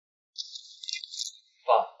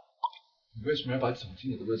你为什么要把总经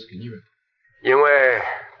理的位置给宁远？因为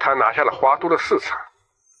他拿下了花都的市场。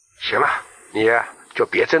行了，你就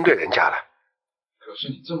别针对人家了。可是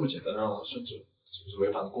你这么简单让他升职，是不是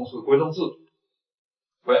违反了公司的规章制度？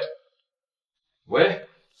喂，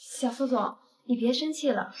小副总，你别生气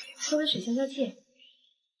了，喝杯水消消气。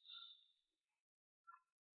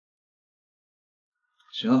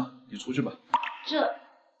行了，你出去吧。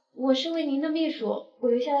我是为您的秘书，我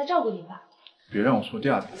留下来照顾您吧。别让我说第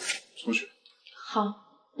二遍，出去。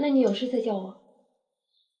好，那你有事再叫我。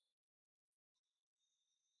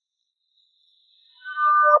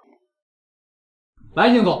来，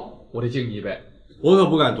宁总，我得敬你一杯。我可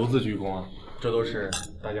不敢独自鞠躬啊，这都是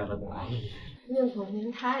大家的公爱。宁总，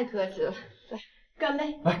您太客气了，来，干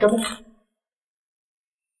杯！来，干杯！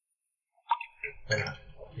哎呀，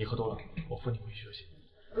你喝多了，我扶你回去就行。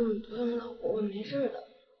不用了，我没事的，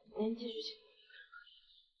您继续请。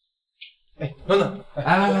哎，等等，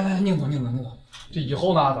来，宁总，这以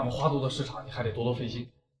后呢，咱们花都的市场你还得多多费心。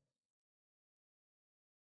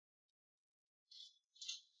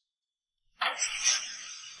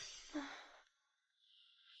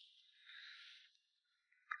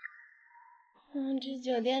这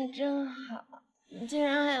酒店真好，竟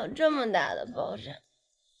然还有这么大的包厢。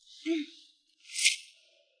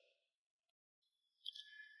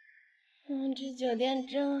这酒店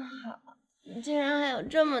真好，竟然还有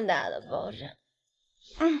这么大的包厢。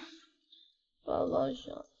宝宝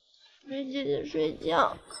想陪姐姐睡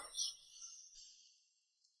觉。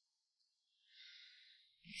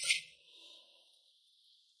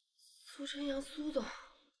苏晨阳，苏总。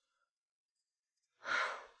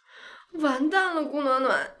完蛋了，顾暖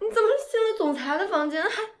暖，你怎么进了总裁的房间？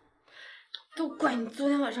都怪你昨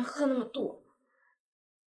天晚上喝那么多。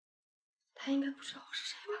他应该不知道我是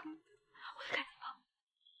谁吧？我得赶紧跑。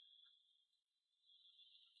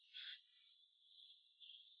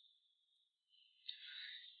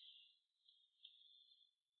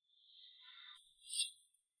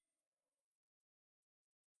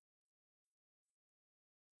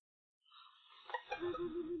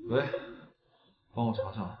喂，帮我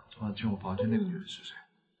查查突然进我房间那个女人是谁？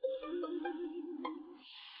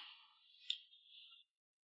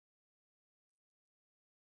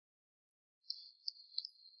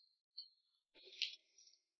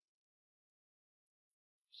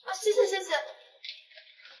谢谢。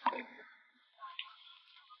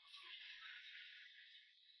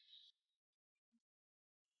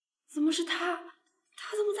怎么是他？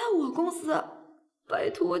他怎么在我公司？拜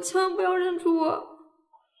托，千万不要认出我。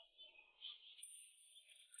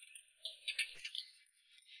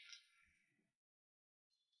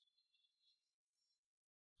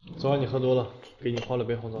昨晚你喝多了，给你泡了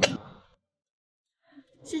杯红枣茶。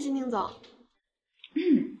谢谢宁总。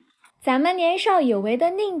咱们年少有为的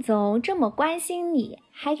宁总这么关心你，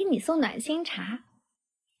还给你送暖心茶。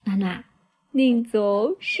暖暖，宁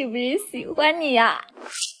总是不是喜欢你呀？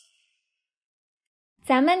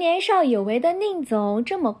咱们年少有为的宁总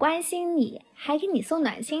这么关心你，还给你送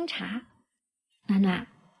暖心茶。暖暖，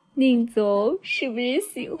宁总是不是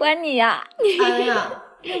喜欢你呀？哎呀，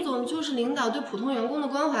宁总就是领导对普通员工的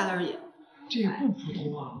关怀而已。这也不普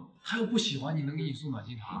通啊，他又不喜欢你，能给你送暖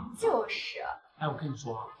心茶？就是。哎，我跟你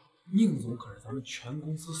说啊，宁总可是咱们全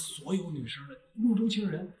公司所有女生的梦中情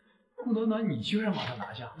人，顾暖暖，你居然把他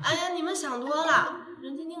拿下？哎呀，你们想多了，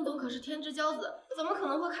人家宁总可是天之骄子，怎么可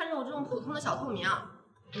能会看上我这种普通的小透明啊？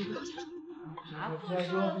不先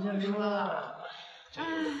说了。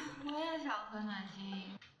哎，我也想喝暖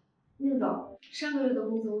心。宁总，上个月的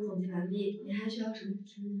工作我总结完毕，你还需要什么补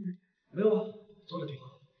充的吗？没有啊，做的挺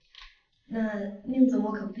好。那宁总，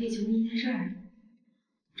我可不可以求您一件事儿？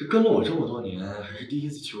这跟了我这么多年，还是第一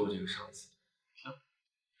次求我这个上司。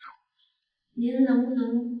您能不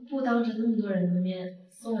能不当着那么多人的面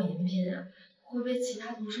送我饮品啊？会被其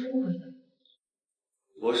他同事误会的。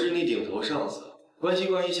我是你顶头上司，关心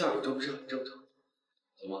下属，这不是很正常？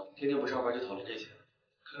怎么天天不上班就讨论这些？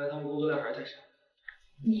看来他们工作量还是太少。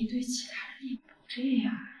你对其他人也不这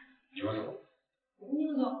样。你说什么？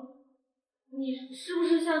宁总，你是不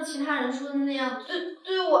是像其他人说的那样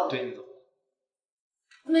对我？对你怎么？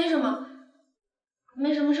没什么，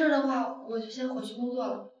没什么事的话，我就先回去工作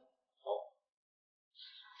了。好。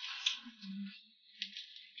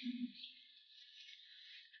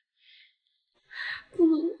顾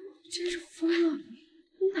梦，你真是疯了！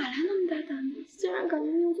你哪来那么大胆子，竟然敢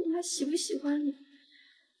问宁总他喜不喜欢你？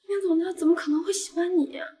宁总他怎么可能会喜欢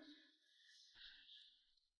你呀？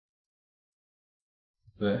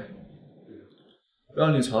喂，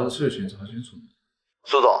让你查的事情查清楚。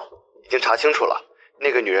苏总，已经查清楚了，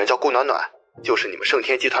那个女人叫顾暖暖，就是你们盛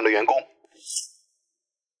天集团的员工。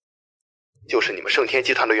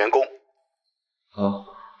好，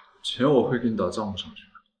钱我会给你打账户上去。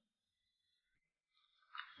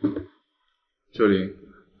秀玲，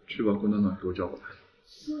去把顾暖暖给我叫过来。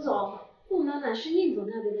苏总，顾暖暖是宁总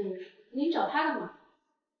那边的人，您找他干嘛？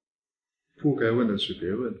不该问的事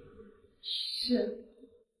别问。是。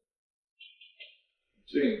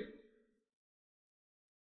进。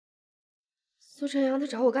苏晨阳他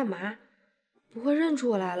找我干嘛？不会认出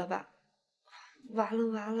我来了吧？完了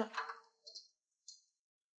完了！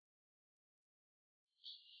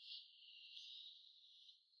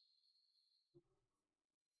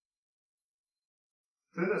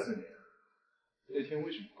真的是你？那天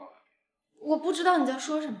为什么告诉你？我不知道你在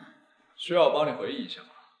说什么。需要我帮你回忆一下吗？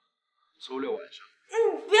周六晚上。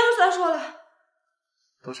不要再说了。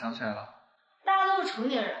都想起来了。大家都是成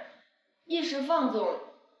年人，一时放纵，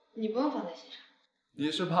你不用放在心上。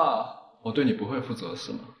你是怕我对你不会负责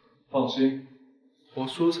是吗？放心，我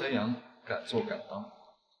苏晨阳敢做敢当。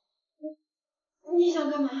你想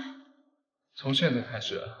干嘛？从现在开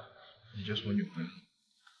始，你就是我女朋友。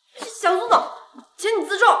小苏总，请你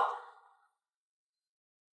自重。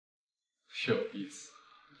有意思，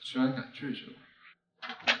居然敢拒绝我。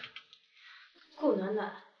顾暖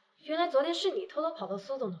暖，原来昨天是你偷偷跑到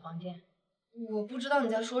苏总的房间。我不知道你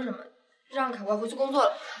在说什么，让凯我回去工作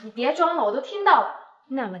了。你别装了，我都听到了。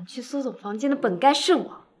那晚去苏总房间的本该是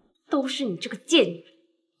我，都是你这个贱女人，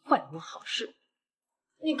坏我好事。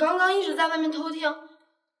你刚刚一直在外面偷听，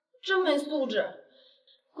真没素质。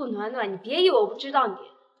顾暖暖，你别以为我不知道你，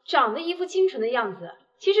长得一副清纯的样子，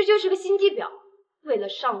其实就是个心机婊，为了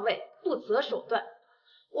上位不择手段。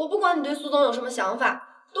我不管你对苏总有什么想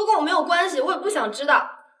法，都跟我没有关系，我也不想知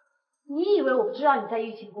道。你以为我不知道你在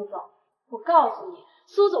欲擒故纵？我告诉你，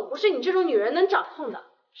苏总不是你这种女人能掌控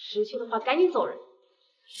的。识趣的话，赶紧走人。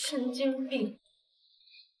神经病！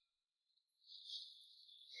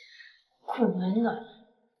顾暖暖，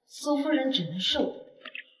苏夫人只能是我，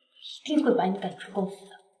一定会把你赶出公司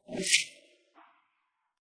的，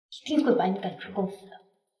一定会把你赶出公司的。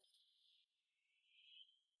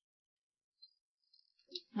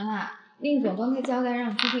楠楠，令总刚才交代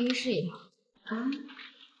让去会议室一趟。啊？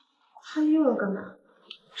他又要干嘛？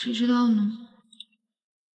谁知道呢？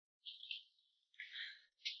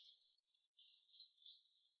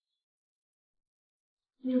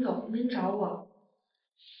宁总，您找我？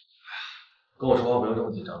跟我说话不用这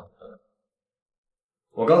么紧张。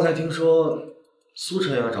我刚才听说苏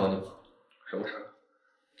晨阳找你了，什么事儿？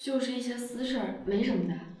就是一些私事儿，没什么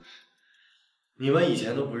的。你们以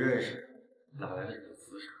前都不认识，哪来的这种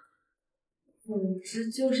私事？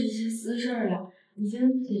这就是一些私事儿了，已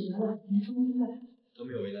经解决了，没什么误会。都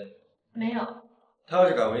没有为难你？没有。他要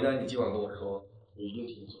是敢为难你，尽管跟我说，我一定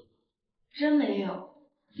替你做。真没有。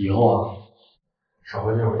以后啊，少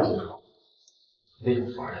和这种人接触，那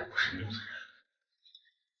种反而也不是你的人。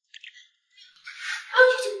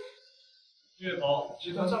岳总，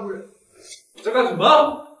集团上柜，你在干什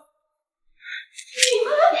么？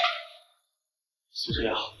苏晨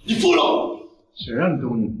阳，你疯了！谁让你对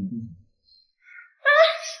我眼皮？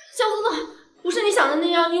小苏总，不是你想的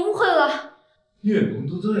那样，你误会了。叶龙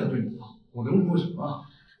都这样对你了，我能误会什么？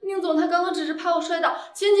宁总他刚刚只是怕我摔倒，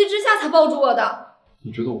情急之下才抱住我的。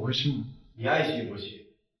你觉得我会信吗？你爱信不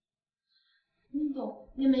信？宁总，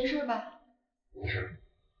您没事吧？没事，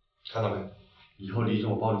看到没？以后离这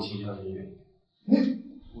种暴力倾向的人远一点。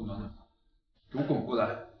顾暖暖，给我滚过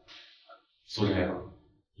来！苏晨阳，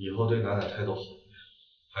以后对暖暖态度好。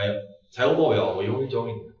还有财务报表，我一会儿交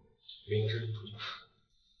给你，明知出去。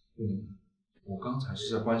我刚才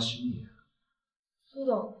是在关心你。苏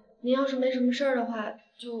总，您要是没什么事儿的话，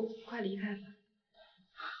就快离开吧。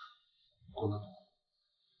顾暖暖，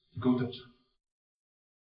你给我等着。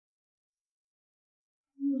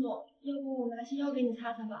宁总，要不我拿些药给你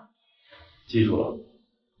擦擦吧。记住了，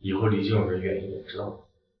以后离这种人远一点，知道吗？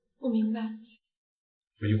我明白。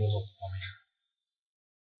回去工作，我没事。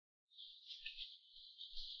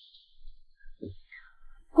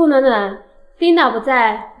顾暖暖，琳达不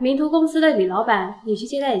在，名图公司的李老板，你去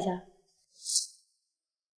接待一下。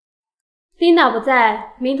琳达不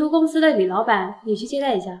在，名图公司的李老板，你去接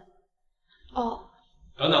待一下。哦。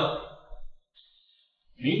等等，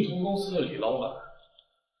名图公司的李老板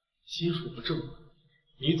心术不正，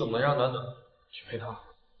你怎么能让暖暖去陪他？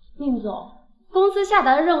宁总，公司下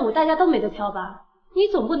达的任务大家都没得挑吧？你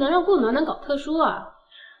总不能让顾暖暖搞特殊啊。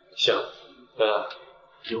行，暖暖，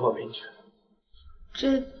一会儿陪你去。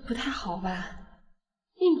这不太好吧？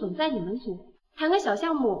宁总在你们组谈个小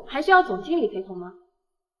项目，还需要总经理陪同吗？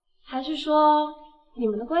还是说你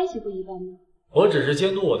们的关系不一般呢？我只是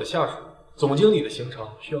监督我的下属，总经理的行程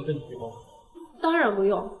需要跟你汇报吗？当然不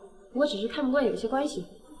用，我只是看不惯有些关系。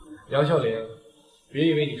杨笑林，别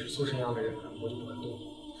以为你是苏晨阳的人，我就不敢动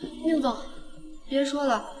你。宁总，别说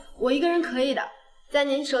了，我一个人可以的。在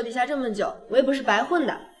您手底下这么久，我也不是白混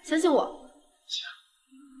的，相信我。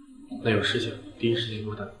那有事情第一时间给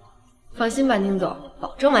我打电话。放心吧，宁总，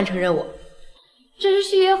保证完成任务。这是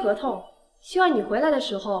续约合同，希望你回来的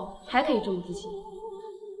时候还可以这么自信。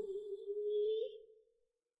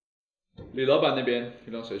李老板那边，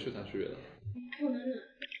你让谁去谈续约的？顾暖暖，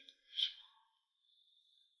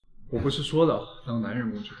我不是说了让男人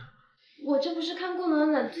过去谈？我这不是看顾暖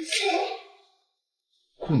暖最近。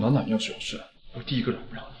顾暖暖要是有事，我第一个忍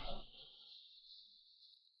不了你。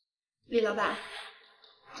李老板，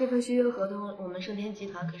这份续约合同我们盛天集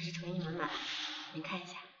团可是诚意满满，您看一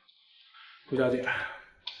下。顾小姐，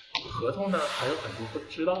合同呢还有很多不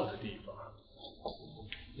知道的地方，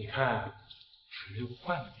你看6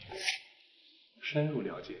换个地方，深入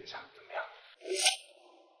了解一下怎么样？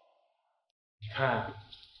你看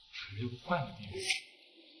6换个地方，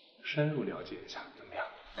深入了解一下怎么样？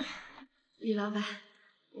李老板，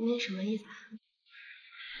您什么意思啊？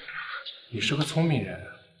你是个聪明人，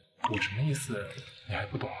我什么意思你还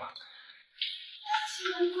不懂吗？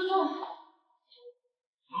新闻自动。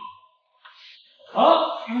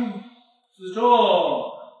好，自重。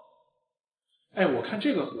哎，我看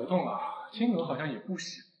这个合同啊，金额好像也不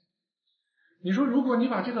小。你说，如果你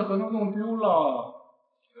把这个合同弄丢了，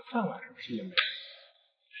你的饭碗是不是也没了？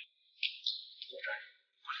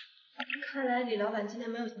看来李老板今天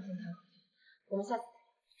没有心情谈合同，我们下次。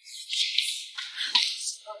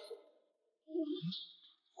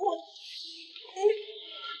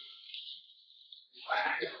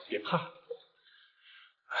哎，别怕。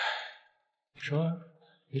你说，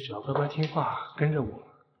你只要乖乖听话，跟着我，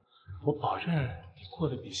我保证你过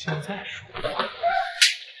得比现在舒服。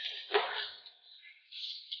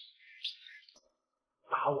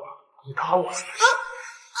打我！你打我！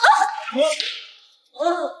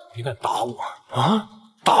你敢打我啊？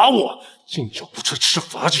打我！敬酒不吃吃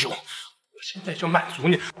罚酒，我现在就满足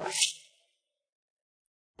你。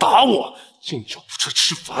打我！敬酒不吃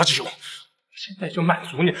吃罚酒，我现在就满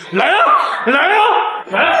足你。来啊！来啊！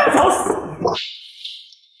来啊！找死！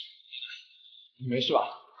你没事吧？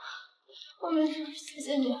我没事，谢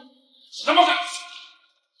谢你。什么？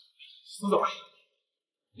死走吧！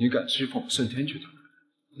你敢欺负我们盛天集团，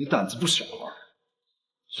你胆子不小啊！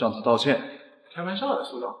向他道歉。开玩笑的，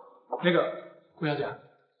苏总。那个顾小姐，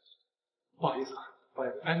不好意思啊，不好意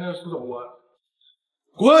思。哎，那个苏总，我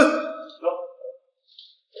滚！走。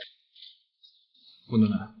顾暖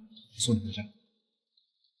暖，我送你回家。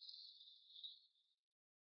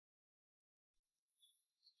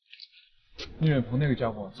宁远鹏那个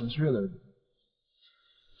家伙真是越来越多，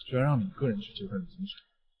居然让你一个人去接他的薪水。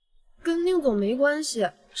跟宁总没关系，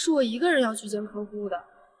是我一个人要去见客户的。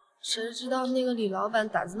谁知道那个李老板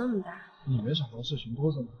胆子那么大。你没想到事情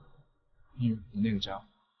多着呢。宁远鹏那个家伙，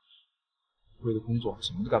为了工作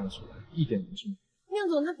什么都干得出来，一点不顺。宁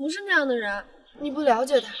总他不是那样的人，你不了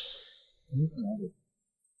解他。你很了解。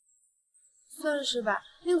算是吧，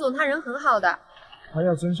宁总他人很好的。他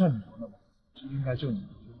要真像你说的嘛，就应该救你就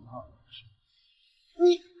很好。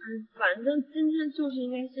你反正今天就是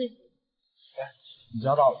应该谢谢。哎，你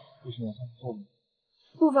家到了，不行我上去送你。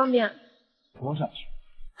不方便。我想去。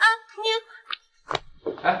啊，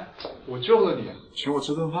你。哎，我救了你，请我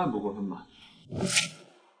吃顿饭不过分吧？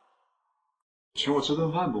请我吃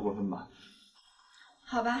顿饭不过分吧？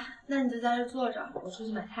好吧，那你就在这坐着，我出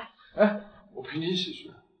去买菜。哎，我陪你一起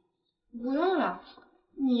去。不用了，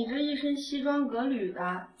你这一身西装革履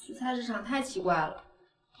的，去菜市场太奇怪了。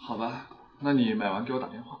好吧，那你买完给我打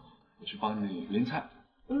电话，我去帮你拎菜。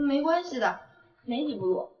没关系的，没几步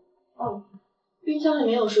路。哦，冰箱里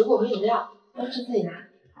面有水果和饮料，要吃自己拿。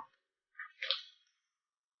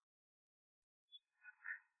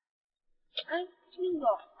哎，宁总，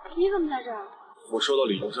你怎么在这儿？我收到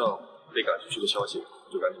李宗盛被赶出去的消息，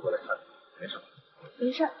就赶紧过来看，没事。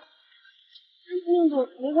没事。宁总，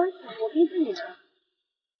没关系，我可以自己拿。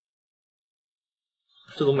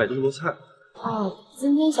这怎么买这么多菜？哦，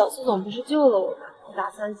今天小苏总不是救了我吗？我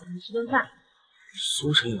打算请他吃顿饭。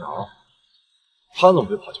苏晨阳，他怎么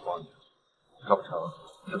会跑去帮你？干不成，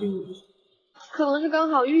他对你可能是刚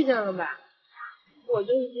好遇见了吧。我就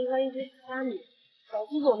是集团一堆虾米，小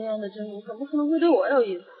苏总那样的真人，怎么可能会对我有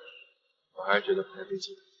意思？我还是觉得不太对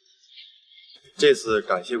劲。这次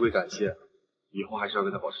感谢归感谢，以后还是要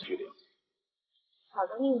跟他保持距离。好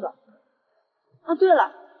的，宁总。哦，对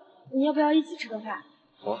了，你要不要一起吃个饭？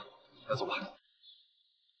好啊，那走吧。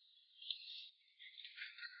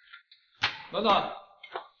暖暖，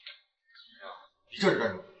你这是干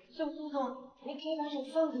什么？小苏总，你可以把手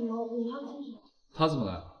放开吗？我要进去。他怎么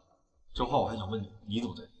来了？这话我还想问你，你怎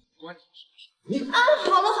么在？关你什么事？啊，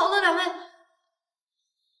好了好了，两位，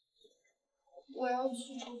我要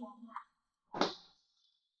去厨房了。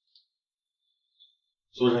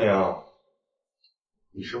苏晨阳，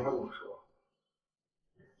你实话跟我说，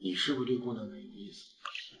你是不是对姑娘有意思？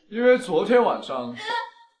因为昨天晚上，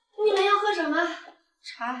你们要喝什么？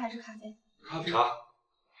茶还是咖啡？咖啡。茶。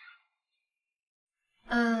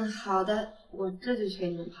嗯，好的，我这就去给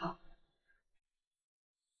你们泡。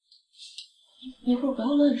一会儿不要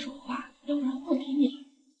乱说话，要不然我给你了。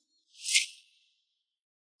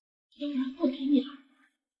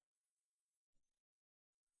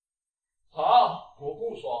好，我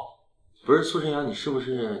不说。不是苏晨阳，你是不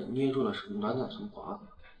是捏住了什么暖暖什么瓜子？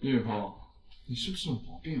叶雨峰，你是不是有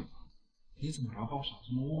毛病啊？你怎么老把我想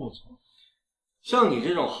这么龌龊？像你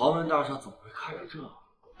这种豪门大少怎么会看上这？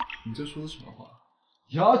你这说的什么话？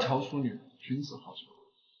窈窕淑女，君子好逑。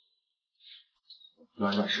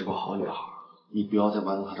暖暖是个好女孩，你不要再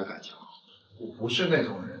玩弄她的感情了。我不是那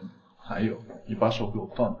种人。还有，你把手给我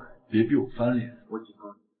放开，别逼我翻脸。我警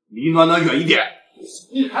告你，离暖暖远一点。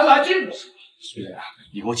你还来劲我？苏晨阳，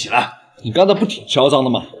你给我起来！你刚才不挺嚣张的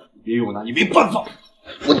吗？别以为我拿你没办法。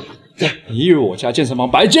你以为我家健身房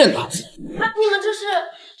白建的？啊，你们这是？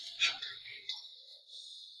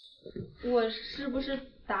我是不是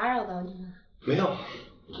打扰到你们？没有，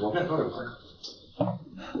我们俩刚有话。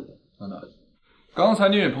暖暖，刚才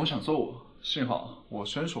聂远鹏想揍我，幸好我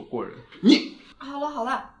身手过人。你好了好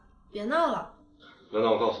了，别闹了。暖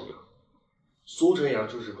暖，我告诉你，苏晨阳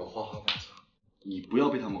就是个花花公子，你不要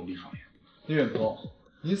被他蒙蔽双眼。聂远鹏，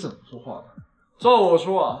你怎么说话的？照我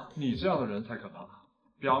说啊，你这样的人才可怕。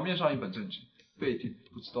表面上一本正经，背地里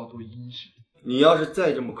不知道多阴险。你要是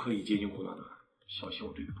再这么刻意接近顾暖暖，小心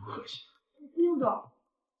我对你不客气。宁总，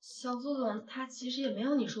小苏总他其实也没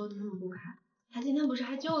有你说的那么不开，他今天不是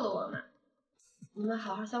还救了我吗？你们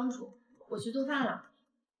好好相处，我去做饭了。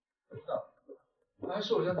还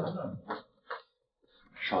是我家暖暖。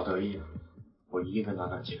少得意了，我一定跟暖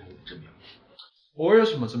暖揭开你的真面目。我有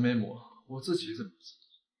什么真面目？我自己怎么知道？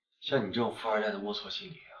像你这种富二代的龌龊心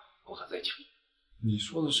理啊，我可在情。你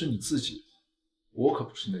说的是你自己，我可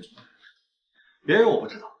不是那种人。别人我不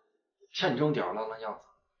知道，像你这种吊儿郎当样子，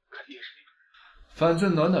肯定也是那种人。反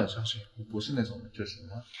正暖暖相信我不是那种人就行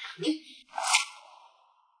了。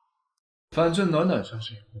反正暖暖相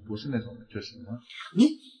信我不是那种人就行了。宁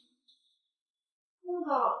总，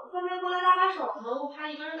方便过来搭把手吗？我怕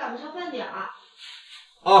一个人赶不上饭点啊。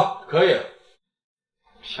啊，可以。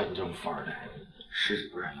像你这种富二代，十指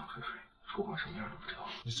不染阳春水，厨房什么样都不知道。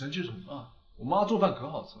你生气什么啊？我妈做饭可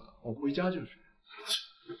好吃了，我回家就学。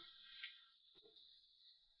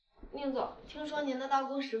宁总，听说您的刀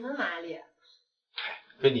工十分麻利。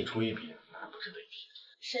跟你厨艺比，那不值得一提。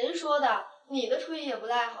谁说的？你的厨艺也不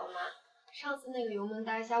赖好吗？上次那个油焖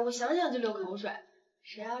大虾，我想想就流口水。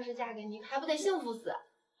谁要是嫁给你，还不得幸福死？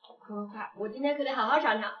快快快，我今天可得好好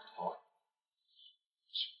尝尝。好，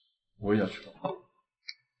我也要去帮。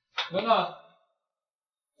暖暖，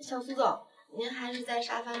小苏总，您还是在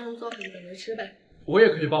沙发上坐着等着吃吧。我也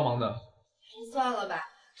可以帮忙的。算了吧，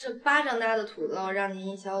这巴掌大的土豆让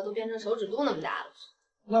您一削都变成手指肚那么大了。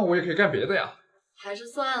那我也可以干别的呀。还是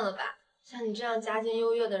算了吧，像你这样家境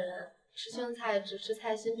优越的人，吃青菜只吃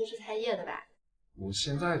菜心不吃菜叶的吧。我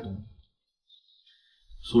现在懂。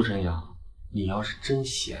苏晨阳，你要是真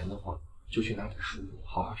闲的话，就去拿本书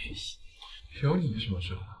好好学习。有你什么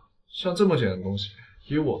事啊？像这么简单的东西，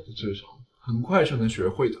以我的智商，很快就能学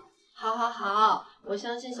会的。好，好，好，我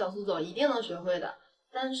相信小苏总一定能学会的。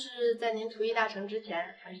但是在您厨艺大成之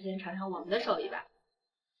前，还是先尝尝我们的手艺吧。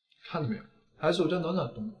看到没有，还是我家暖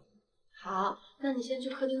暖懂我。好，那你先去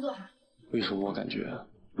客厅坐哈。为什么我感觉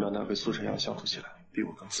暖暖和苏晨阳相处起来比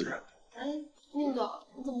我更自然？哎，宁总，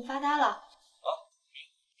你怎么发呆了？啊？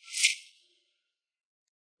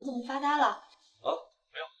你怎么发呆了？啊？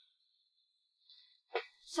没有。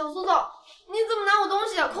小苏总，你怎么拿我东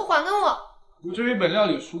西啊？快还给我！不就一本料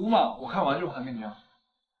理书嘛，我看完就还给你啊。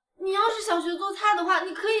你要是想学做菜的话，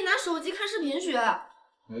你可以拿手机看视频学。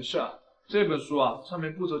没事啊，这本书啊，上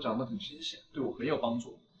面步骤讲得很清晰，对我很有帮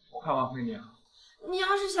助。我看完还给你啊。你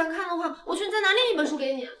要是想看的话，我去再拿另一本书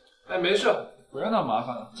给你。哎，没事，不要那么麻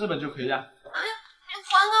烦了，这本就可以啊。哎呀，你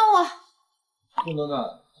还给我！暖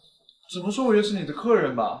暖，怎么说我也是你的客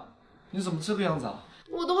人吧？你怎么这个样子啊？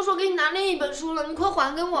我都说给你拿另一本书了，你快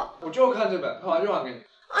还给我！我就看这本，看完就还给你。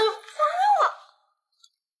哎呦，还给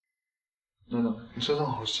我！暖暖，你身上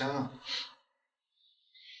好香啊！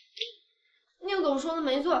宁总说的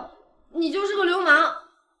没错，你就是个流氓。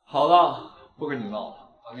好了，不跟你闹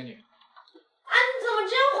了，还给你。哎，你怎么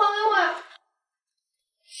这样还给我呀？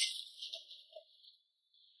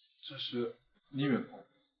这是你远鹏。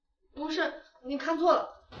不是，你看错了。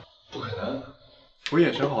人，我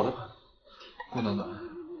眼神好的很。顾暖暖，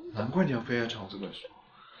难怪你要非要抢这本书，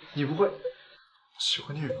你不会喜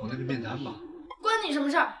欢你女朋友那个面瘫吧？关你什么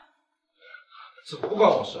事儿？这不关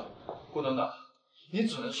我事。顾暖暖，你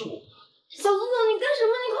只能是我的。小苏总，你干什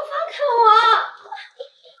么？你快放开我！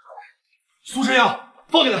苏晨阳，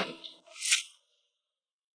放开他！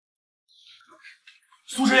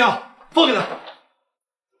苏晨阳，放开他！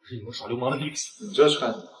是你们耍流氓的地方。你这是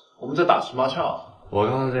干什么？我们在打情骂俏。我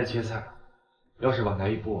刚刚在切菜，要是晚来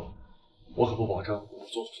一步，我可不保证我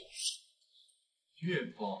做出什么事。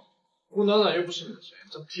岳峰，顾暖暖又不是你的谁，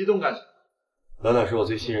这么激动干什么？暖暖是我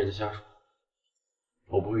最信任的下属，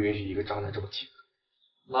我不会允许一个渣男这么欺负。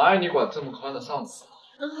哪有你管这么宽的上司？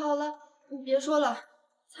好了，你别说了，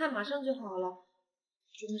菜马上就好了。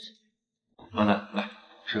真是。暖暖，来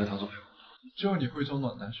吃个糖醋排骨。就你会装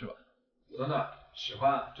暖男是吧？暖暖，喜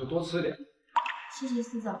欢就多吃点。谢谢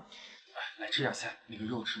苏总。来吃点菜，那个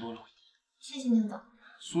肉吃多了。谢谢宁总。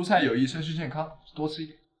蔬菜有益身心健康，多吃一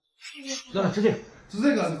点。谢谢。暖暖吃这个，吃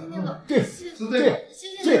这个。宁总，这吃这个，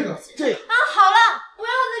谢谢这个。啊，好了，不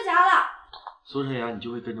要再夹了。苏晨阳，你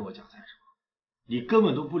就会跟着我夹菜是吧？你根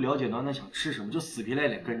本都不了解暖暖想吃什么，就死皮赖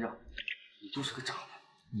脸跟着，你就是个渣男。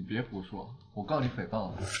你别胡说，我告你诽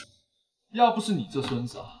谤了。要不是你这孙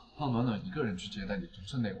子啊，让暖暖一个人去接待你终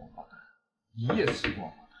身那个王八蛋，你也吃过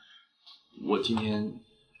王八蛋。我今天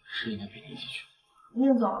是应该陪你一起去。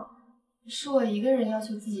宁总，是我一个人要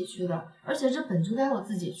求自己去的，而且这本就该我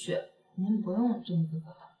自己去，您不用这么自责。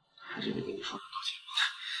还是得跟你说声道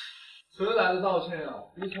歉。迟来的道歉啊，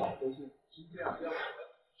比吵都是今天啊要。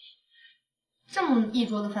这么一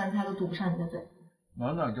桌的饭菜都堵不上你的嘴。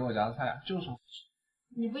暖暖给我夹菜就是好吃。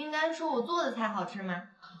你不应该说我做的菜好吃吗？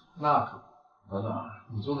那可不，暖暖，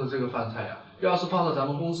你做的这个饭菜呀，要是放到咱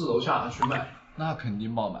们公司楼下去卖，那肯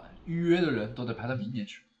定爆满，预约的人都得排到明年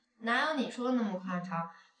去。哪有你说的那么夸张？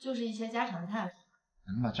就是一些家常菜。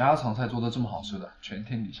能把家常菜做得这么好吃的，全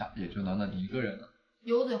天底下也就暖暖你一个人了。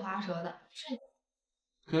油嘴滑舌的，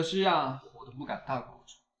可惜呀，我都不敢大口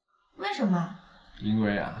吃。为什么？因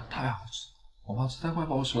为啊，太好吃了，我怕吃太快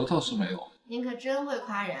把我舌头吃没了。您可真会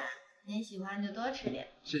夸人，您喜欢就多吃点。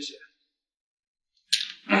谢谢。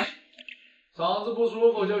嗓子不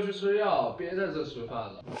舒服就去吃药，别在这吃饭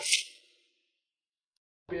了。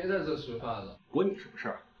别在这吃饭了。关你什么事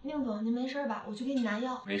儿？宁总，您没事吧？我去给你拿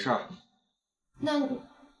药。没事儿。那你，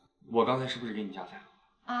我刚才是不是给你夹菜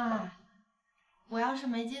了？啊，我要是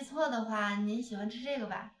没记错的话，您喜欢吃这个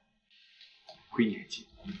吧？亏你还记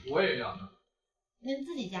得。我也要。您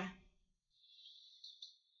自己夹。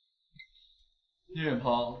聂远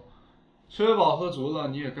鹏，吃饱喝足了，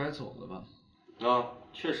你也该走了吧？啊，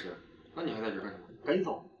确实。那你还在这干什么？赶紧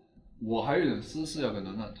走。我还有点私事要跟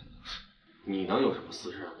暖暖谈。你能有什么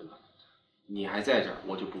私事要跟暖暖谈？你还在这儿，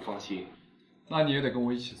我就不放心。那你也得跟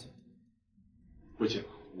我一起走。不行，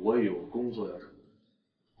我有工作要处理。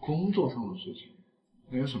工作上的事情，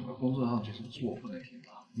那有什么工作上的事情是我不能听的？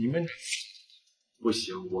你们不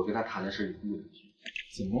行，我跟他谈的事你不能听。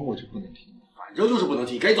怎么我就不能听？反正就是不能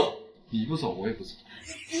听，赶紧走。你不走，我也不走。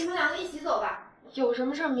你们两个一起走吧，有什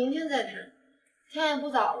么事明天再谈。天也不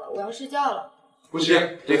早了，我要睡觉了。不行，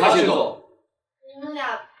得他先走。你们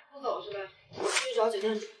俩不走是吧？我去找酒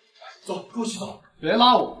店住。走，跟我一起走。别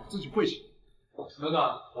拉我，自己会行。暖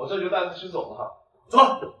暖，我这就带他去走了哈。走。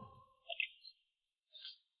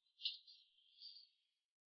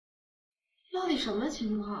到底什么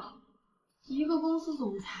情况？一个公司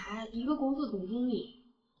总裁，一个公司总经理，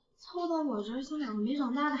凑到我这儿像两个没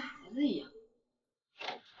长大的孩子一样。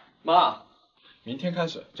妈，明天开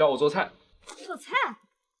始教我做菜。做菜？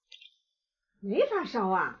没发烧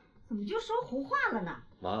啊？怎么就说胡话了呢？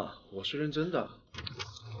妈，我是认真的。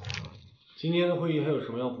今天的会议还有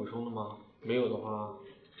什么要补充的吗？没有的话，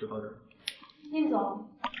就到这儿。宁总，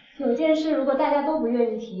有件事如果大家都不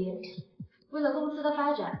愿意提，为了公司的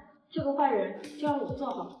发展，这个坏人就让我做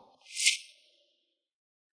好了。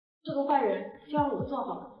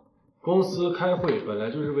公司开会本来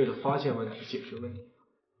就是为了发现问题、解决问题，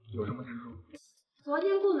有什么直说。昨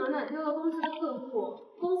天顾暖暖丢了公司的客户，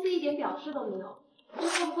公司一点表示都没有，这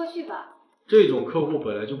说不过去吧？这种客户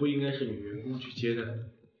本来就不应该是女员工去接待的，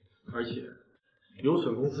而且有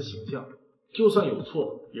损公司形象，就算有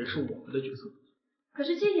错也是我们的决策。可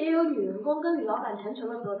是之前也有女员工跟女老板谈成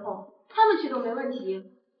了合同，他们去都没问题，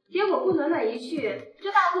结果顾暖暖一去，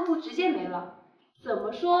这大客户直接没了。怎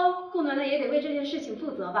么说，顾暖暖也得为这件事情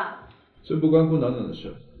负责吧？这不关顾暖暖的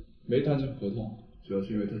事，没谈成合同，主要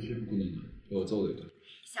是因为他欺负顾暖暖，被我揍了一顿。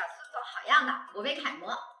小苏总好样的，我为楷模。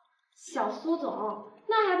小苏总，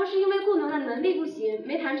那还不是因为顾暖暖能力不行，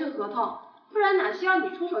没谈成合同，不然哪需要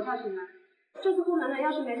你出手教训呢？这次顾暖暖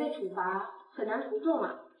要是没被处罚，很难服众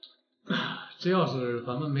啊。这要是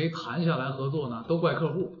咱们没谈下来合作呢，都怪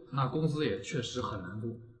客户，那公司也确实很难做。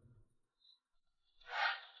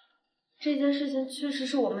这件事情确实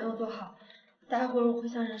是我没有做好，待会儿我会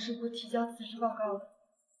向人事部提交辞职报告的。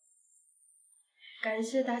感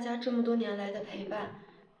谢大家这么多年来的陪伴，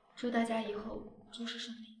祝大家以后诸事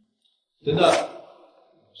顺利。等等，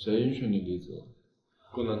谁允许你离职？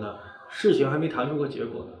顾楠楠，事情还没谈出个结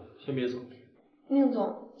果呢，先别走。宁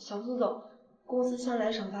总、小苏总，公司向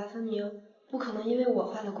来赏罚分明，不可能因为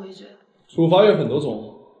我坏了规矩。处罚有很多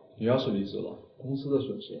种，你要是离职了，公司的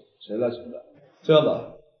损失谁来承担？这样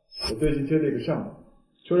吧，我最近接了一个项目，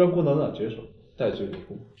就让顾暖暖接手，代罪维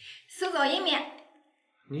护。苏总英明。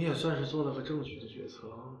你也算是做了个正确的决策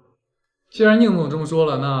啊。既然宁总这么说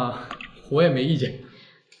了，那我也没意见。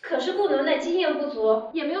可是顾暖暖经验不足，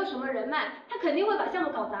也没有什么人脉，他肯定会把项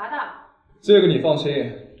目搞砸的。这个你放心，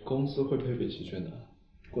公司会配备齐全的。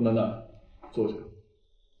顾暖暖，坐下，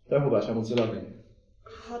待会把项目资料给你。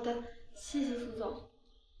好的，谢谢苏总。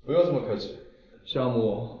不用这么客气，项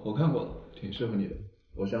目我看过了，挺适合你的，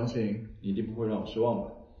我相信你一定不会让我失望吧。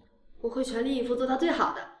我会全力以赴做到最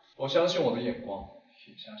好的。我相信我的眼光，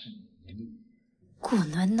也相信你的能力。顾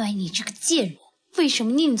暖暖，你这个贱人，为什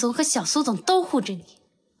么宁总和小苏总都护着你？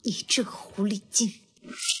你这个狐狸精！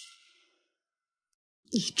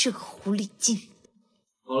你这个狐狸精！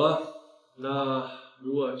好了，那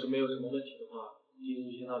如果是没有什么问题的话，今天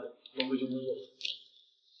就先到这里，我回去工作。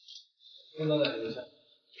顾暖暖留下。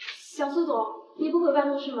小苏总，你不回办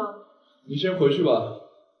公室吗？你先回去吧，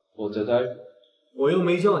我再待一会儿。我又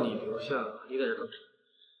没叫你留下，你在这等着。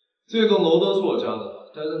这栋楼都是我家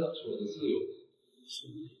的，待在哪是我的自由。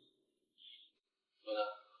老大，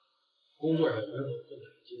工作上有任何困难，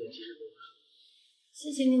记得及时跟我说。谢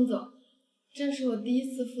谢宁总，这是我第一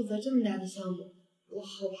次负责这么大的项目，我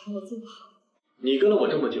好怕我做不好。你跟了我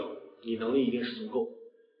这么久，你能力一定是足够，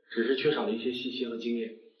只是缺少了一些细心和经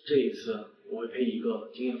验。这一次我会配一个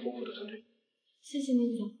经验丰富的团队。谢谢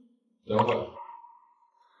宁总。等会儿，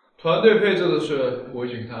团队配置的事我已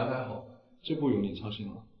经给他安排好了，这不用你操心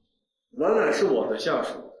了。暖暖是我的下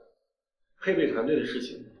属，配备团队的事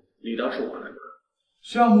情理当是我来办。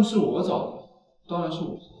项目是我找的，当然是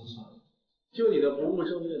我说了算。就你的不务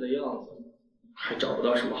正业的样子，还找不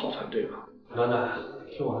到什么好团队吧？暖暖，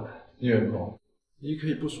听我的。聂远鹏，你可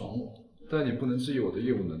以不爽我，但你不能质疑我的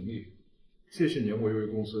业务能力。这些年我也为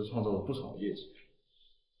公司创造了不少业绩。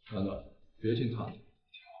暖暖，别听他的，听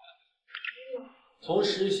我的。从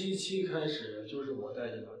实习期开始就是我带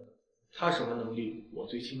着暖暖，他什么能力我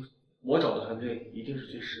最清楚，我找的团队一定是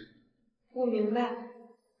最适合。我明白，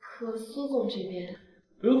可苏总这边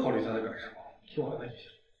不用考虑他的感受，听我的就行。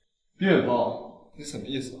聂远鹏，你什么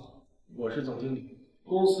意思啊？我是总经理，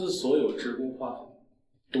公司所有职工划分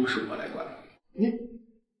都是我来管。你，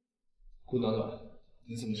顾暖暖，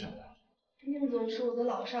你怎么想的？宁总是我的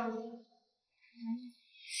老上司。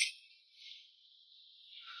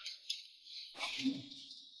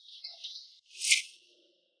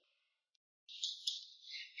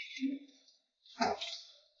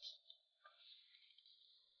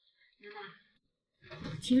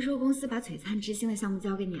听说公司把璀璨之星的项目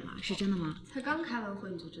交给你了，是真的吗？才刚开完会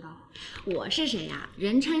你就知道了。我是谁呀？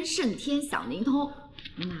人称圣天小灵通。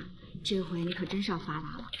娜娜，这回你可真是要发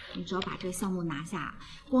达了，你只要把这个项目拿下，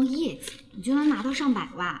光业绩你就能拿到上百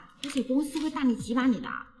万，而且公司会大力提拔你的。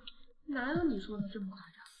哪有你说的这么夸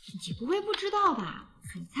张？你不会不知道吧？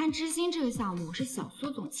璀璨之星这个项目是小苏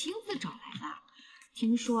总亲自找来的。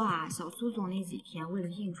听说啊，小苏总那几天为了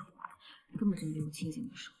应酬啊，根本就没有清醒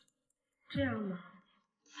的时候。这样吗？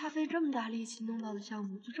他费这么大力气弄到的项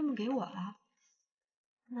目就这么给我了？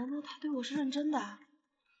难道他对我是认真的？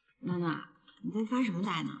娜娜，你在发什么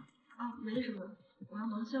呆呢？哦，没什么，我要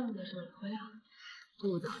忙项目的事，回来了。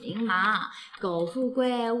不走临忙，苟富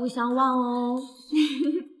贵勿相忘哦。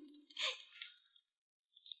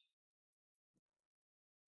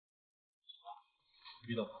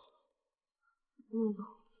遇到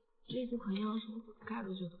这次款样是我怎么盖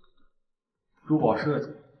都觉得不对。珠宝设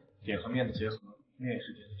计，点和面的结合，面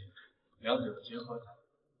是点的精致，两者的结合才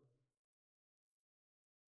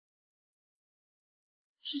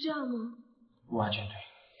是这样吗？不完全对。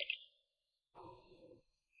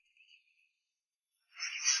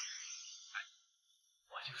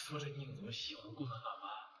我就说这宁总喜欢顾暖暖吧，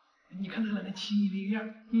你看他俩那亲密的一个样，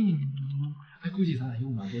估计咱俩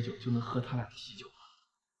用不了多久就能喝他俩的喜酒了。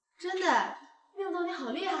真的，宁总你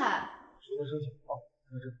好厉害！说的生气，好，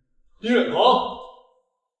在这。李远鹏，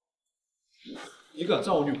你敢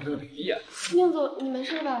占我女朋友便宜啊？宁总，你没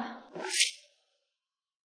事吧？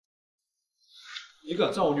你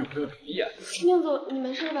敢占我女朋友便宜啊？宁总，你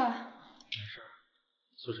没事吧？没事。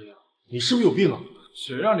苏晨阳，你是不是有病啊？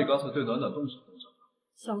谁让你刚才对暖暖动手动脚？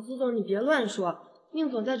小苏总，你别乱说，宁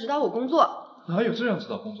总在指导我工作。哪有这样指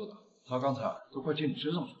导工作的？他刚才都快接你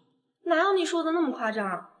身上去了。哪有你说的那么夸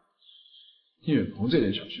张？宁远鹏这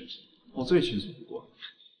点小心思，我最清楚不过。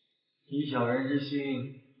以小人之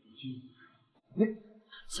心，你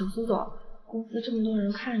小苏总，公司这么多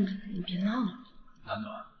人看着，你别闹了。暖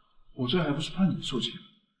暖，我这还不是怕你受气。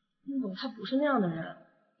宁总他不是那样的人，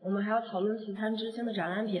我们还要讨论其他之星的展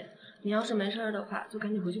览品。你要是没事的话，就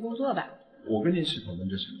赶紧回去工作吧。我跟你一起讨论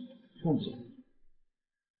就行了，用不着。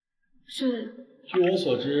是。据我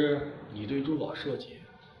所知，你对珠宝设计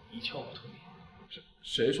一窍不通。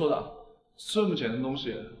谁说的？这么简单的东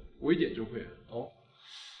西，我一点就会。哦，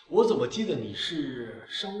我怎么记得你是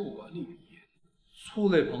商务管理毕业？触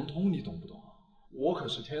类旁通，你懂不懂？我可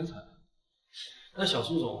是天才。那小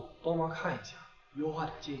苏总帮忙看一下，优化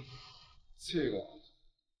点建议。这个，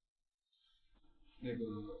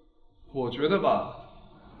我觉得吧，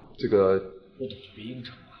这个不懂就别应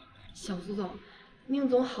承了。小苏总，宁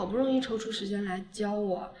总好不容易抽出时间来教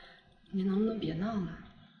我，你能不能别闹了？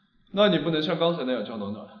那你不能像刚才那样教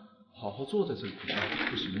暖暖，好好坐在这里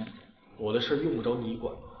不行吗？我的事用不着你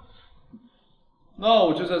管。那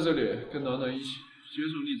我就在这里跟暖暖一起接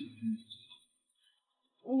受宁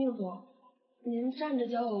总。宁总，您站着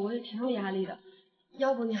教我也挺有压力的，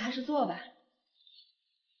要不你还是坐吧。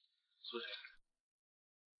坐下。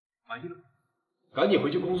满意了？赶紧回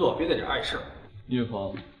去工作，别在这碍事儿。宁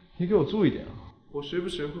芳，你给我注意点啊，我时不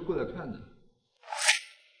时会过来看的。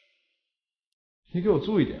你给我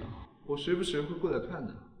注意点啊，我时不时会过来看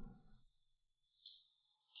的。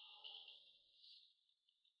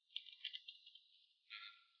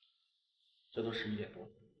这都11点多，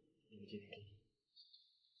你们今天。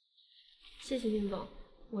谢谢宁总，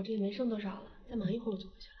我这也没剩多少了，再忙一会儿我就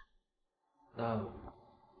回去了。那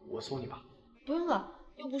我送你吧。不用了，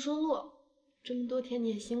又不顺路，这么多天你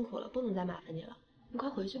也辛苦了，不能再麻烦你了，你快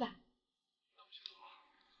回去吧。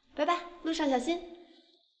拜拜，路上小心。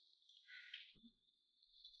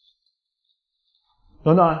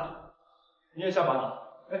暖暖，你也下班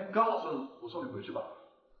了？哎，刚好顺路，我送你回去吧。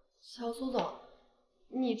小苏总，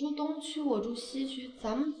你住东区，我住西区，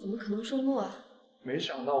咱们怎么可能顺路啊？没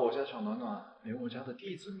想到我家小暖暖连我家的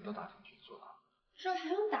地址你都打听清楚了。这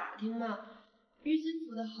还用打听吗？郁金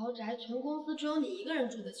府的豪宅，全公司只有你一个人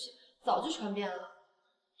住得起，早就传遍了。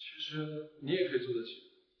其实你也可以住得起。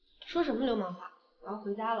说什么流氓话！我要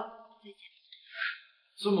回家了，再见。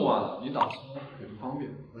这么晚了，你打车也不方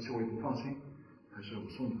便，而且我也不放心，还是我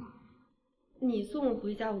送你吧。你送我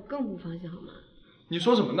回家，我更不放心好吗？你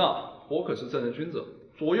说什么呢？我可是正人君子，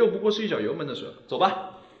左右不过是一脚油门的事。走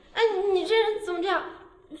吧。哎，你这人怎么这样？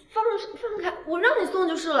放开，我让你送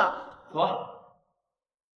就是了。走吧。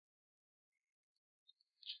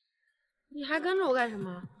你还跟着我干什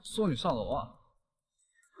么？送你上楼啊。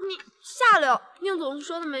你下流！宁总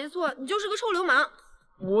说的没错，你就是个臭流氓。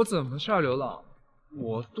我怎么下流了？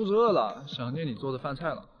我肚子饿了，想念你做的饭菜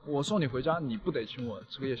了。我送你回家，你不得请我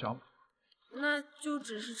吃个夜宵吗？那就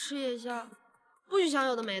只是吃夜宵，不许想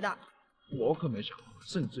有的没的。我可没想，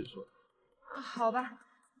是你自己说的。好吧，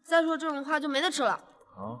再说这种话就没得吃了。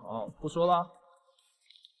好，不说了。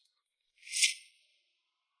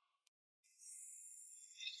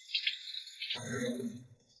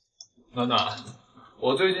暖暖，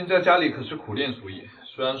我最近在家里可是苦练厨艺，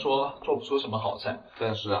虽然说做不出什么好菜，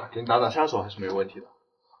但是给你打打下手还是没有问题的。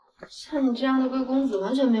像你这样的贵公子，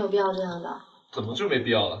完全没有必要这样的。怎么就没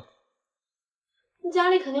必要了？你家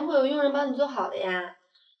里肯定会有佣人帮你做好的呀。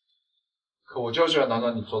可我就喜欢暖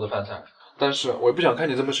暖你做的饭菜，但是我也不想看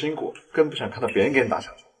你这么辛苦，更不想看到别人给你打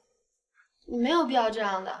下手。你没有必要这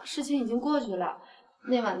样的，事情已经过去了，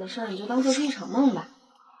那晚的事儿你就当做是一场梦吧。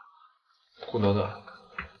顾暖暖，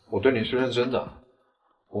我对你是认真的，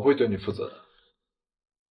我会对你负责的。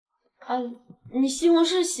你西红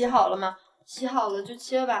柿洗好了吗？洗好了就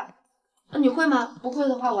切吧。你会吗？不会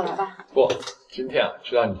的话我来吧。不，今天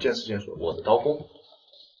就让你见识见识我的刀工。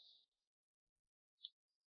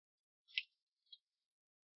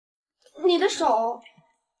你的手。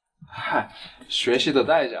嗨，学习的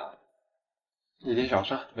代价，一点小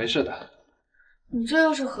伤，没事的。你这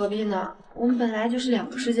又是何必呢？我们本来就是两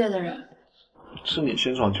个世界的人。是你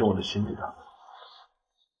先闯进我的心里的。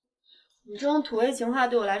你这种土味情话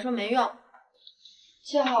对我来说没用。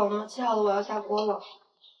切好了吗？切好了，我要下锅了。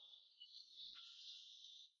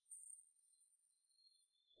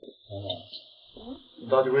你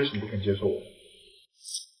到底为什么不肯接受我？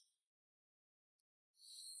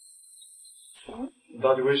你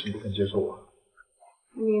到底为什么不肯接受我？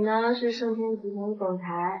你呢是盛天集团总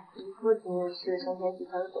裁，你父亲是盛天集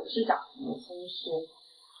团的董事长，母亲是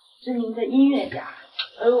知名的音乐家，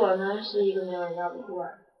而我呢，是一个没有人要的孤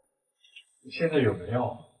儿。你现在有人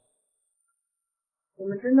要？我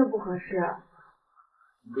们真的不合适。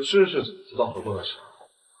你不试试怎么知道合不合适？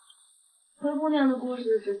灰姑娘的故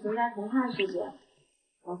事只存在童话世界。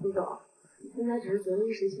老苏总，你现在只是觉得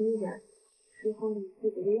一时新鲜，之后你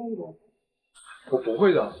会觉得厌倦。我不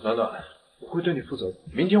会的，暖暖，我会对你负责的。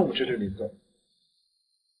明天我们就去领证。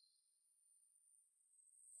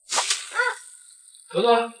暖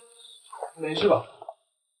暖，没事吧？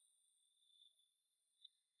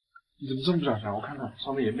你怎么这么长下？我看看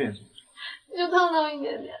上面严不严重？就烫到一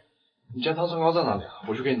点点。你家烫伤膏在哪里啊？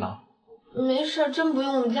我去给你拿。没事，真不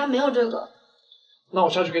用，我们家没有这个。那我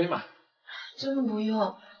下去给你买。真的不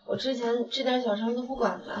用，我之前这点小伤都不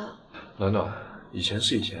管的。暖暖，以前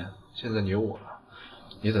是以前，现在你有我了，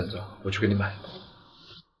你等着，我去给你买。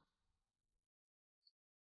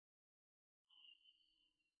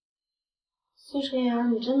苏晨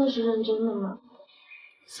阳，你真的是认真的吗？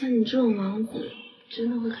像你这种王子，真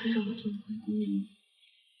的会看上我这种灰姑娘吗？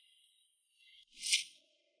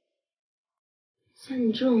像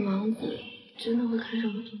你这种王子，真的会看上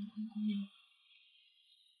我这种灰姑娘吗？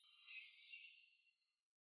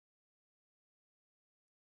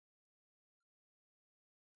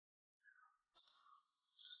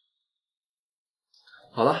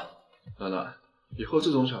好了，暖暖，以后这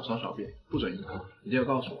种小伤小病不准硬碰，一定要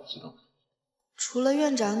告诉我，知道吗？除了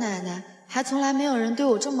院长奶奶，还从来没有人对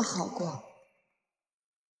我这么好过。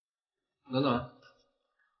暖暖，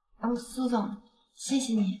哦，苏总，谢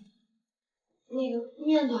谢你。那个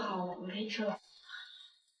面做好了，你可以吃了。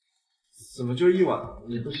怎么就一碗？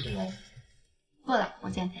你不行吗？不了，我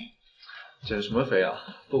减肥。减什么肥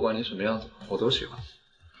啊？不管你什么样子，我都喜欢。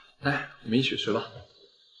来，我们一起吃吧。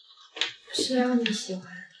是让你喜欢。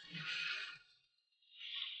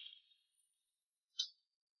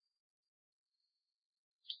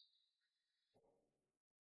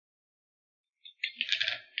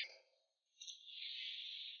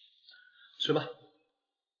吃吧。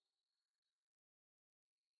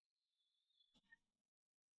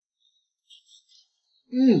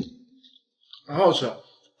好好吃，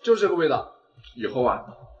就这个味道。以后啊，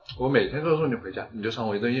我每天都送你回家，你就赏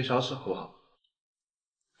我一顿夜宵吃，好不好？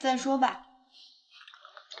再说吧。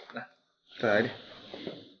来，再来一点。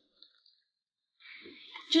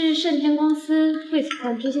这是盛天公司为此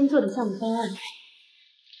看贴心做的项目方案。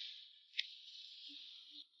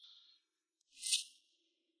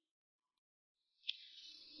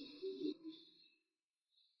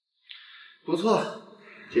不错，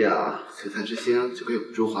这样璀璨之星就可以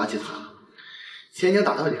有驻华集团了。前景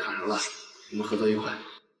打到你看上了，我们合作愉快。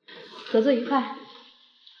合作愉快。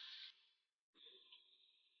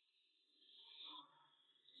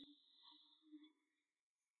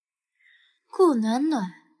顾暖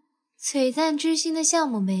暖，璀璨之星的项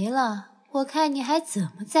目没了，我看你还怎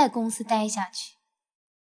么在公司待下去？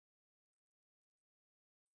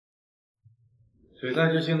璀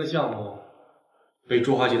璨之星的项目被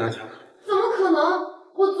中华集团抢了。怎么可能？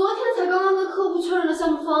我昨天才刚刚跟客户确认了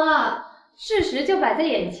项目方案。事实就摆在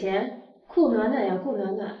眼前，顾暖暖呀，顾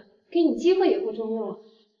暖暖，给你机会也不中用了。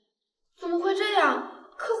怎么会这样？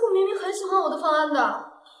客户明明很喜欢我的方案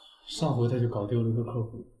的。上回他就搞丢了一个客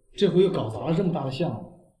户，这回又搞砸了这么大的项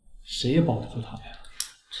目，谁也保不住他呀。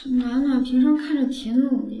这暖暖平常看着挺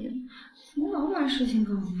努力，怎么老把事情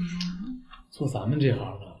搞砸呀？做咱们这行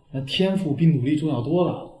的，那天赋比努力重要多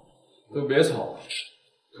了。都别吵了，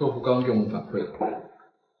客户刚给我们反馈了，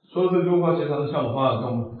说是中华集团的项目方案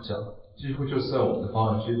跟我们不像，几乎就是在我们的方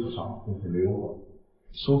案基础上进行了优化，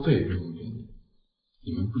收费也不能便宜，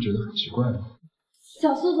你们不觉得很奇怪吗？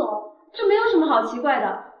小苏总，这没有什么好奇怪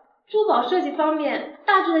的。珠宝设计方面，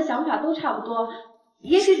大致的想法都差不多，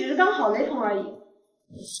也许只是刚好雷同而已。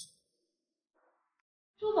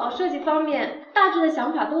珠宝设计方面，大致的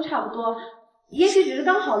想法都差不多，也许只是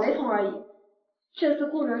刚好雷同而已。这次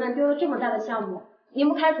顾暖暖丢了这么大的项目，您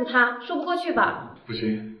不开除他，说不过去吧？不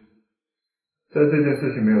行，在这件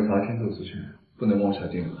事情没有查清楚之前，不能妄下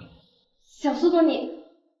定论。小苏总，宁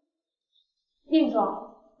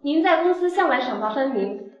总，您在公司向来赏罚分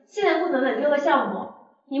明，现在顾暖暖丢了项目，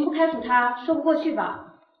您不开除他，说不过去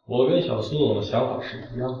吧？我跟小苏总的想法是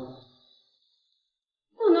一样的。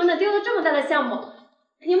顾暖暖丢了这么大的项目，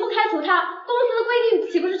您不开除他，公司的规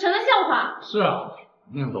定岂不是成了笑话？是啊，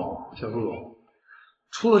宁总、小朱总，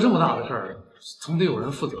出了这么大的事儿，总得有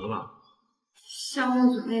人负责吧？项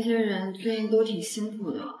目组那些人最近都挺辛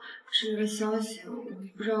苦的，这个消息我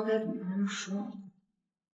不知道该怎么跟他们说。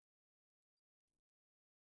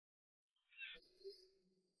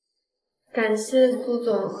感谢苏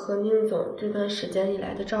总和宁总这段时间以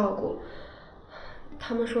来的照顾，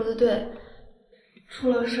他们说的对，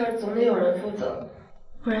出了事儿总得有人负责。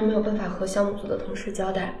不然没有办法和项目组的同事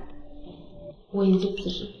交代。我已经辞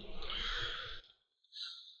职。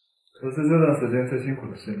可是这段时间最辛苦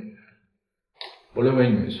的是你。我认为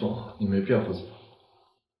你没错，你没必要负责。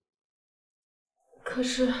可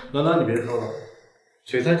是，暖暖，你别说了，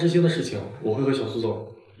璀璨之星的事情，我会和小苏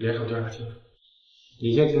总联手调查清楚。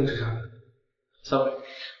你先听指示。散会。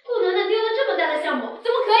顾暖暖丢了这么大的项目，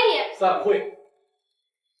怎么可以？散会。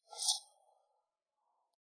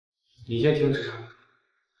你先听指示。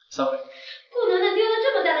散会。顾暖暖丢了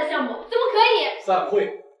这么大的项目，怎么可以？散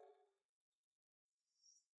会。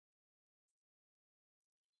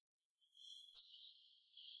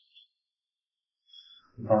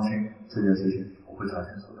你放心，这件事情我会查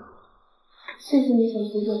清楚的。谢谢你，小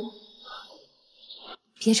苏总。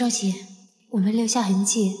别着急，我们留下痕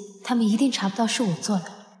迹，他们一定查不到是我做的。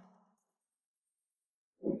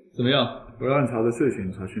怎么样？我让你查的事情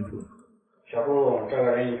你查清楚了？小苏总，这个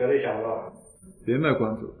人你绝对想不到。别卖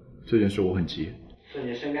关子，这件事我很急。是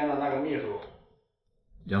你身边的那个秘书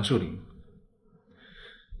杨秀玲，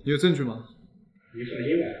你有证据吗？你放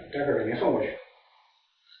心吧，待会儿给您送过去。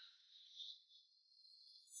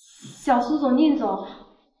小苏总、宁总，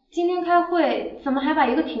今天开会怎么还把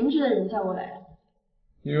一个停职的人叫过来？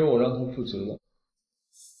因为我让他负责了。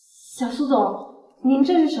小苏总，您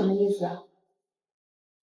这是什么意思啊？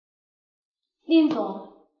宁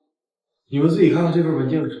总，你们自己看看这份文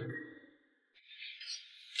件是什么？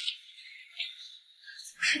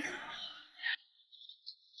不是的，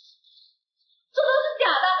这都是假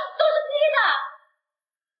的，都是 P 的。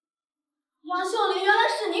杨秀玲，原来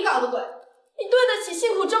是你搞的鬼！你对得起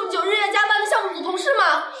辛苦这么久、日夜加班的项目组同事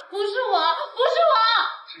吗？不是我，不是我！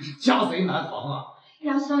真是家贼难防啊！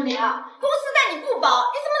杨秀玲，公司待你不薄，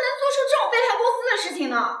你怎么能做出这种背叛公司的事情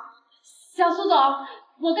呢？小苏总，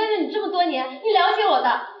我跟着你这么多年，你了解我的，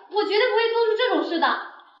我绝对不会做出这种事的。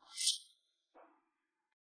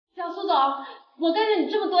小苏总，我跟着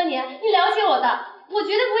你这么多年，你了解我的，我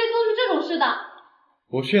绝对不会做出这种事的。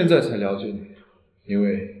我现在才了解你，因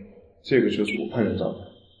为这个就是我派人找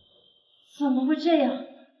的。怎么会这样？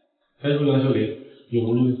开除杨秀玲，有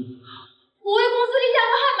无论？我为公司立下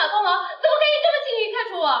过汗马功劳，怎么可以这么轻易开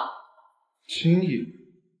除我？轻易？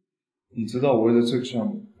你知道我为了这个项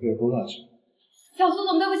目费了多大劲？小苏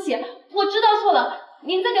总，对不起，我知道错了，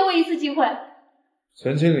您再给我一次机会。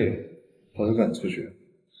陈经理，把他赶出去。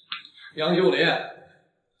杨秀林，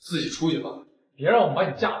自己出去吧，别让我们把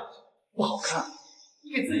你嫁出去，不好看。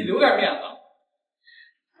你给自己留点面子。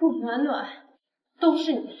顾暖暖，都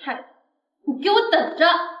是你害的，你给我等着！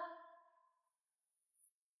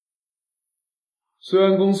虽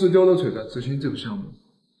然公司丢了璀璨之星这个项目，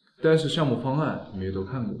但是项目方案你们也都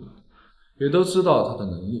看过了，也都知道他的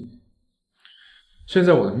能力。现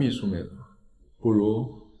在我的秘书没了，不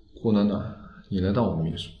如顾暖暖你来当我的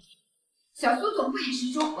秘书。小苏总不言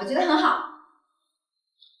实中，我觉得很好。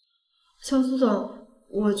肖苏总，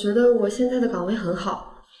我觉得我现在的岗位很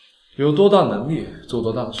好。有多大能力做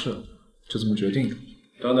多大的事，就这么决定的。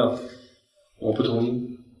等等，我不同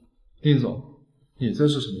意。宁总，你这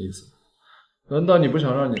是什么意思？难道你不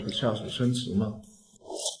想让你的下属升职吗？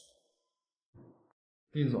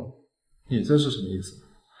宁总，你这是什么意思？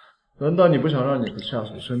难道你不想让你的下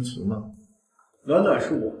属升职吗？暖暖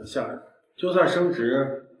是我的下人，就算升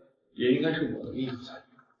职，也应该是我的秘书才对。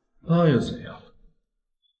那又怎样？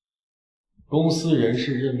公司人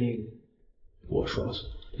事任命，我说了算。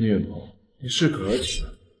宁远鹏，你适可而止。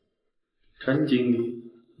陈经理，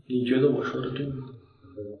你觉得我说的对吗？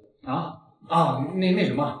那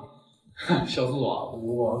什么，小苏总，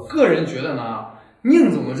我个人觉得呢，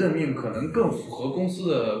宁总的任命可能更符合公司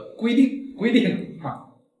的规定啊。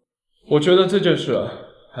我觉得这件事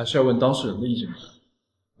还是要问当事人的意见吧。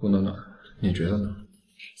顾暖暖，你觉得呢？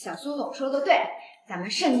小苏总说的对，咱们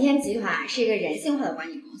盛天集团是一个人性化的管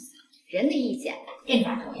理公司，人的意见更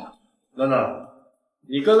加重要。暖暖，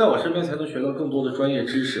你跟在我身边才能学到更多的专业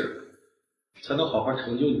知识，才能好好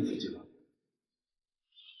成就你自己吧。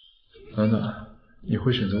暖暖，你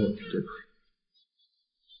会选择我对吧？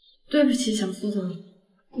对不起，小苏总，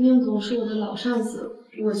宁总是我的老上司，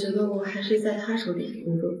我觉得我还是在他手里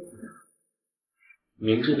工作。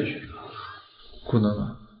明智的选择。顾暖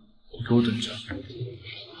暖，你给我等着。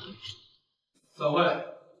散会。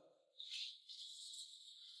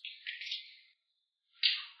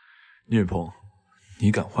聂鹏，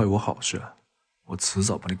你敢坏我好事，我迟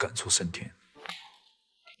早把你赶出升天。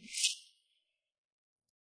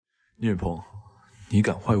聂鹏，你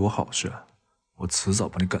敢坏我好事，我迟早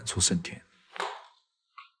把你赶出升天。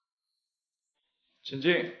请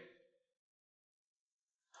进。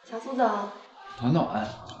小苏总，暖暖，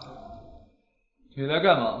你来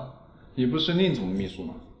干嘛？你不是宁总的秘书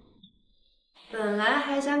吗？本来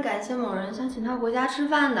还想感谢某人，想请他回家吃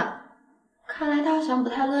饭的，看来他好像不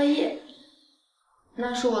太乐意。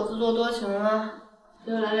那是我自作多情了，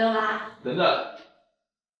溜达溜达。等等，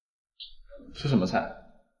吃什么菜？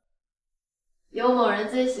有某人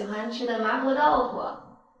最喜欢吃的麻婆豆腐、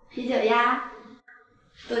啤酒鸭、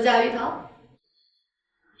豆角鱼头。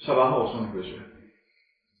下班后我送你回去。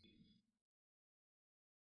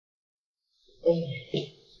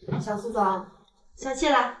小苏总，消气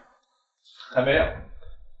了？还没有，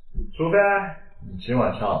除非你今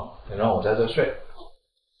晚上能让我在这睡。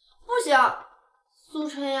不行，苏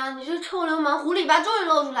晨阳，你这臭流氓狐狸吧终于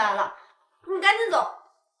露出来了，你赶紧走。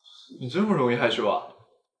你这么容易害羞啊？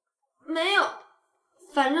没有，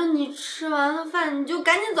反正你吃完了饭你就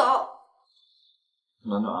赶紧走。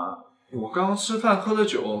暖暖，我刚刚吃饭喝了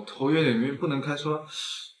酒，头有点晕，不能开车，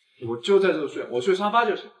我就在这睡，我睡沙发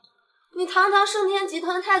就行。你堂堂盛天集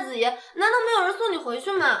团太子爷，难道没有人送你回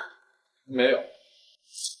去吗？没有。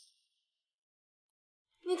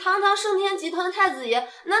你堂堂盛天集团太子爷，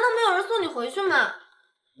难道没有人送你回去吗？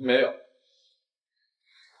没有。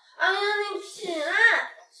哎呀，你品啊！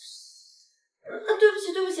对不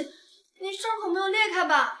起，对不起，你伤口没有裂开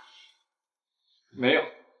吧？没有。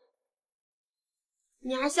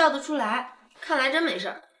你还笑得出来，看来真没事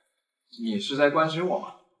儿。你是在关心我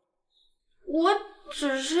吗？我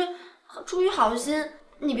只是出于好心，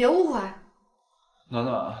你别误会。暖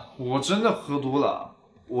暖，我真的喝多了，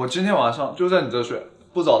我今天晚上就在你这睡，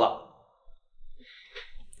不走了。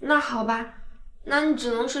那好吧，那你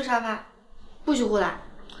只能睡沙发，不许胡来。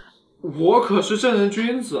我可是正人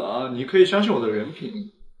君子啊，你可以相信我的人品。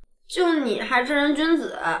就你还正人君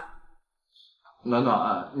子？暖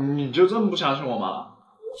暖，你就这么不相信我吗？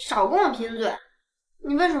少跟我贫嘴，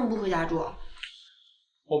你为什么不回家住？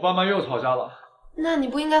我爸妈又吵架了。那你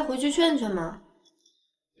不应该回去劝劝吗？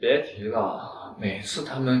别提了，每次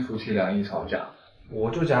他们夫妻俩一吵架，我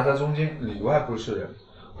就夹在中间，里外不是人。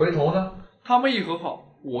回头呢，他们一和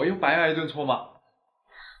好，我又白挨一顿臭骂。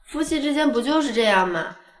夫妻之间不就是这样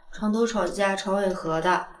吗？床头吵架，床尾和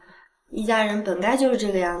的，一家人本该就是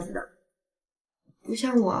这个样子的。不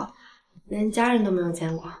像我，连家人都没有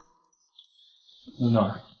见过。暖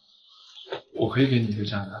暖，我可以给你一个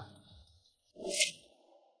家的。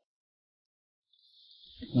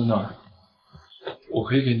暖暖，我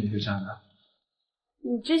可以给你一个家的。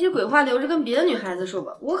你这些鬼话留着跟别的女孩子说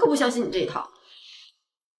吧，我可不相信你这一套。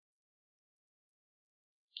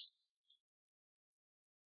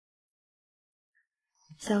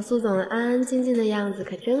小苏总安安静静的样子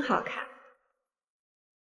可真好看。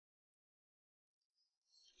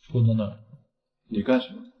暖暖，你干什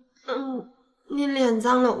么？你脸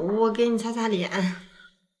脏了，我给你擦擦脸。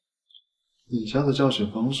你家的叫醒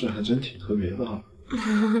方式还真挺特别的啊。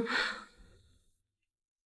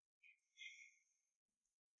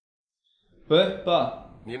喂，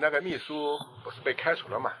爸。你那个秘书不是被开除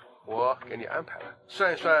了吗？我给你安排了，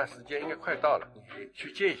算一算时间应该快到了，你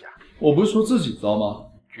去接一下。我不是说自己招吗？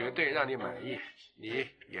绝对让你满意，你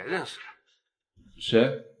也认识了。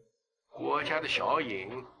谁？国家的小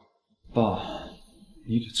影。爸，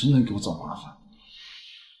你可真能给我找麻烦。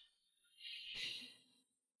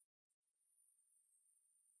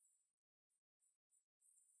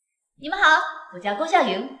你们好，我叫龚笑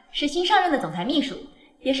云，是新上任的总裁秘书，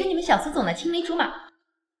也是你们小苏总的青梅竹马。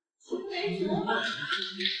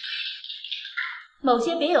某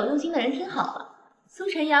些别有用心的人听好了，苏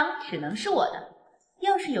晨阳只能是我的。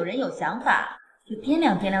要是有人有想法，就掂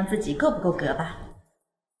量掂量自己够不够格吧。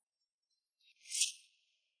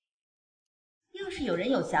要是有人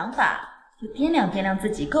有想法，就掂量掂量自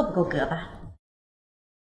己够不够格吧。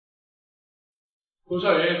龚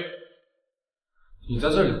笑云，你在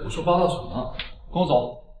这里胡说八道什么？跟我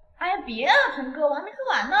走。哎呀，别啊，陈哥，我还没喝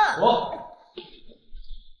完呢。走。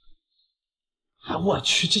哎，我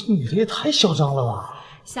去，这女的也太嚣张了吧！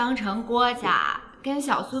相城郭家跟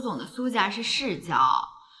小苏总的苏家是世交，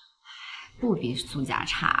不比苏家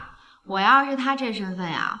差。我要是他这身份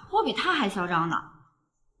呀，我比他还嚣张呢。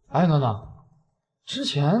哎，暖暖，之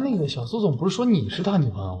前那个小苏总不是说你是他女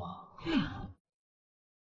朋友吗？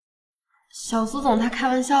小苏总他开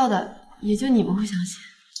玩笑的，也就你们会相信。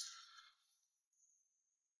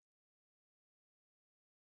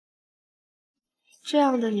这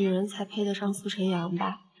样的女人才配得上苏晨阳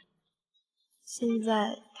吧？现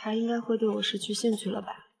在他应该会对我失去兴趣了吧？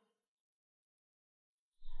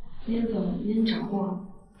聂总，您找我？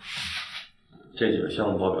这几个项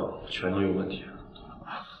目报表全都有问题，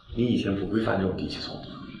你以前不会犯这种低级错误。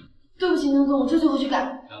对不起，宁总，我这就回去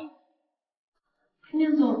改。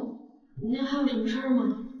宁总，您还有什么事儿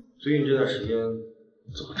吗？最近这段时间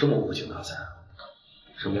怎么这么无精打采？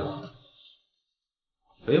生病了？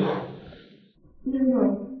没有。那个，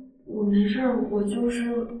我没事，我就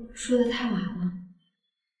是睡得太晚了。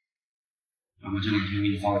要么这2天给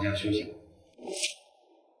你放个假休息。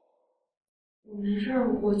我没事，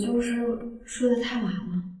我就是睡得太晚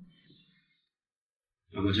了。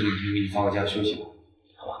要么这2天给你放个假休息，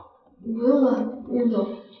好吧？不用了，宁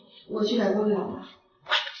总，我去改报表了。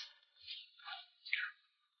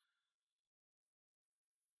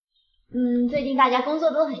最近大家工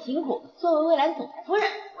作都很辛苦，作为未来的总裁夫人，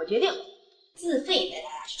我决定自费带大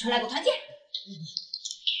家去春来个团建。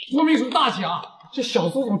郭秘书大奖，这小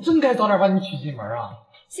苏总真该早点把你娶进门啊！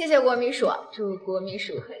谢谢郭秘书，祝郭秘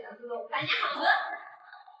书和小苏总搬家好合。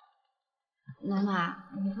暖暖，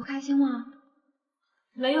你不开心吗？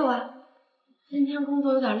没有啊，今天工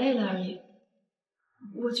作有点累了而已。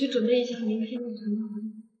我去准备一下明天的晨会。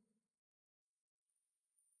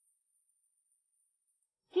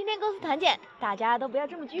今天公司团建，大家都不要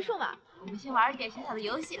这么拘束嘛。我们先玩一点小小的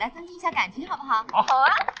游戏，来增进一下感情，好不好？好啊。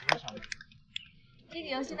这个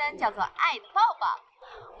游戏呢叫做爱的抱抱。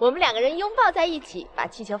我们2个人拥抱在一起，把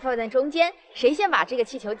气球放在中间，谁先把这个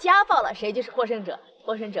气球夹爆了，谁就是获胜者。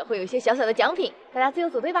获胜者会有一些小小的奖品，大家自由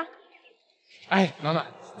组队吧。哎，暖暖，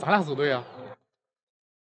咱俩组队啊？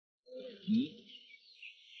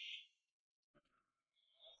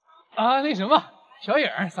啊，那什么，小影，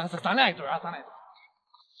咱俩一队啊，咱俩一队。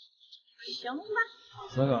行吧。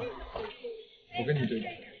暖暖，我跟你对吧？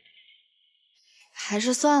还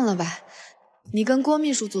是算了吧，你跟郭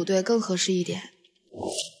秘书组队更合适一点。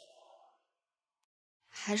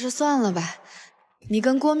还是算了吧，你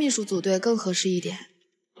跟郭秘书组队更合适一点。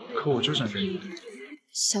可我就想跟你对。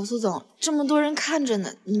小苏总，这么多人看着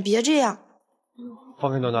呢，你别这样。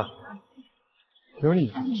放开暖暖，有你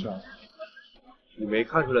什么事啊？你没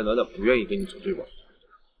看出来暖暖不愿意跟你组队吧？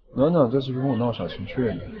暖暖这是跟我闹小情绪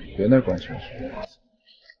呢，别那关情绪。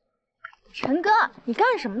陈哥，你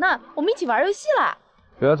干什么呢？我们一起玩游戏啦！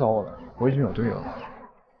别来找我了，我已经有队友了。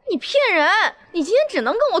你骗人！你今天只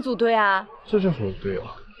能跟我组队啊！这就是我的队友。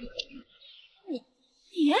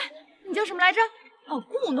你叫什么来着？哦，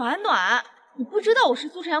顾暖暖。你不知道我是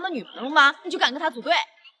苏晨阳的女朋友吗？你就敢跟他组队？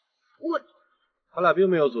他俩并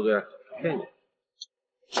没有组队，骗你。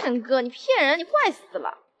陈哥，你骗人！你坏死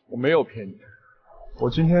了！我没有骗你，我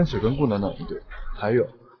今天只跟顾暖暖一队。还有，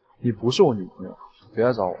你不是我女朋友，别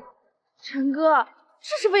来找我。陈哥，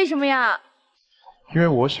这是为什么呀？因为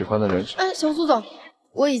我喜欢的人是……哎，小苏总，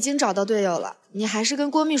我已经找到队友了，你还是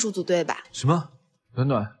跟郭秘书组队吧。什么？暖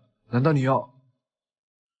暖，难道你要？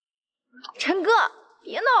陈哥，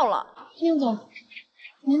别闹了。宁总，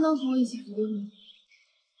您能和我一起组队吗？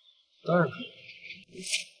当然可以。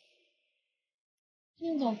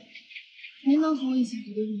宁总，您能和我一起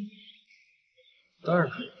组队吗？当然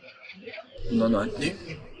可以。暖暖，你……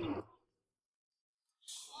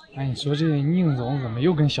哎，你说这宁总怎么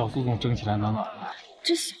又跟小苏总争起来暖暖了？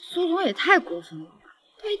这小苏总也太过分了吧！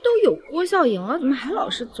他都有郭笑赢了，怎么还老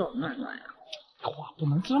是走暖暖呀？话不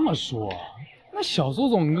能这么说。那小苏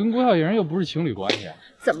总跟郭笑莹又不是情侣关系。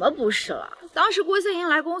怎么不是了？当时郭笑莹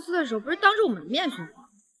来公司的时候，不是当着我们的面说吗？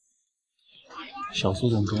小苏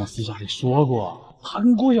总跟我私下里说过，他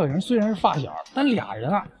跟郭笑莹虽然是发小，但俩人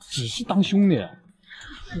啊只是当兄弟。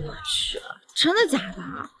我去，真的假的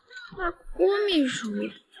啊？那郭秘书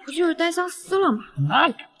不就是单相思了吗？那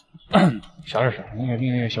小点声，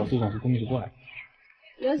那个小苏总和郭秘书过来。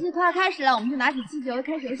游戏快要开始了，我们就拿起气球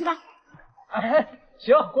开始游戏吧。哎，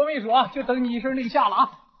行，郭秘书啊，就等你一声令下了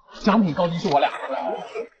啊！奖品高低是我俩。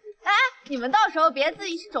哎，你们到时候别自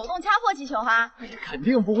己去手动掐破气球哈。肯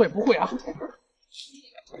定不会啊。陈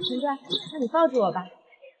哥，那你抱住我吧。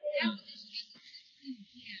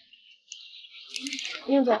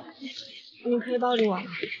宁总，你可以抱住我吗？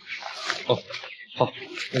哦，好，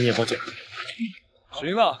那你也抱紧。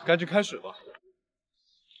行了，赶紧开始吧。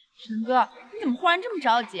陈哥，你怎么忽然这么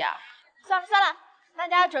着急啊？算了，大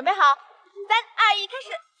家准备好，3、2、1，开始。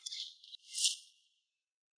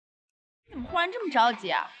你怎么忽然这么着急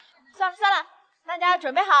啊？算了，大家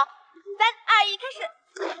准备好，3、2、1，开始。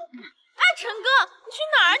哎，陈哥，你去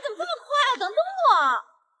哪儿？你怎么这么快啊？等等我。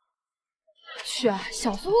去，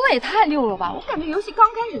小苏也太溜了吧！我感觉游戏刚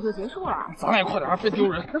开始就结束了。咱俩快点，别丢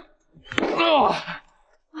人。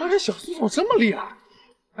这小苏总这么厉害，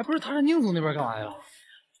哎，不是他是宁总那边干嘛去了？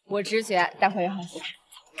我直觉，待会儿有好戏看。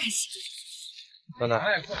开始。暖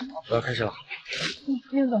暖，我要开始了。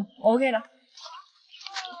宁总 ，OK 了。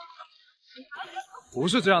不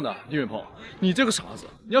是这样的，宁远鹏，你这个傻子，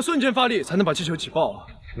你要瞬间发力才能把气球起爆啊！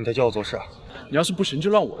你在教我做事啊？你要是不行就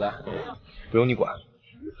让我来，不用你管。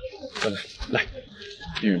暖暖，来，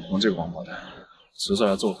宁远鹏这个王八蛋，迟早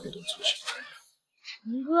要揍他一顿出气。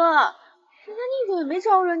陈哥，人家宁总也没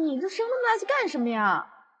招惹你，这生那么大气干什么呀？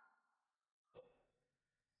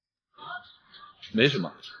没什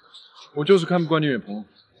么，我就是看不惯宁远鹏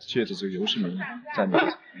借着这个游戏名义在那。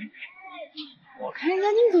我看人家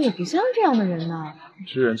宁总也不像这样的人呢。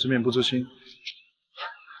知人知面不知心，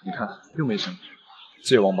你看又没证据，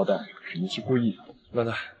这王八蛋肯定是故意的。暖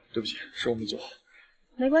暖，对不起，是我没做好。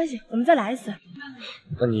没关系，我们再来一次。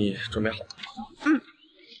那你准备好了？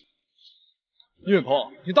宁远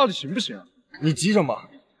鹏，你到底行不行啊？你急什么？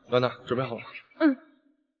暖暖，准备好了？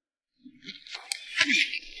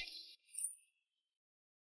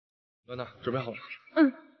暖暖，准备好了？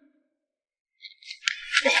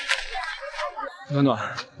暖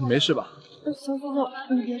暖，你没事吧？小苏总，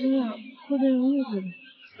你别这样，会被人误会的。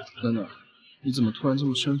暖暖，你怎么突然这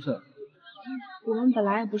么生分？我们本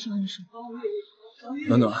来也不是很熟。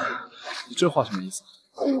暖暖，你这话什么意思？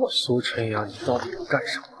苏晨阳，你到底要干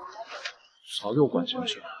什么？少给我管闲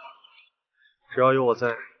事！只要有我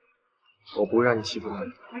在，我不会让你欺负他。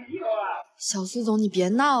小苏总，你别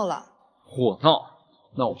闹了。我闹？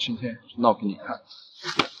那我今天就闹给你看。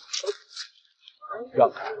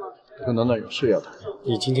让开，跟暖暖有事要谈。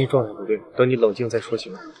你今天状态不对，等你冷静再说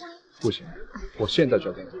行吗？不行，我现在就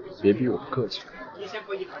要跟你，别逼我不客气。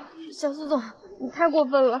小苏总，你太过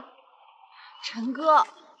分了。陈哥，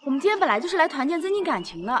我们今天本来就是来团建增进感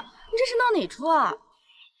情的，你这是闹哪出啊？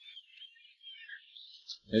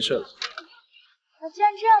没事了。那既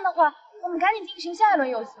然这样的话，我们赶紧进行下一轮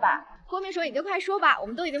游戏吧。郭秘书，你就快说吧，我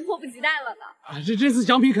们都已经迫不及待了呢。啊，这次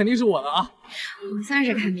奖品肯定是我的啊！我算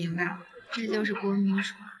是看明白了，这就是郭秘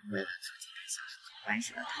书为了促进跟小苏总关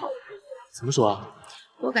系的套路。怎么说啊？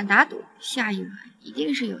我敢打赌，下一轮一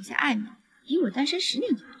定是有些暧昧，以我单身10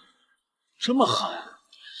年的。这么狠，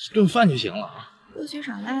一顿饭就行了。不许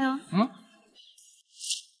耍赖哦。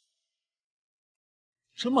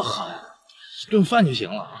这么狠，一顿饭就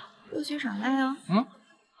行了。不许耍赖哦。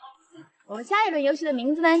我们下一轮游戏的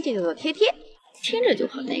名字呢，就叫做贴贴，听着就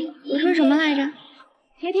好那个。我说什么来着？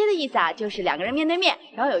贴贴的意思啊，就是2个人面对面，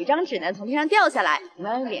然后有一张纸呢从天上掉下来，你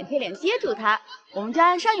们脸贴脸接住它。我们就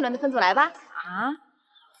按上一轮的分组来吧。啊？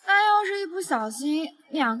那要是一不小心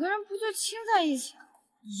，2个人不就亲在一起了？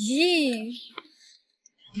咦！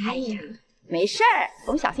哎呀，没事儿，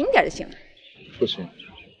我们小心点就行了。不行，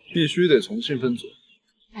必须得重新分组。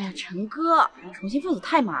哎呀，陈哥，重新分组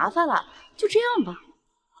太麻烦了，就这样吧。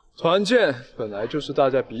团建本来就是大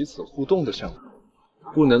家彼此互动的项目，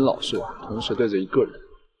不能老是同时对着一个人。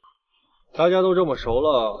大家都这么熟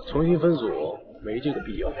了，重新分组没这个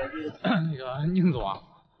必要。那个宁总啊，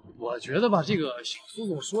我觉得吧，这个小苏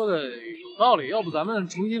总说的有道理，要不咱们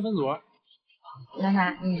重新分组？暖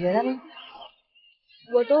暖，你觉得呢？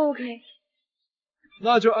我都 OK。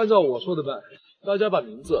那就按照我说的办，大家把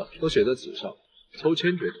名字都写在纸上，抽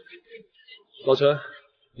签决定。老陈，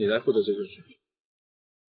你来负责这件事。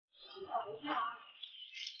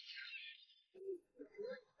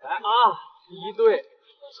来啊，第一队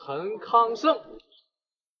陈康胜，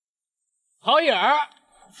郝颖儿。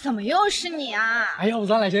怎么又是你啊？哎，要不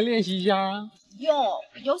咱俩先练习一下啊？哟，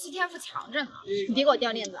游戏天赋强着呢，你别给我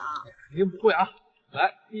掉链子啊！肯定不会啊。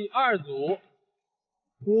来，第2组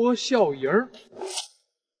郭笑莹，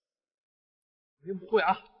肯定不会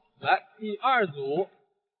啊。来，第2组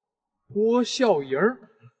郭笑莹。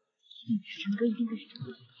陈哥一定会是陈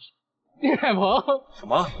哥。宁海鹏。什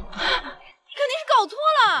么？肯定是搞错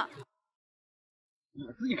了。你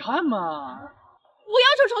自己看嘛。我要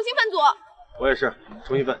求重新分组。我也是，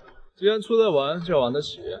重新分。既然出来玩，就要玩得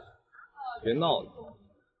起，别闹了。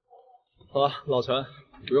好了，老陈，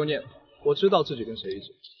不用念了，我知道自己跟谁一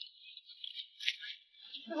组。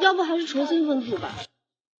要不还是重新分组吧。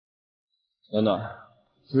暖暖，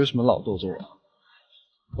你为什么老逗着我？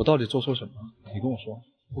我到底做错什么？你跟我说，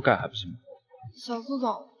不改还不行吗？小苏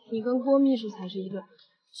总，你跟郭秘书才是一对，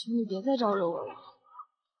求你别再招惹我了。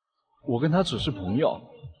我跟他只是朋友。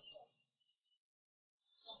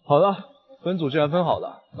好了，分组既然分好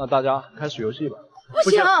了，那大家开始游戏吧。不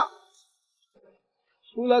行，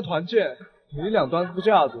出来团建，你2端副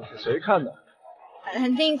架子，谁看的？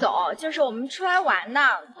宁总，就是我们出来玩的，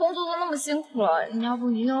工作都那么辛苦了，要不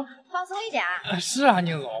你就放松一点。是啊，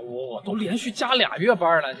宁总，我都连续加2月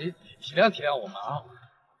班了，你体谅体谅我们啊。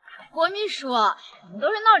郭秘书，我们都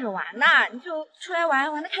是闹着玩的，你就出来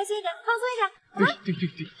玩，玩的开心一点，放松一点，好吗？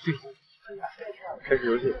对。开始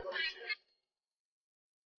游戏。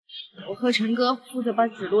我和陈哥负责把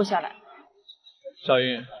纸落下来。小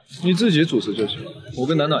英，你自己主持就行了，我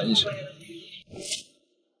跟暖暖一起。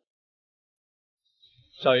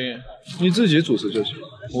小英，你自己主持就行了，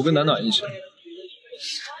我跟暖暖一起。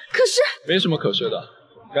可是没什么可是的，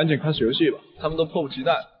赶紧开始游戏吧，他们都迫不及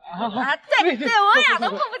待。对，我俩都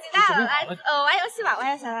迫不及待了。来，玩游戏吧，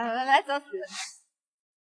玩游戏，来走。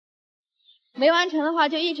没完成的话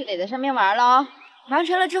就一直得在上面玩了。完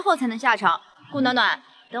成了之后才能下场。顾暖暖，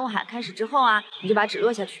等我喊开始之后啊，你就把纸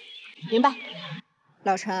落下去，明白？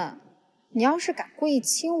老陈，你要是敢故意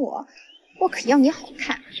亲我，我可要你好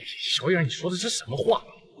看。小影，你说的是什么话？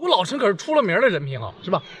我老陈可是出了名的人品好，是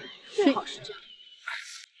吧？最好是这样。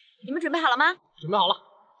你们准备好了吗？准备好了。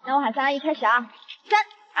那我喊3、2、1，开始啊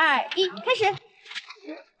！3、2、1，开始。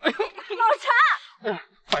老陈，哎呀，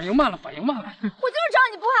反应慢了，反应慢了。我就是找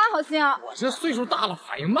你不怀好心啊！我这岁数大了，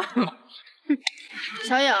反应慢了。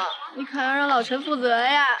小影，你可要让老陈负责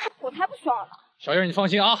呀！我才不爽呢。小影，你放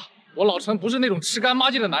心啊，我老陈不是那种吃干抹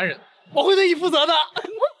净的男人，我会对你负责的。我不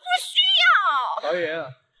需要。导演，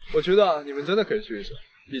我觉得你们真的可以试一试，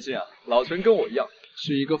毕竟啊，老陈跟我一样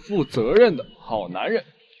是一个负责任的好男人。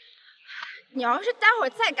你要是待会儿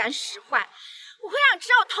再敢使坏，我会让你知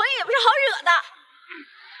道疼也不是好惹的。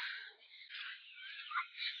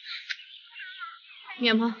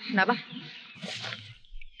面膜来吧。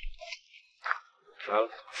来了，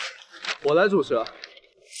我来主持。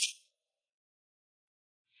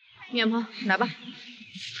面膜来吧。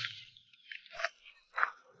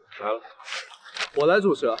来了，我来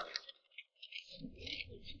主持。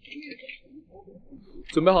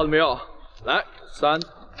准备好了没有？来，3、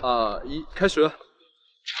2、1，开始。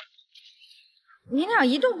你俩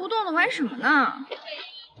一动不动的玩什么呢？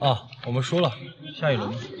啊，我们输了，下一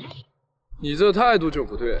轮。你这态度就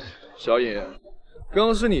不对，小颖，刚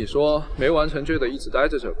刚是你说没完成就得一直待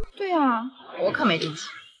在这吧？对啊，我可没这么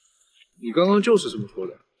说。你刚刚就是这么说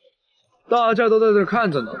的。大家都在这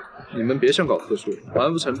看着呢，你们别想搞特殊，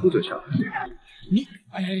完不成不准下来。你，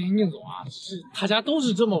哎呀，宁总啊，是大家都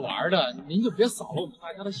是这么玩的，您就别扫了我们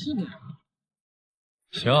大家的兴。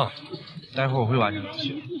行，待会儿我会完成游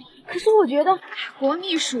戏。可是我觉得，国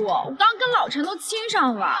秘书，我刚跟老陈都亲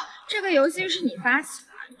上了，这个游戏是你发起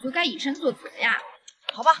的，你就该以身作则呀。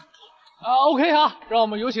好吧。OK 啊，让我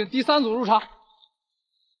们有请第3组入场。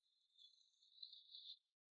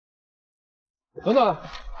等等，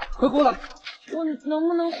快过来！我能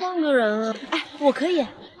不能换个人啊？哎，我可以。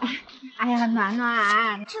哎呀，暖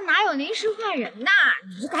暖，这哪有临时换人呐？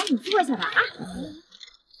你就赶紧坐下吧啊！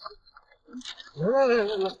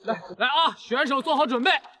来啊！选手做好准备，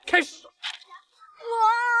开始。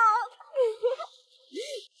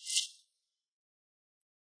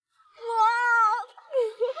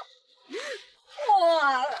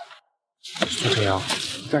苏晨阳，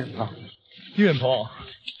干什么？李远鹏，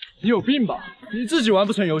你有病吧？你自己玩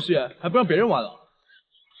不成游戏，还不让别人玩了？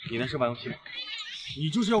你那是玩游戏吗？你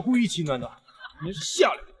就是要故意气暖暖，你是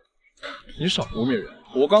下流！你少污蔑人，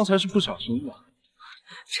我刚才是不小心的。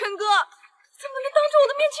陈哥，怎么能当着我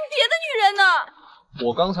的面亲别的女人呢？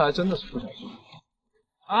我刚才真的是不小心。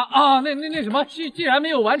那什么，既然没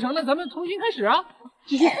有完成，那咱们重新开始啊！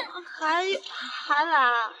继续。还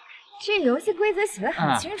来？这游戏规则写的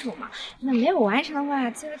很清楚嘛，那没有完成的话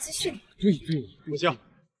就要继续。对，不行。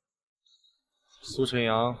苏晨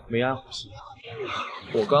阳没安好心。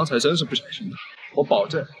我刚才真是不小心的，我保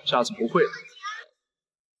证下次不会了。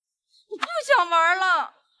我不想玩了。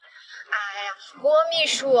哎呀，郭秘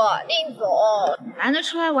书、令总，难得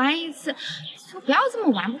出来玩一次，就不要这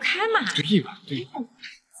么玩不开嘛。对吧？怎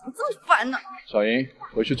么这么烦呢？小莹，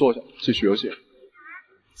回去坐下，继续游戏。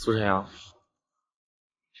苏晨阳，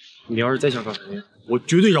你要是再想搞成这，我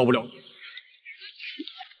绝对饶不了你。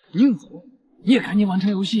宁总，你也赶紧完成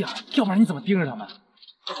游戏啊，要不然你怎么盯着他们？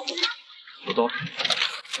我懂。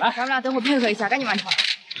来，咱们俩等会配合一下，赶紧完成。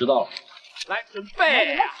知道了。来，准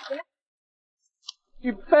备，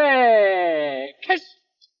预备，开始。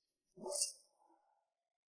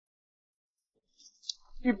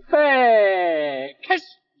预备，开始。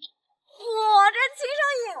我这亲上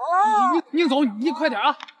瘾了。宁总，你快点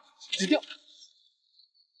啊，指掉。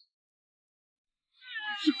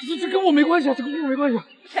这跟我没关系啊，这跟我没关系。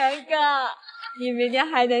陈哥，你明天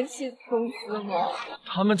还能去公司吗？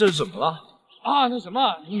他们这是怎么了？啊，那什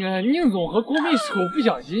么，那个宁总和郭秘书不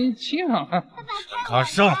小心亲上了。卡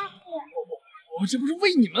上。我这不是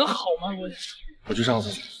为你们好吗？我去上厕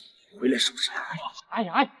所，回来收拾。哎！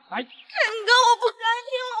陈哥，我不干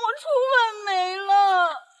净了，我初吻没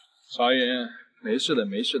了。小颖，没事的，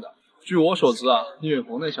没事的。据我所知啊，聂远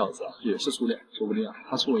鹏那小子也是初恋，说不定啊，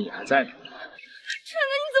他初吻也还在呢。陈哥，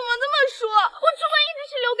你怎么这么说？我初吻一直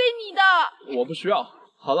是留给你的。我不需要。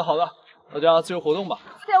好的，大家自由活动吧。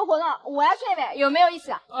自由活动，我要去那边，有没有意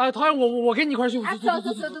思？讨厌，我跟你一块去。走。怎么这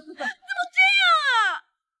样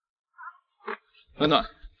啊？暖暖，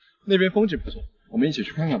那边风景不错，我们一起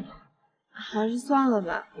去看看吧。还是算了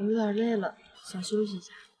吧，我有点累了，想休息一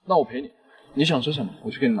下。那我陪你，你想吃什么，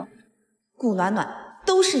我去给你拿。顾暖暖，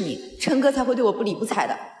都是你，陈哥才会对我不理不睬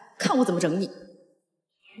的，看我怎么整你。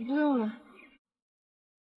不用了。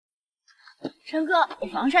陈哥，我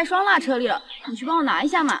防晒霜落车里了，你去帮我拿一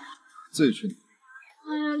下嘛。自己去拿。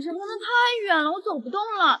哎呀，陈哥，那太远了，我走不动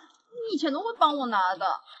了。你以前都会帮我拿的。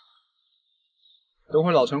等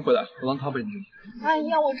会老陈回来，我让他陪你。哎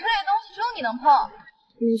呀，我这类东西只有你能碰。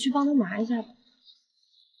你去帮他拿一下吧。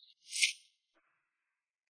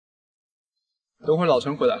等会老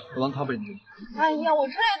陈回来，我让他陪你。哎呀，我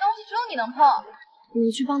这类东西只有你能碰。你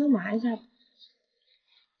去帮他拿一下吧。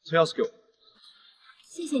车钥匙给我。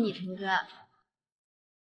谢谢你，陈哥。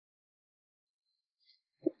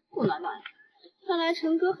顾暖暖，看来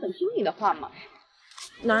陈哥很听你的话嘛。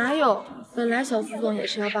哪有？本来小苏总也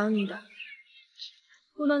是要帮你的。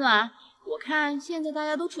顾暖暖，我看现在大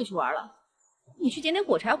家都出去玩了，你去捡点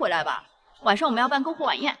火柴回来吧。晚上我们要办篝火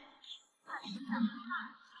晚宴。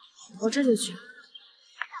我这就去。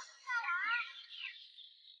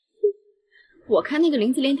我看那个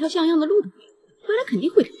林子连条像样的路都没有，回来肯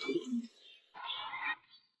定灰头土脸。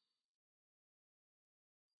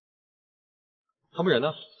他们人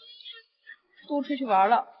呢？都出去玩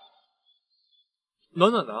了。暖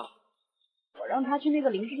暖呢？我让他去那个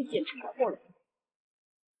林子里捡柴火了。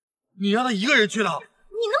你让他一个人去的？你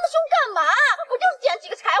那么凶干嘛？不就是捡几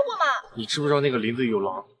个柴火吗？你知不知道那个林子里有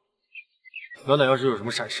狼？暖暖要是有什么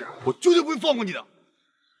闪失，我绝对不会放过你的。狼？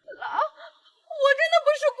我真的不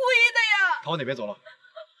是故意的呀。他往哪边走了？我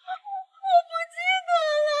不记得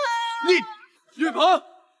了。你，岳鹏，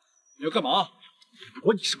你要干嘛？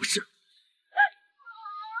关你什么事？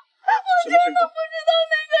我真的不知道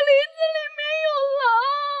那个林子里面有狼。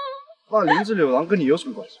那林子里有狼跟你有什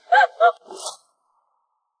么关系？我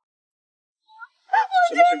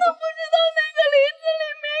真的不知道那个林子里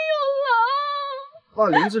面有狼。那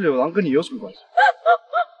林子里有狼跟你有什么关系？我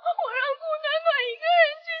让顾暖暖一个人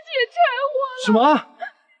去捡柴火了。什么？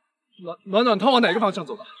暖暖他往哪个方向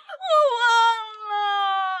走的？我忘了。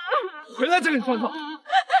回来再跟你算账。哎，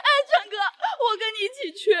陈哥，我跟你一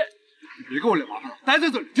起去。你别给我惹麻烦，待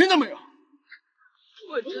在这里，听到没有？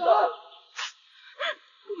我知道。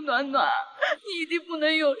顾暖暖，你一定不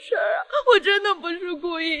能有事啊！我真的不是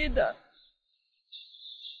故意的。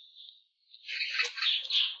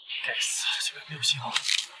该死，这边没有信号。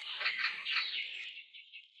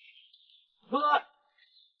暖暖，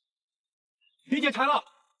别捡柴了！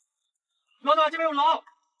暖暖，这边有狼！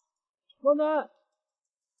暖暖，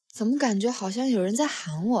怎么感觉好像有人在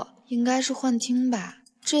喊我？应该是幻听吧？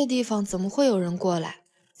这地方怎么会有人过来？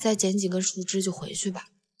再捡几根树枝就回去吧。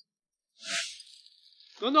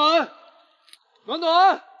暖暖，暖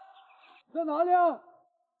暖，在哪里啊？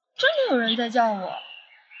真的有人在叫我，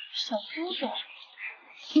小苏总。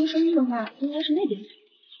听声音的话，应该是那边。这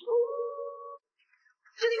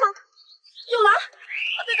地方有狼，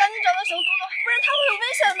我得赶紧找到小苏总，不然他会有危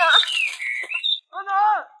险的。暖暖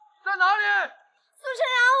在哪里？苏晨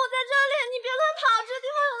阳，我在这里，你别乱跑，这地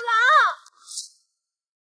方有狼。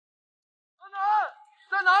暖暖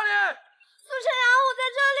在哪里？苏晨阳，我在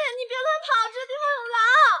这里，你别乱跑，这地方有狼。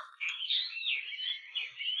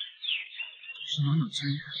是暖暖声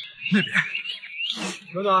音，那边。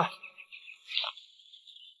暖暖。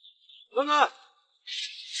暖暖，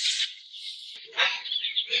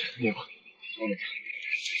没有，我没看。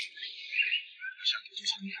我想你就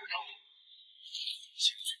像你看到我，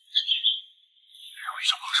现在最美之夜，让我遇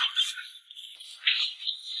上碰上的事。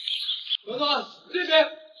暖暖，这边。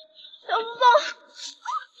小苏总。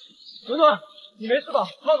暖暖，你没事吧？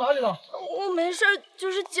到哪里了？我没事，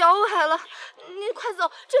就是脚崴了。你快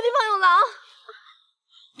走，这地方有狼。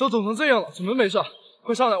都肿成这样了，怎么没事？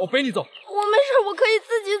快上来，我背你走。我没事，我可以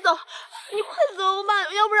自己走。你快走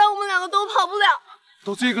吧，要不然我们两个都跑不了。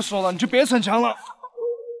都这个时候了，你就别逞强了。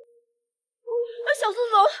小苏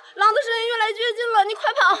总，狼的声音越来越近了，你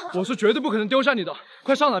快跑！我是绝对不可能丢下你的，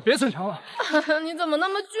快上来，别逞强了。你怎么那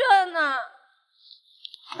么倔呢？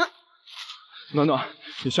暖暖，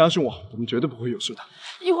你相信我，我们绝对不会有事的。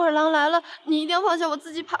一会儿狼来了，你一定要放下我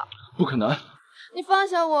自己跑。不可能。你放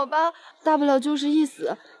下我吧，大不了就是一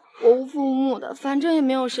死。我无父无母的，反正也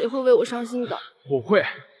没有谁会为我伤心的。我会。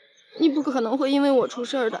你不可能会因为我出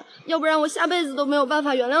事的，要不然我下辈子都没有办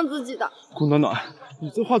法原谅自己的。顾暖暖，你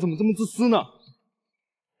这话怎么这么自私呢？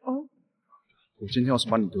我今天要是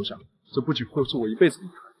把你丢下，这不仅会是我一辈子的遗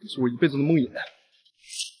憾，也是我一辈子的梦魇。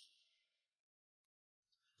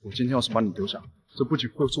我今天要是把你丢下，这不仅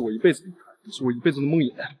会是我一辈子的遗憾，也是我一辈子的梦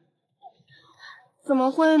魇。怎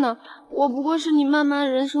么会呢？我不过是你漫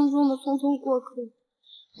漫人生中的匆匆过客。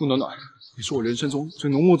顾暖暖，你是我人生中最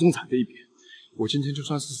浓墨重彩的一笔。我今天就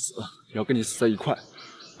算是死了，也要跟你死在一块。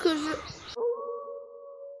可是，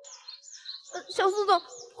小苏总，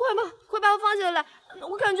快把我放下来！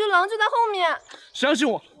我感觉狼就在后面。相信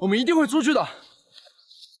我，我们一定会出去的。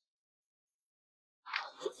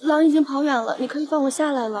狼已经跑远了，你可以放我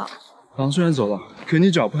下来了。狼虽然走了，可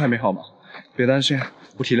你脚步还没好吗？别担心，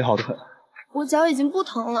我体力好得很。我脚已经不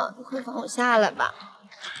疼了，你可以放我下来吧。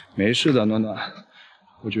没事的，暖暖。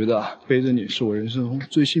我觉得背着你是我人生中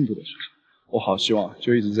最幸福的事情，我好希望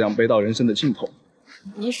就一直这样背到人生的尽头。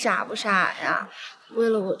你傻不傻呀？为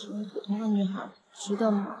了我成为普通的女孩，值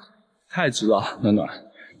得吗？太值了，暖暖，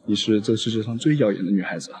你是这世界上最耀眼的女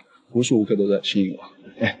孩子，无时无刻都在吸引我。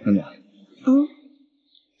哎，暖暖，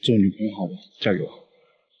做女朋友好不好？嫁给我。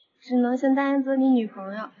只能先答应做你女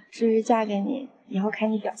朋友，至于嫁给你，以后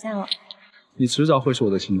看你表现了。你迟早会是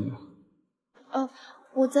我的情人。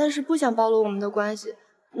我暂时不想暴露我们的关系，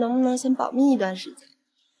能不能先保密一段时间？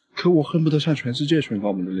可我恨不得向全世界宣告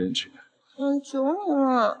我们的恋情。求你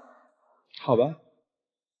了。好吧。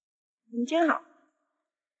你真好。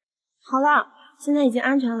好了，现在已经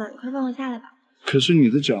安全了，你快放我下来吧。可是你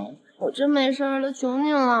的脚……我真没事了，求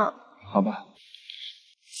你了。好吧。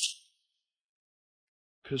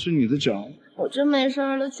可是你的脚……我真没事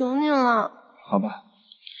了，求你了。好吧。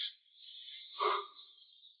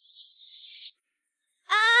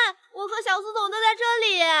我和小苏总都在这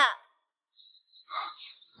里。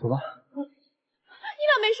走吧。你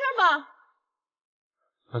俩没事吧？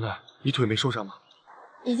暖暖，你腿没受伤吗？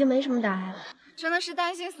已经没什么大碍了。真的是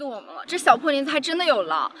担心死我们了，这小破林子还真的有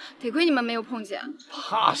狼，得亏你们没有碰见。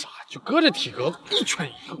怕啥？就搁这体格子，一拳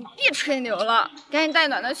一个。别吹牛了，赶紧带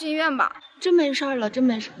暖暖去医院吧。真没事了，真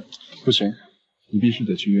没事。不行，你必须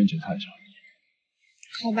得去医院检查一下。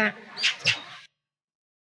好吧。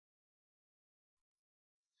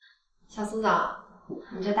小苏总，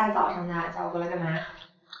你这大早上的叫我过来干嘛？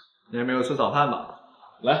你还没有吃早饭吧？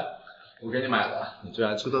来，我给你买了你最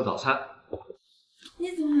爱吃的早餐。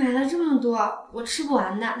你怎么买了这么多？我吃不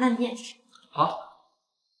完的，那你也吃。好。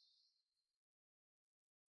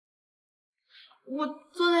我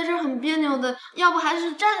坐在这儿很别扭的，要不还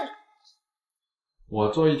是站着。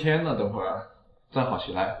我坐一天呢，等会儿站好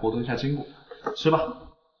起来，活动一下筋骨。吃吧。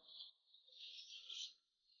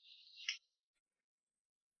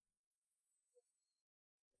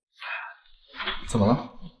怎么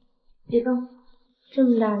了？别动，这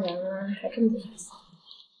么大人了还这么不小心。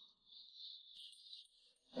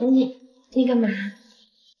你干嘛？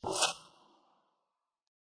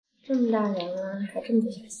这么大人了还这么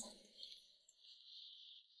不小心。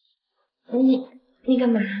你干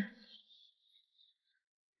嘛？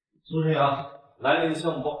苏晨阳，来临的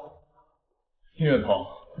项目报。丁远鹏，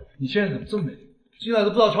你现在怎么这么没劲？进来都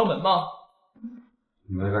不知道敲门吗？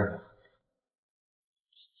你们在干啥？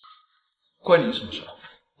关你什么事？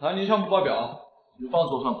拿你项目报表，你就放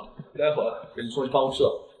桌上吧。待会儿给你送去办公室。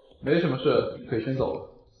没什么事，可以先走了。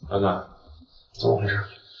暖暖，怎么回事？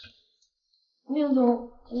宁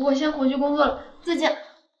总，我先回去工作了，再见。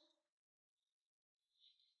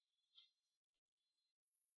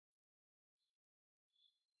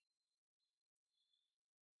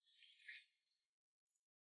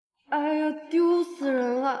哎呀，丢死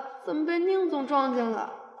人了！怎么被宁总撞见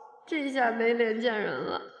了？这下没脸见人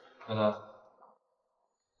了。暖暖，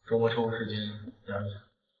周末抽个时间聊一下。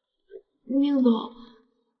宁总，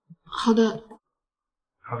好的。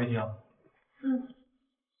咖啡厅。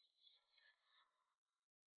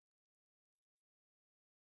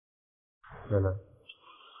暖暖，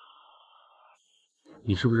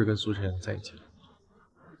你是不是跟苏晨阳在一起了？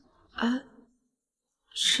啊，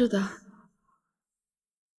是的。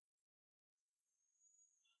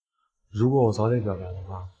如果我早点表白的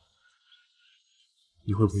话，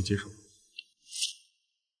你会不会接受？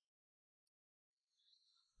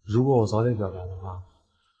如果我早点表白的话，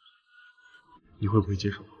你会不会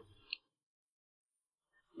接受？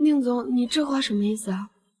宁总，你这话什么意思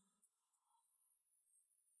啊？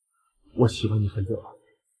我喜欢你很久了。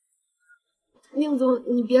宁总，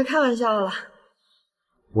你别开玩笑了。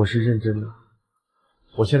我是认真的，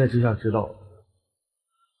我现在只想知道，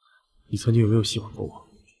你曾经有没有喜欢过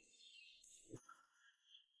我？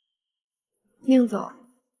宁总，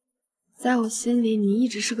在我心里，你一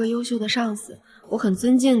直是个优秀的上司，我很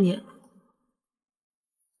尊敬你。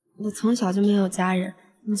我从小就没有家人，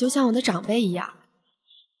你就像我的长辈一样。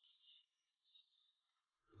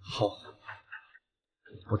好，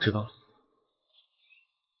我知道了。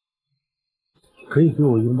可以给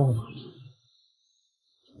我拥抱吗？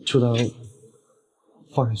就当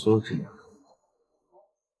放下所有执念。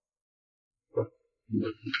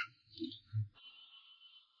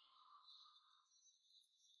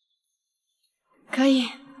可以。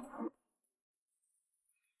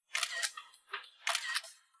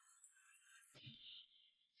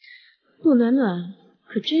杜暖暖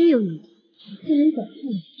可真有你，竟然敢看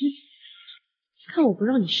我之处，看我不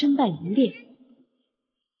让你身败名裂！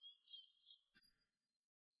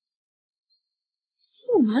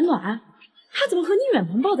顾暖暖，他怎么和你远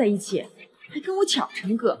鹏抱在一起，还跟我抢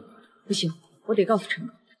陈哥？不行，我得告诉陈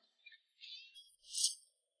哥。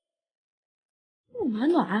顾暖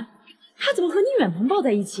暖，他怎么和你远鹏抱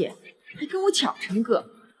在一起，还跟我抢陈哥？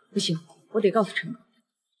不行，我得告诉陈哥。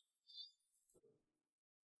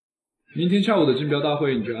明天下午的竞标大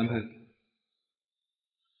会你就安排。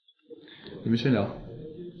你们先聊。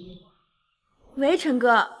喂，陈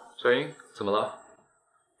哥。小英，怎么了？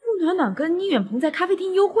顾暖暖跟倪远鹏在咖啡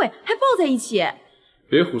厅幽会，还抱在一起。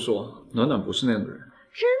别胡说，暖暖不是那样的人。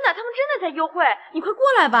真的，他们真的在幽会，你快过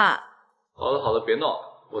来吧。好了好了，别闹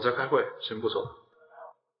了，我在开会，先不走了。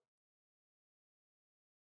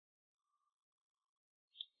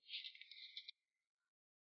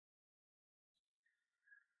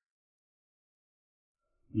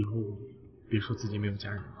以后别说自己没有家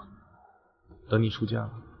人了。等你出嫁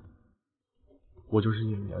了，我就是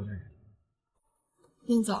你的娘家人。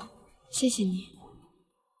宁总，谢谢你。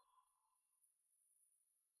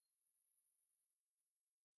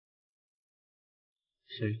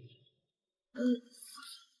谁？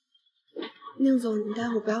宁总，你待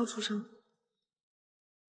会儿不要出声。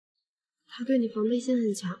他对你防备心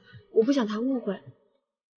很强，我不想他误会。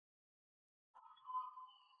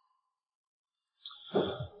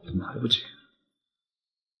怎么还不接？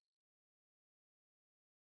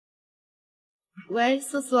喂，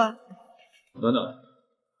素素。暖暖，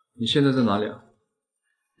你现在在哪里啊？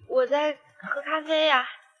我在喝咖啡呀。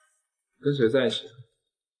跟谁在一起？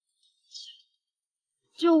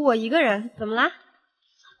就我一个人，怎么啦？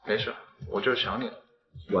没事，我就是想你了。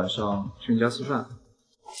晚上去你家吃饭。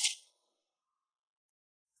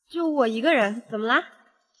就我一个人，怎么啦？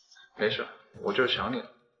没事，我就是想你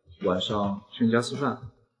了。晚上去你家吃饭。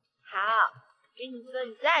好，给你做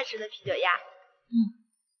你最爱吃的啤酒鸭。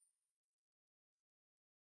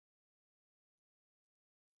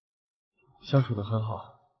相处得很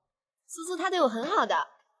好。苏苏她对我很好的。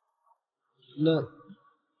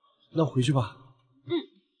那回去吧。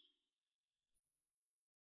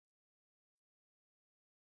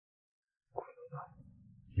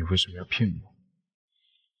你为什么要骗我？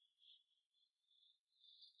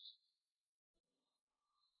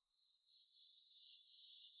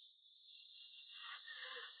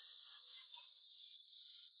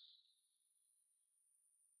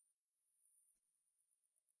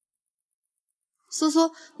苏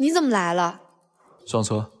苏，你怎么来了？上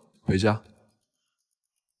车，回家。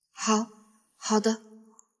好的。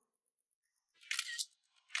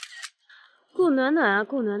顾暖暖啊，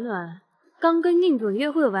顾暖暖，刚跟宁总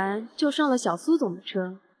约会完就上了小苏总的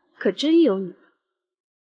车，可真有你。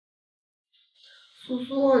苏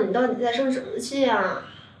苏，你到底在生什么气啊？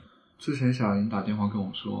之前小莹打电话跟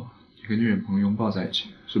我说，你跟远鹏拥抱在一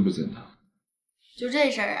起，是不是真的？就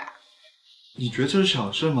这事儿啊？你觉得这是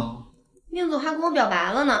小事吗？宁总还跟我表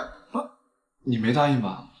白了呢。你没答应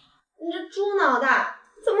吧？你这猪脑袋，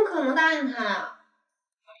你怎么可能答应他呀？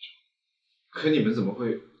可你们怎么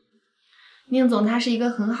会？宁总他是一个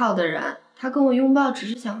很好的人，他跟我拥抱只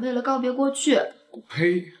是想为了告别过去。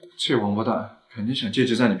呸！这王八蛋肯定想借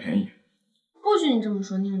机占你便宜。不许你这么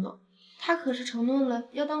说，宁总，他可是承诺了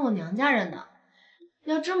要当我娘家人的。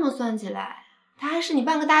要这么算起来，他还是你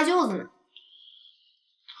半个大舅子呢。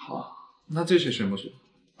好，那这些先不说，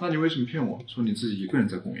那你为什么骗我说你自己一个人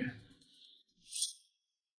在公园？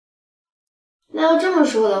那要这么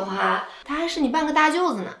说的话，他还是你半个大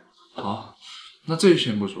舅子呢。好，那这些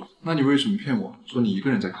先不说，那你为什么骗我说你一个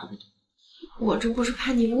人在咖啡厅？我这不是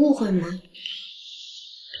怕你误会吗？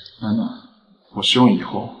暖暖，我希望以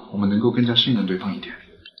后我们能够更加信任对方一点。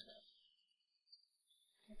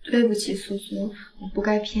对不起，苏苏，我不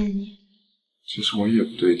该骗你。其实我也有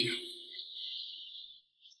不对的地方。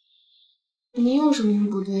你有什么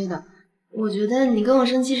不对的？我觉得你跟我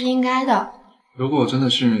生气是应该的。如果我真的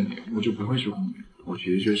信任你，我就不会去公园。我其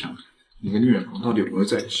实就想看你跟宁远鹏到底有没有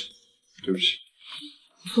在一起。对不起，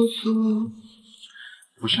苏苏，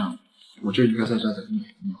我想我就应该在这等你，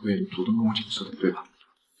你会主动跟我解释的，对吧？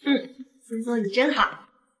苏苏你真好。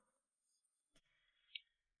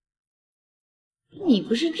你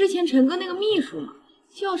不是之前陈哥那个秘书吗？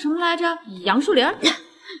叫什么来着？杨树林。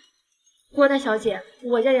郭大小姐，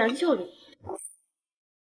我叫杨秀丽。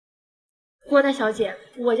郭大小姐，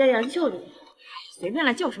我叫杨秀丽。随便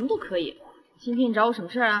来叫什么都可以。今天你找我什么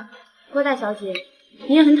事儿啊？郭大小姐，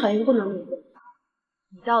你也很讨厌顾暖暖。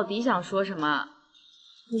你到底想说什么？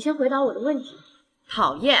你先回答我的问题。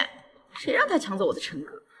讨厌，谁让他抢走我的陈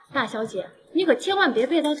哥？大小姐，你可千万别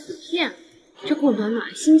被他给骗了。这顾暖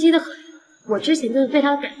暖心机的很，我之前就是被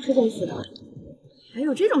他赶出公司的。还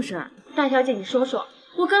有这种事儿？大小姐，你说说，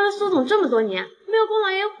我跟了苏总这么多年，没有功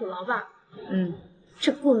劳也有苦劳吧？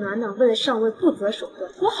这顾暖暖为了上位不择手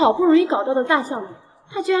段，我好不容易搞到的大项目，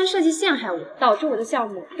他居然设计陷害我，导致我的项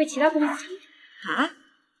目被其他公司啊？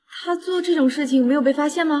他做这种事情没有被发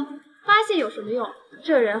现吗？发现有什么用？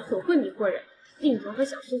这人很会迷惑人，令总和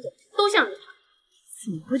小苏总都向着他。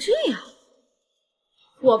怎么会这样？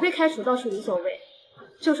我被开除倒是无所谓，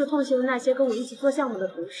就是痛惜了那些跟我一起做项目的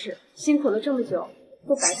同事，辛苦了这么久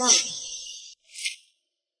都白干了。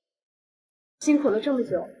辛苦了这么久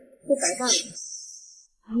都白干了。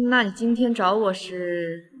那你今天找我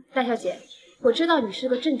是？大小姐，我知道你是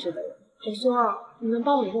个正直的人，我希望你能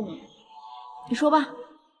帮我一个忙。你说吧。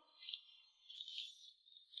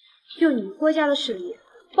用你们郭家的势力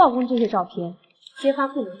曝光这些照片，揭发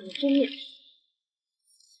顾暖暖的真面目。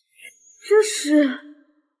这是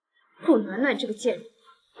顾暖暖这个贱人，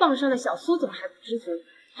傍上了小苏总还不知足，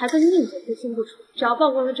还跟宁总不清不楚。只要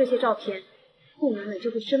曝光了这些照片，顾暖暖就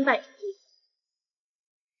会身败名裂。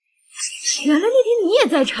原来那天你也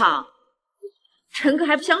在场，陈哥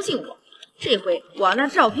还不相信我，这回我要拿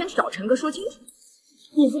照片去找陈哥说清楚。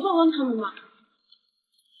你不曝光他们吗？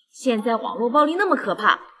现在网络暴力那么可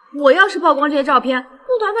怕，我要是曝光这些照片，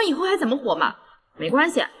顾暖暖以后还怎么活嘛？没关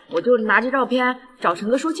系，我就拿着照片找陈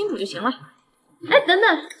哥说清楚就行了。哎，等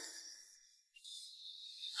等，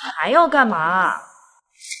还要干嘛？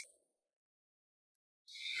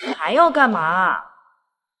还要干嘛？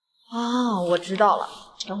哦，我知道了，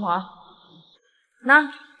等会儿。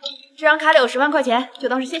那这张卡里有10万块钱，就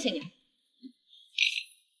当是谢谢你。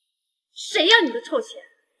谁要你的臭钱？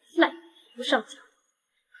赖不上墙，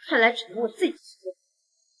看来只能我自己吃。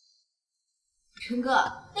陈哥，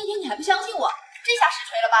那天你还不相信我，这下实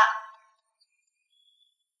锤了吧？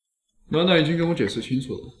暖暖已经跟我解释清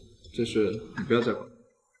楚了，这事你不要再管。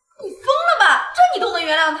你疯了吧？这你都能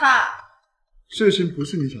原谅他？事情不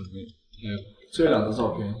是你想的那样。还有这2张照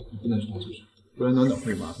片你不能传出去，不然暖暖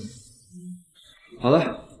会有麻烦的。好了，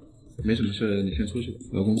没什么事，你先出去吧，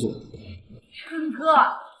我要工作。陈哥，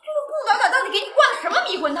这个顾暖暖到底给你灌了什么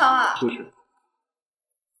迷魂汤啊？出去。我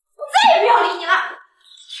再也不要理你了。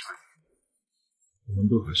我们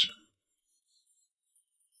不合适。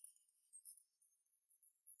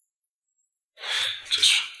这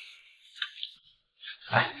是，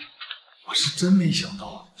哎，我是真没想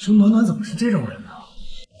到，说暖暖怎么是这种人呢？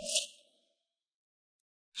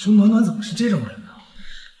说暖暖怎么是这种人呢？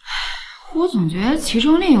我总觉得其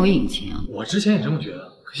中另有隐情。我之前也这么觉得，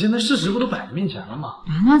可现在事实不都摆在面前了吗？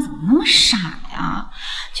暖暖怎么那么傻呀？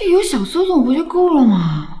就有小苏总不就够了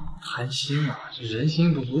吗？贪心啊，这人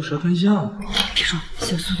心不足蛇吞象。别说，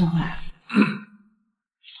小苏总回来了。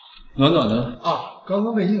暖暖呢？啊，刚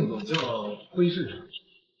刚被宁总叫到会议室上。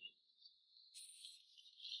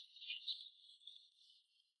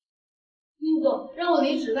宁总，让我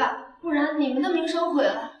离职吧，不然你们的名声毁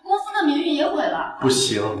了，公司的名誉也毁了。不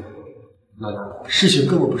行，暖暖，事情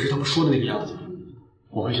根本不是他们说的那个样子，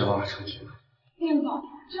我会想办法澄清的。宁总，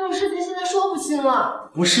这种事情现在说不清了。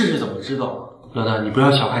不试试怎么知道？暖暖，你不要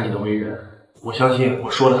小看你的为人，我相信我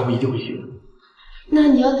说了他们一定会信。那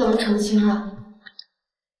你要怎么澄清啊？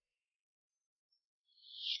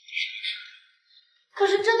可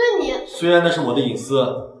是这对你……虽然那是我的隐私，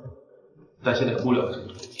但现在不了程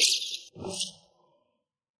度。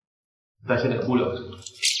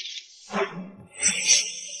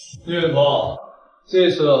岳峰，这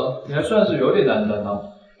次你还算是有点难担当。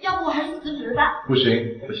要不我还是辞职吧。不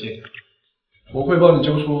行，不信，我会帮你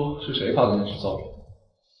揪出是谁发的那些照片。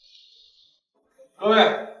各位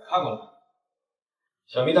看过了，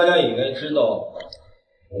想必大家也应该知道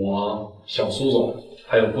我、小苏总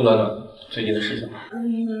还有顾暖暖最近的事情吧。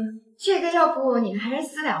这个要不你们还是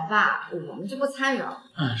私聊吧，我们就不参与了。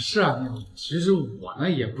是啊，其实我呢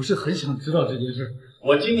也不是很想知道这件事。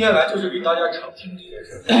我今天来就是给大家澄清这件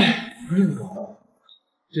事。宁总，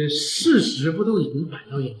这事实不都已经摆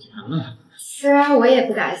到眼前了？虽然我也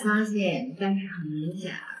不敢相信，但是很明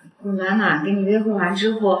显，顾暖暖跟你约会完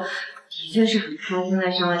之后，的确是很开心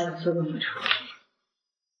的上了小苏总的床。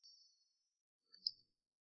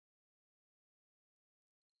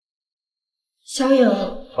小颖，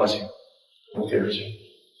放心，我接着去。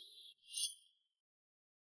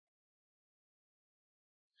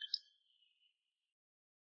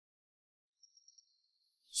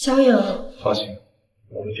小颖，放心，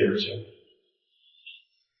我们接着去。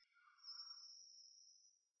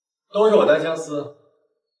都是我单相思，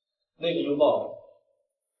那个拥抱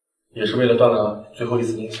也是为了断了最后一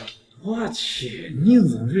丝念想。我去，宁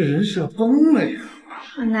总这人设崩了呀！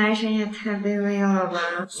这男神也太卑微了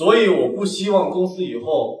吧！所以我不希望公司以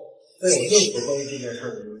后再有任何关于这件事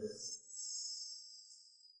的留言。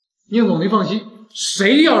宁总您放心，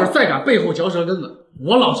谁要是再敢背后嚼舌根子，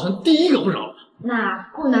我老陈第一个不饶了。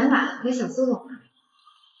那顾暖暖和小苏总呢？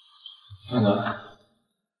安南，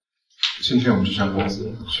今天我们这家公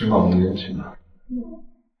司宣告我们的友情了。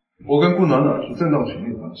我跟顾暖暖是正当情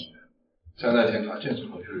侣关系，在那天他见证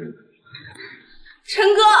了这个人。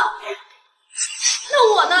陈哥，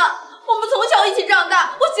那我呢？我们从小一起长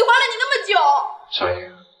大，我喜欢了你那么久。小颖，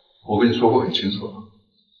我跟你说过很清楚了，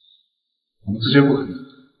我们之间不可能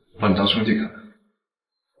把你当兄弟看。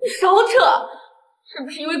你少扯！是不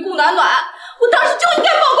是因为顾暖暖？我当时就应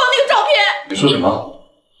该曝光那个照片。你说什么？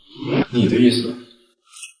你的意思？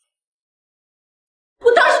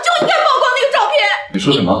我当时就应该曝光那个照片。你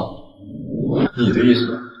说什么？你的意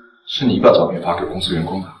思是你把照片发给公司员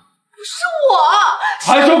工的？不是我。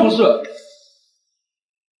还说不是？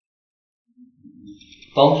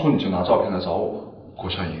当初你就拿照片来找我，郭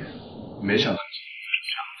小颖，没想到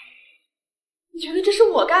你觉得这是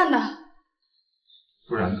我干的？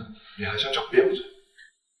不然呢？你还想狡辩不成？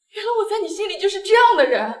原来我在你心里就是这样的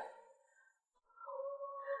人。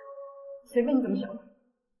随便你怎么想。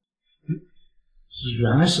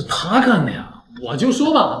原来是他干的呀！我就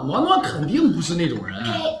说吧，暖暖肯定不是那种人。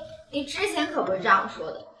嘿，你之前可不是这样说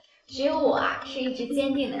的。只有我啊，是一直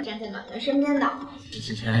坚定的站在暖暖身边的。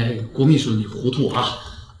哎，郭秘书你糊涂啊！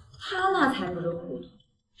他那才不是糊涂，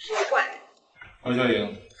是怪。高小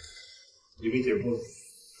颖，你没解雇。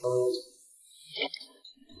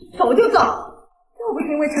走就走，要不是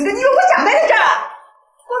因为陈哥，你以为我想待在这儿？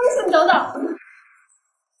郭秘书，你等等。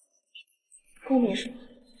郭秘书，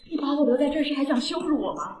你把我留在这儿是还想羞辱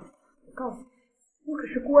我吗？我告诉你，我可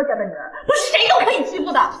是郭家的女儿，不是谁都可以欺负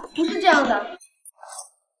的。不是这样的，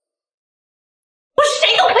不是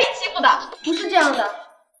谁都可以欺负的。不是这样的，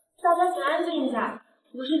大家请安静一下。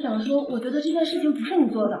我是想说，我觉得这件事情不是你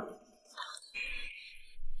做的。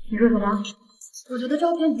你说什么？我觉得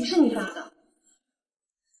照片不是你发的。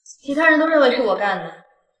其他人都认为是我干的，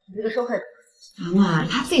你这个受害者。暖暖，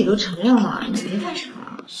他自己都承认了，你别太傻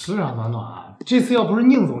了。是啊，暖暖，这次要不是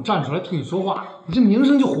宁总站出来替你说话，你这名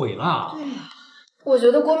声就毁了。对呀，我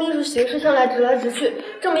觉得郭秘书行事上来直来直去，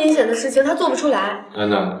这么阴险的事情他做不出来。楠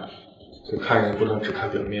楠，这看人不能只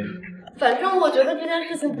看表面。反正我觉得这件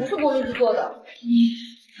事情不是郭秘书做的。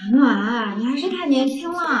暖暖，你还是太年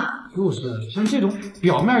轻了。就是像这种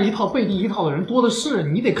表面一套背地一套的人多的是，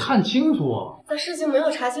你得看清楚。在事情没有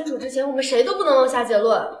查清楚之前，我们谁都不能妄下结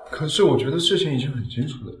论。可是我觉得事情已经很清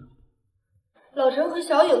楚了。老陈和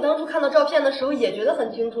小颖当初看到照片的时候也觉得很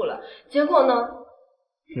清楚了，结果呢？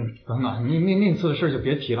等等，那次的事就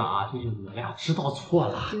别提了啊，就是我俩知道错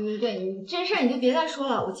了。对，你这事儿你就别再说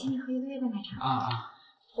了，我请你喝一个月份奶茶。啊！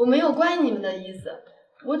我没有怪你们的意思，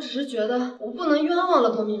我只是觉得我不能冤枉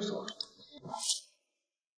了郭秘书。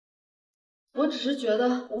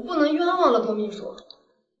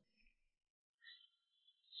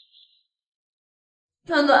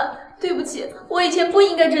暖暖，对不起，我以前不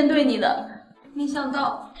应该针对你的，没想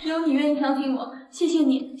到只有你愿意相信我，谢谢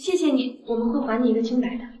你，谢谢你，我们会还你一个清白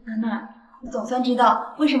的。暖暖，我总算知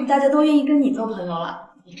道为什么大家都愿意跟你做朋友了，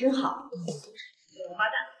你真好。王八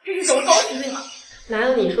蛋，这是走狗屎运了。哪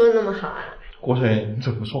有你说的那么好啊？郭小颖，你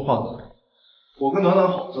怎么说话呢？我跟暖暖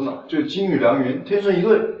好着呢，就金玉良缘，天生一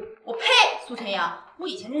对。我呸！苏晨阳，我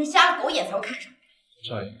以前真是瞎了狗眼才会看上你。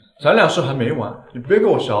小颖，咱俩事还没完，你别给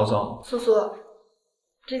我嚣张。苏苏，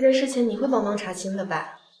这件事情你会帮忙查清的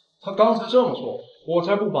吧？他刚才这么说，我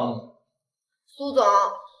才不帮呢。苏总，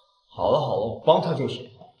好了，我帮他就是。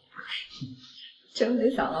真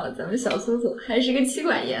没想到咱们小苏总还是个妻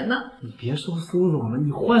管严呢。你别说苏总了，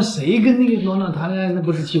你换谁跟那个暖暖谈恋爱，那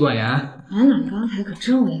不是妻管严？暖暖刚才可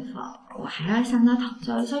真威风，我还要向他讨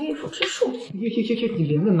教一下御夫之术。你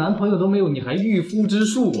连个男朋友都没有，你还御夫之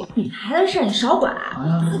术啊？女孩的事你少管。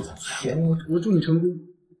我祝你成功。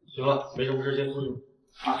行了，没什么事先出去。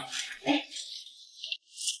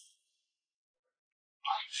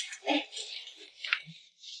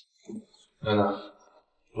楠楠，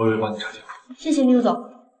我也帮你查清。谢谢宁总，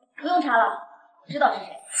不用查了，我知道是谁。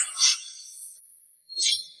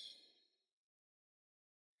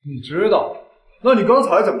你知道？那你刚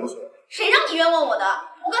才怎么不说？谁让你冤枉我的？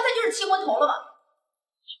我刚才就是气昏头了嘛。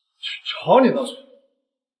瞧你倒是！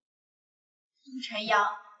苏晨阳，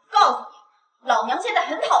告诉你，老娘现在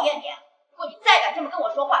很讨厌你。如果你再敢这么跟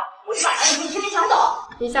我说话，我就把你从你身边抢走。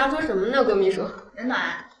你瞎说什么呢，郭秘书？暖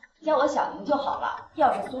暖，叫我小宁就好了。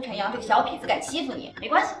要是苏晨阳这个小痞子敢欺负你，没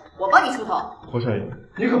关系，我帮你出头。郭小颖，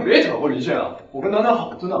你可别挑拨离间啊！我跟楠楠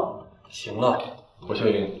好着呢。行了，郭小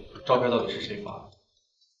颖，照片到底是谁发的？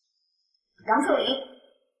杨秀玲。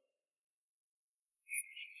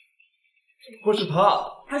会是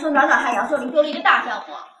他？他说暖暖害杨秀玲丢了一个大项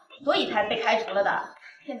目，所以才被开除了的。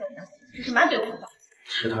现在想想，这是满嘴胡话。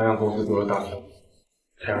是他让公司丢了大项目，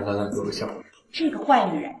才让楠楠丢了项目。这个坏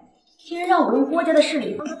女人，竟然让我用郭家的势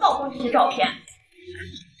力帮他曝光这些照片。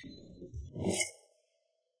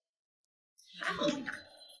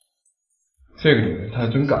这个女人她还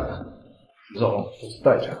真敢，迟早让我付出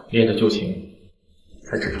代价。恋着旧情，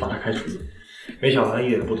才只是把她开除，没想到她一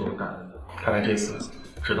点都不懂得感恩，看来这次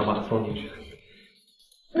只能把她封进去。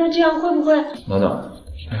那这样会不会？暖暖，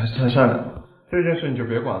你还是太善良了，这件事你就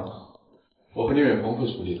别管了，我和你远峰会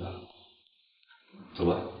处理的。走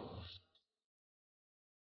吧。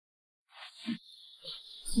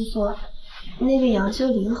师傅，那个杨秀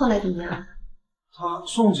玲后来怎么样？她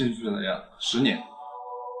送进去了呀，10年。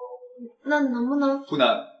那能不能？不能，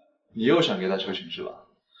你又想给她求情是吧？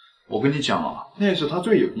我跟你讲啊，那是她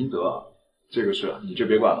罪有应得，这个事你就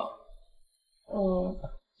别管了。哦。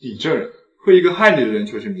你这人为一个害你的人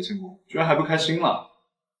求情没成功，居然还不开心了？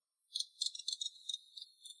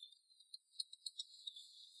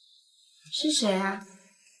是谁啊？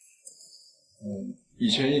以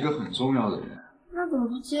前一个很重要的人。那怎么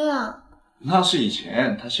不接啊？那是以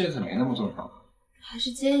前，他现在没那么重要。还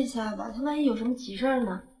是接一下吧，他万一有什么急事儿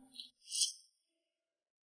呢？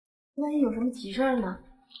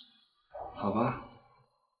好吧。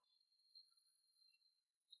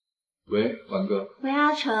喂，王哥。喂，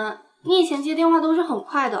阿晨，你以前接电话都是很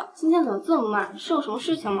快的，今天怎么这么慢？是有什么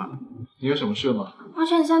事情吗？你有什么事吗？阿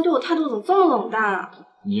晨，你现在对我态度怎么这么冷淡啊？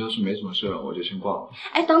你要是没什么事，我就先挂了。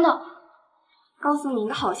哎，等等，告诉你一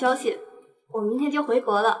个好消息，我明天就回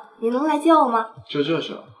国了，你能来接我吗？就这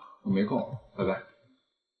事，我没空，拜拜。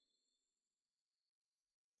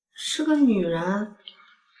是个女人。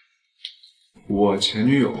我前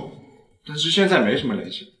女友，但是现在没什么联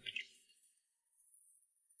系。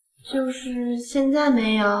就是现在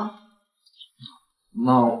没有。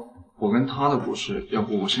那我跟她的故事，要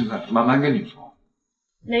不我现在慢慢跟你说。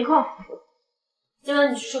没空。今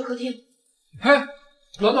晚你去睡客厅。嘿，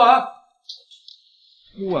暖暖。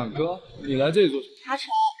木婉哥，你来这里做什么？阿晨，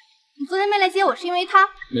你昨天没来接我是因为他？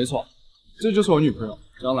没错，这就是我女朋友，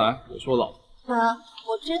将来我说老。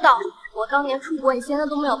我知道，我当年出国，你现在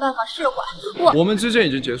都没有办法释怀。我们之间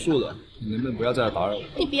已经结束了，你能不能不要再来打扰我？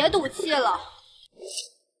你别赌气了，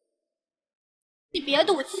你别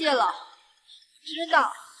赌气了。知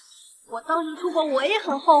道，我当时出国我也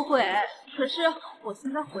很后悔，可是我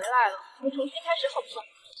现在回来了，我重新开始好不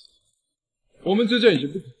好？我们之间已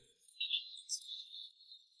经不。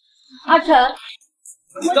阿晨，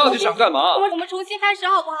你到底想干嘛？我们重新开始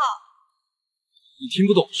好不好？你听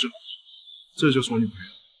不懂是吗？这就是我女朋友。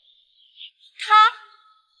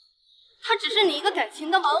她只是你一个感情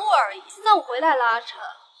的玩物而已。现在我回来了，阿晨，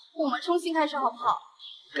我们重新开始好不好？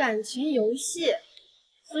感情游戏，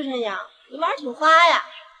苏晨阳，你玩挺花呀。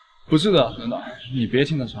不是的，暖暖，你别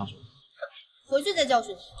听他瞎说。回去再教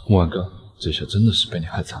训你。木婉哥，这下真的是被你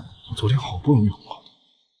害惨了。我昨天好不容易哄好。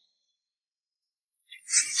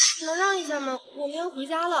能让一下吗？我们要回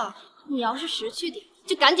家了。你要是识趣点，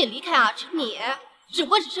就赶紧离开阿晨。你只不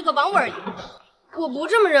过只是个玩物而已。我不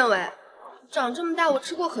这么认为。长这么大，我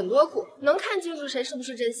吃过很多苦，能看清楚谁是不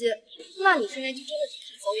是真心。那你现在就真的只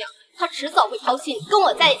是走样，他迟早会抛弃你，跟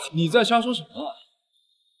我在一起。你在瞎说什么啊？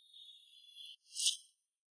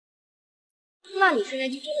那你现在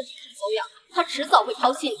就真的只是走样，他迟早会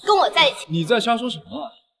抛弃你，跟我在一起。你在瞎说什么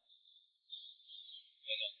啊？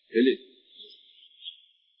别理。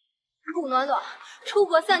顾暖暖，出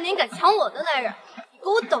国3年敢抢我的男人，你给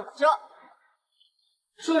我等着！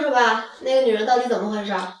说说吧，那个女人到底怎么回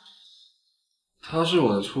事？她是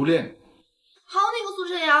我的初恋。好你个苏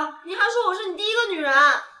晨阳，你还说我是你第一个女人？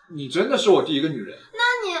你真的是我第一个女人？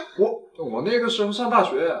那你我那个时候上大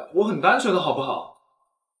学，我很单纯的好不好？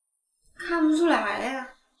看不出来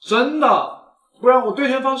呀。真的，不然我对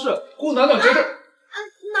天发誓，顾暖暖绝对。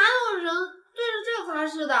哪有人对着这个发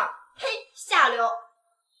誓的？呸，下流！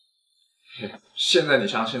现在你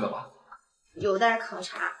相信了吧？有待考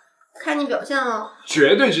察，看你表现了。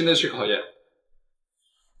绝对经得起考验。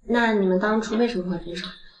那你们当初为什么会分手？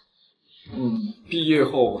毕业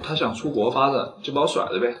后他想出国发展，就把我甩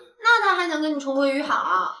了呗。那他还想跟你重归于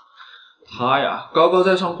好？他呀，高高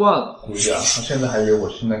在上惯了，估计他现在还以为我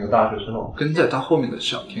是那个大学生跟在他后面的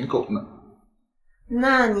小舔狗呢。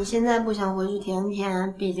那你现在不想回去舔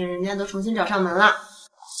舔，毕竟人家都重新找上门了。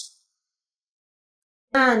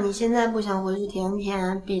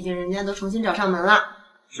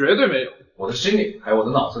绝对没有，我的心里还有我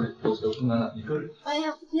的脑子里都只有顾暖暖一个人。哎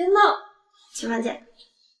呀，别闹，吃饭见。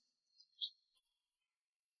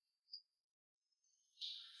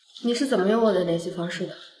你是怎么有我的联系方式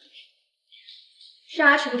的？是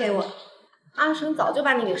阿晨给我的。阿成早就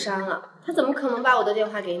把你给删了，他怎么可能把我的电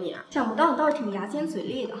话给你啊？想不到你倒是挺牙尖嘴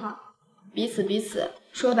利的哈。彼此，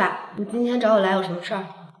说吧，你今天找我来有什么事儿？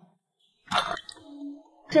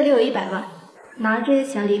这里有100万，拿着这些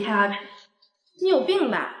钱离开阿成。你有病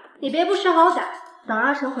吧？你别不识好歹，等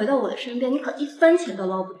阿成回到我的身边，你可1分钱都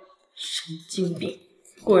捞不了。神经病！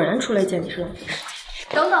果然出来见你是浪费时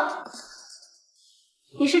间。等等，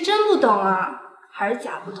你是真不懂啊，还是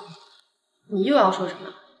假不懂？你又要说什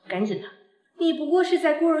么？赶紧的！你不过是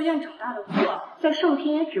在孤儿院长大的我，在上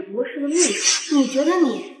天也只不过是个秘书。你觉得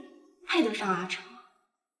你配得上阿成吗？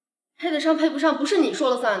配得上配不上不是你说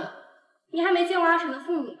了算的。你还没见过阿成的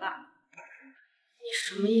父母吧？你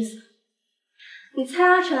什么意思？你猜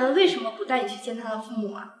阿成为什么不带你去见他的父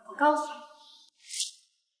母啊？我告诉你。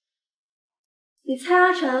你猜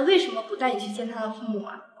阿成为什么不带你去见他的父母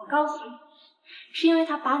啊？我告诉你，是因为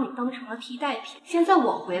他把你当成了替代品。现在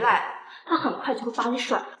我回来了，他很快就会把你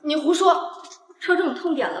甩了。你胡说，戳中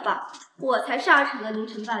痛点了吧？我才是阿成的凌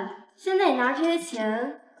晨伴侣。现在你拿这些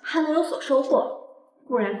钱还能有所收获，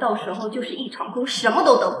不然到时候就是一场空，什么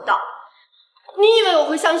都得不到。你以为我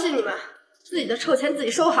会相信你们？自己的臭钱自己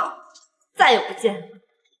收好，再也不见。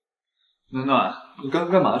暖暖，你刚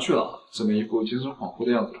刚干嘛去了？怎么一副精神恍惚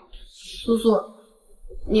的样子？苏苏，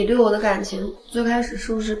你对我的感情最开始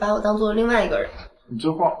是不是把我当做另外一个人？你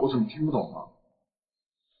这话我怎么听不懂啊？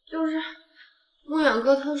就是梦远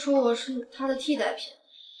哥他说我是他的替代品。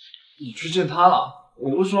你去见他了？我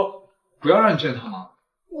不是说不要让你见他吗？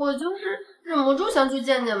我就是忍不住想去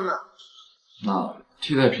见见嘛。那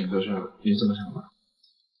替代品的事你怎么想的？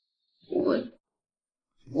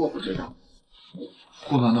我不知道。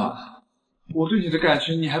顾暖暖，我对你的感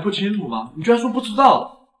情你还不清楚吗？你居然说不知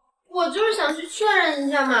道！我就是想去确认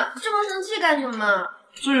一下嘛，这么生气干什么？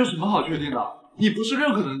这有什么好确定的？你不是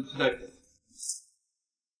任何人的替代品，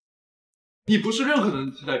你不是任何人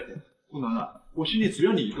的替代品。顾暖暖，我心里只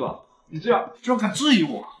有你一个，你这样居然敢质疑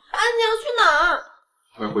我！啊，你要去哪儿？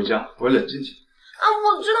我要回家，我要冷静起来。啊，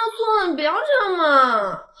我知道错了，你不要这样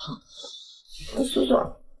嘛。哼，苏苏，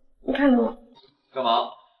你看着我。干嘛？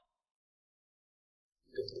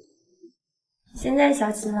现在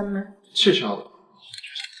消气了吗？气消了。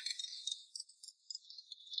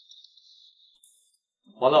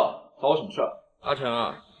王导，找我什么事？阿成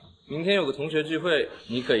啊，明天有个同学聚会，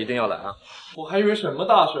你可一定要来啊！我还以为什么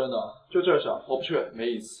大事呢，就这事，我不去，没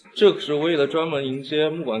意思。这可是为了专门迎接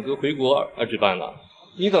木管哥回国而举办的，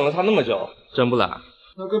你等了他那么久，真不来？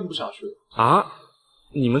那更不想去啊！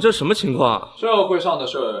你们这什么情况啊？社会上的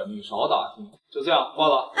事你少打听。就这样，挂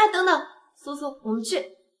了。哎，等等，苏苏，我们去。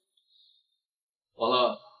完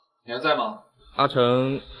了，你还在吗？阿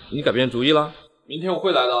成，你改变主意了？明天我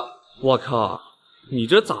会来的。我靠，你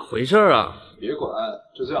这咋回事啊？别管，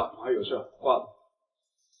就这样，我还有事，挂了。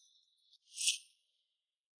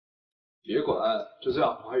别管，就这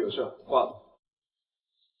样，我还有事，挂了。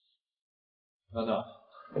暖暖，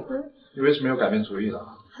你为什么又改变主意了？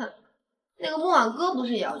哼，那个木婉哥不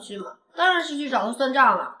是也要去吗？当然是去找他算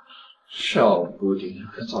账了。小不点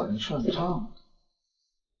还找人算账？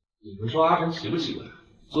你们说阿成奇不奇怪？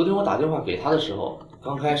昨天我打电话给他的时候，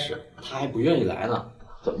刚开始他还不愿意来呢。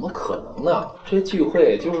怎么可能呢？这聚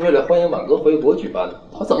会就是为了欢迎满哥回国举办的，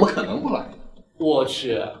他怎么可能不来？我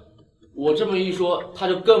去，我这么一说，他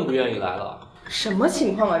就更不愿意来了。什么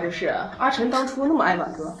情况啊？这是阿成当初那么爱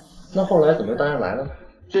满哥，那后来怎么又答应来了？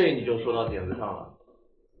这你就说到点子上了。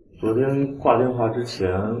昨天挂电话之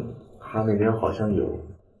前，他那边好像有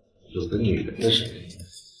个女人的声音。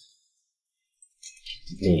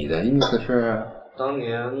你的意思是，当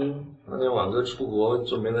年婉哥出国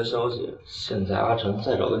就没了消息，现在阿成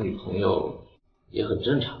再找个女朋友也很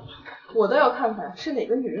正常吧？我倒要看看是哪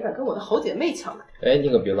个女人敢跟我的好姐妹抢来。哎，你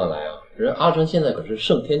可别乱来啊！人阿成现在可是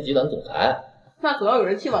盛天集团总裁，那总要有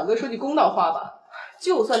人替婉哥说句公道话吧？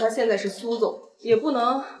就算他现在是苏总，也不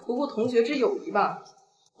能不顾同学之友谊吧？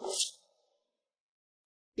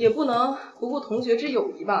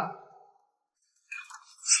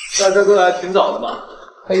大家都来挺早的嘛。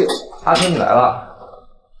哎呦，阿成你来了，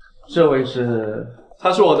这位是？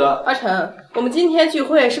他是我的。阿成，我们今天聚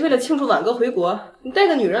会是为了庆祝婉哥回国，你带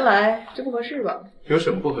个女人来，这不合适吧？有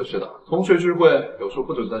什么不合适的？同学聚会有说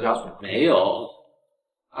不准带家属。没有，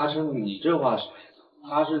阿成，你这话什么意思？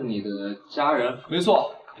他是你的家人？没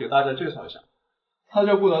错，给大家介绍一下，她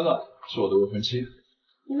叫顾暖暖，是我的未婚妻。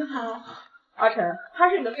你们好。阿成，她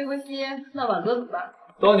是你的未婚妻，那婉哥怎么办？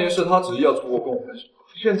当年是他执意要出国跟我分手，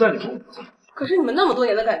现在你说我不在。可是你们那么多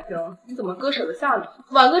年的感情，你怎么割舍得下呢？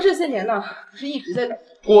婉哥这些年呢，可是一直在等。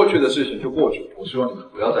过去的事情就过去了，我希望你们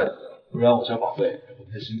不要再提了，不然我家宝贝会不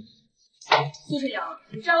开心。苏晨阳，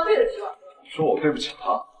你这样对得起婉哥？说我对不起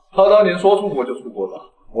他，他当年说出国就出国的，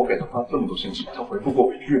我给了他这么多信息，他回复过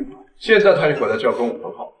我一句吗？现在他一回来就要跟我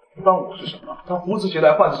和好，当我是什么？他胡子鞋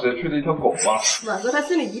来换着谁去的一条狗吗？婉哥他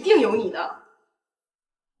心里一定有你的。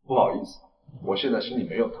不好意思，我现在心里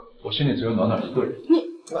没有他，我心里只有暖暖一个人。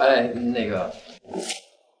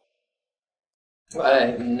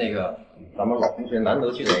咱们老同学难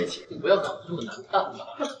得聚在一起，不要搞得这么难看吧。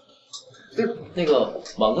那个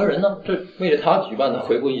网格人呢？这为了他举办的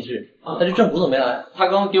回顾仪式，但是政府怎么没来？他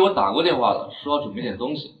刚刚给我打过电话了，说要准备点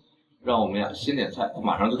东西，让我们俩先点菜，他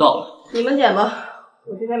马上就到了。你们点吧，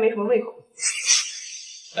我今天没什么胃口。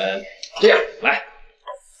这样来，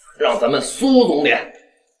让咱们苏总点，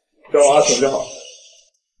叫我阿成就好。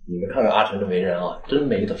你们看看阿成这为人啊，真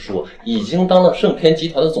没得说，已经当了盛天集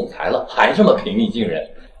团的总裁了，还这么平易近人。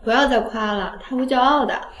不要再夸了，他会骄傲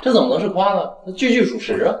的。这怎么能是夸呢？那句句属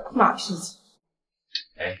实啊！马屁精。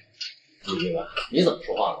李兵啊，你怎么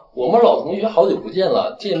说话呢？我们老同学好久不见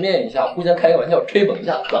了，见面一下，互相开个玩笑，吹捧一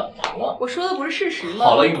下，怎么了？我说的不是事实吗？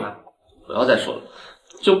好了，英兰，不要再说了，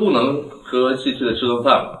就不能和和气气的吃顿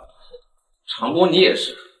饭吗？常波，你也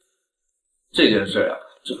是。这件事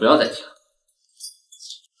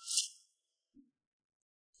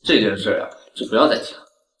啊，就不要再提了。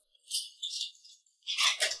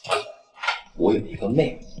我有一个妹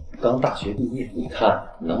妹，刚大学毕业，你看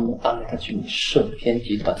能不能安排她去你盛天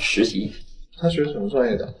集团实习？他学什么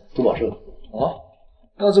专业的？珠宝设。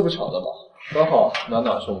那这不巧了吗？刚好暖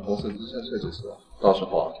暖是我们公司的资深设计师，到时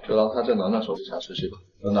候就让他在暖暖手底下实习吧。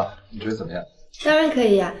暖暖，你觉得怎么样？当然可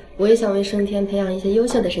以呀，我也想为盛天培养一些优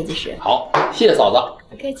秀的设计师。好，谢谢嫂子。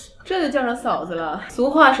不客气。这就叫上嫂子了。俗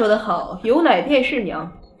话说得好，有奶便是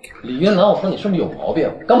娘。李云兰，我说你是不是有毛病？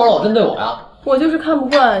干嘛老针对我呀？我就是看不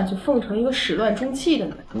惯就奉承一个始乱终弃的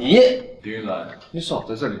呢。李云兰，你少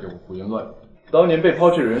在这里给我胡言乱语。当年被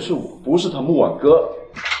抛弃的人是我，不是他木婉哥。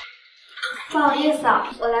不好意思啊，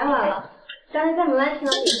我来晚了。刚才在门外听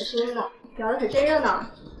到你的声音了，聊得可真热闹。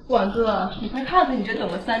婉哥，你快看看你这等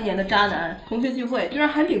了3年的渣男，同学聚会居然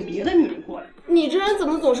还领别的女人过来。你这人怎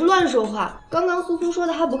么总是乱说话？刚刚苏苏说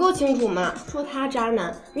的还不够清楚吗？说他渣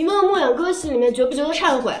男，你问问莫远哥心里面觉不觉得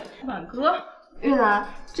忏悔？婉哥，玉兰，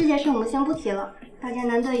这件事我们先不提了。大家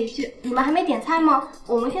难得一聚，你们还没点菜吗？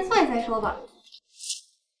我们先送你再说吧。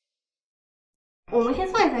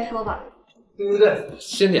对，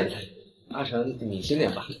先点菜。阿成，你先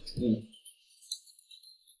点吧。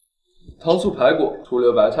糖醋排骨、醋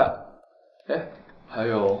溜白菜。还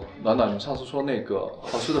有暖暖，你上次说那个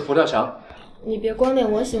好吃的佛跳墙。你别光点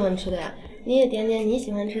我喜欢吃的呀，你也点点你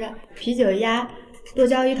喜欢吃的，啤酒鸭、剁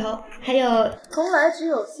椒鱼头，还有从来只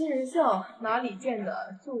有新人笑，哪里见的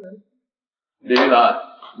旧人。李云兰，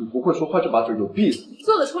你不会说话就把嘴给我闭死。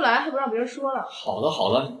做得出来还不让别人说了。好了，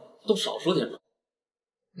都少说点吧。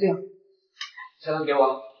这样，菜单给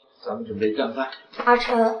我，咱们准备干饭。阿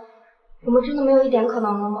成，我们真的没有一点可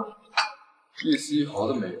能了吗？一丝一毫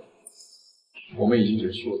都没有。我们已经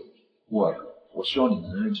结束了，木婉哥，我希望你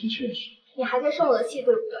能认清现实。你还在生我的气，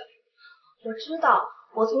对不对？我知道，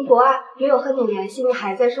我从国外没有和你联系，你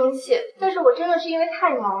还在生气，但是我真的是因为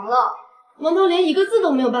太忙了。忙到连一个字都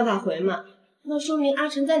没有办法回嘛？那说明阿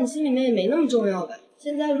成在你心里面也没那么重要吧？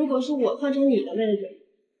现在如果是我换成你的位置，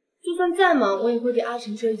就算再忙，我也会给阿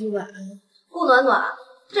成说一句晚安。顾暖暖，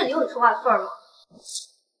这里有你说话的份儿吗？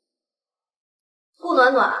顾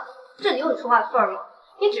暖暖，这里有你说话的份儿吗？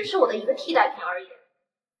你只是我的一个替代品而已。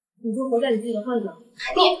你就活在你自己的幻想。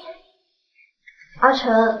阿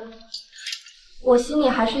成，我心里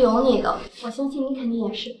还是有你的，我相信你肯定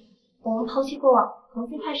也是。我们抛弃过往，重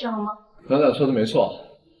新开始好吗？暖暖说的没错，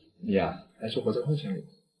你呀，还是活在幻想里。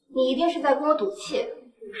你一定是在跟我赌气，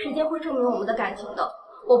时间会证明我们的感情的，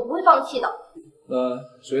我不会放弃的。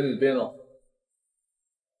随你便了。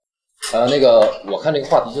那个，我看这个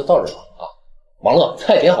话题就到这儿了啊。王乐，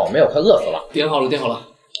菜点好没有？快饿死了。点好了。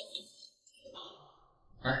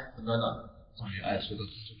哎，暖暖，做你爱吃的东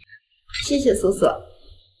西。谢谢苏苏，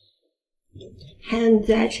还有你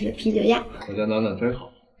最爱吃的啤酒鸭。我家暖暖真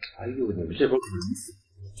好。哎呦，你们这波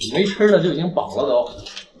没吃的就已经饱了都。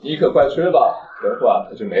你可快吃吧，等会儿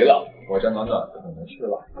它就没了。我家暖暖可能吃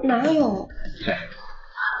了。哪有？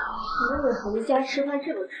你为何一家吃饭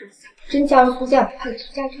这么吃香？真嫁入苏家，还有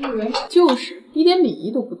出家之人。就是一点礼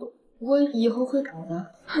仪都不懂。我以后会改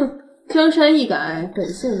的。哼，江山易改，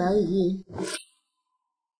本性难移。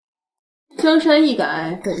江山易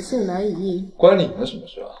改，本性难移。关你们什么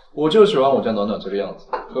事啊？我就喜欢我家暖暖这个样子，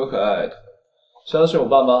可可爱爱的。相信我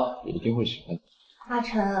爸妈也一定会喜欢。阿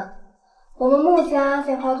成，我们穆家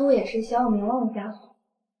在花都也是小有名望的家族。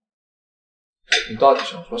你到底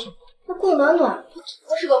想说什么？那顾暖暖她只不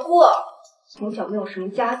过是个孤儿，从小没有什么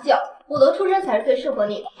家教，我的出身才是最适合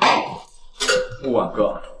你的。穆婉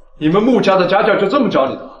哥，你们穆家的家教就这么教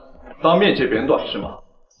你的？当面揭别人短是吗？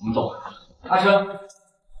我们走。阿成，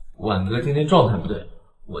婉哥今天状态不对，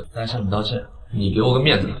我在向你道歉，你给我个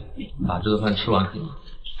面子，把这顿饭吃完可以吗？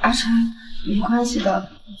阿晨，没关系的，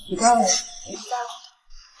你习惯了，我不在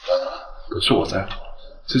乎。可是我在乎，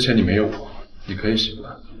之前你没有我，你可以习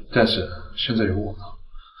惯，但是现在有我了，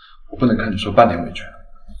我不能看你受半点委屈。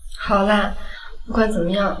好啦，不管怎么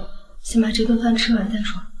样，先把这顿饭吃完再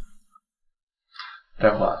说。待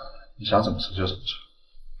会儿你想怎么吃就怎么吃，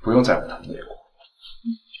不用在乎他的结果。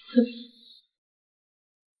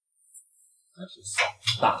那是嫂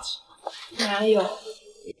子大气。哪有？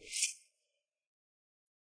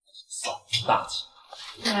嫂子大气。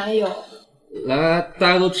哪有？来来来，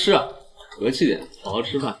大家都吃啊，和气点，好好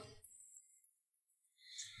吃饭。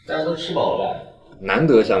大家都吃饱了呗？难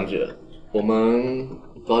得相聚，我们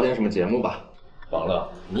搞点什么节目吧。王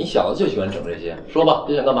乐，你小子就喜欢整这些，说吧，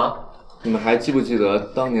你想干嘛？你们还记不记得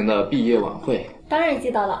当年的毕业晚会？当然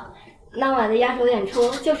记得了，那晚的压轴演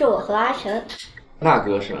出就是我和阿晨。那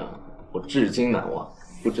歌声我至今难忘，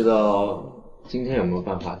不知道今天有没有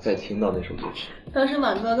办法再听到那首歌曲。当时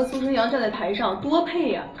婉哥跟苏晨阳站在台上，多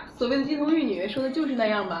配呀！所谓的金童玉女，说的就是那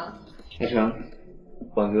样吧？阿成，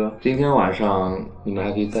婉哥，今天晚上你们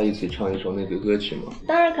还可以在一起唱一首那个歌曲吗？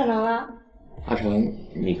当然可能了。阿成，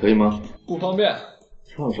你可以吗？不方便，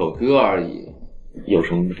唱首歌而已，有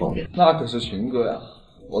什么不方便？那可是情歌呀，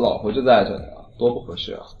我老婆就在这里啊，多不合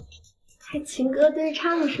适啊！还情歌对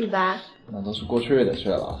唱是吧？那都是过去的事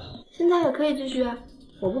了。现在也可以继续，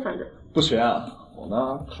我不反对。不行啊，我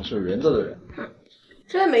呢可是有原则的人。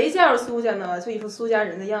这还没见着苏家呢，就一副苏家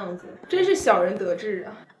人的样子，真是小人得志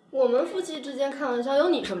啊！我们夫妻之间开玩笑有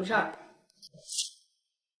你什么事儿？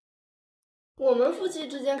我们夫妻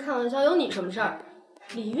之间开玩笑有你什么事儿？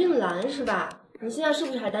李韵兰是吧？你现在是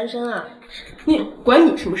不是还单身啊？你管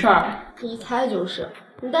你什么事儿？一猜就是，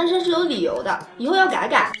你单身是有理由的，以后要改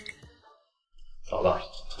改。嫂子，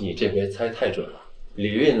你这回猜太准了。李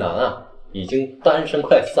韵兰啊，已经单身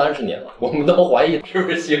快30年了，我们都怀疑是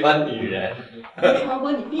不是喜欢女人。长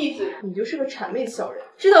波，你闭嘴！你就是个谄媚的小人。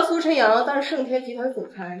知道苏晨阳当盛天集团总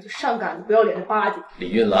裁，就上赶着不要脸的巴结。李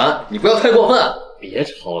韵兰，你不要太过分！别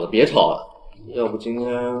吵了，别吵了，要不今天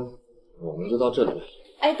我们就到这里吧。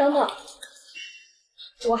哎，等等，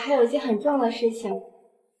我还有一件很重要的事情，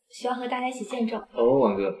需要和大家一起见证。哦，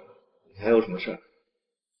婉哥，你还有什么事儿？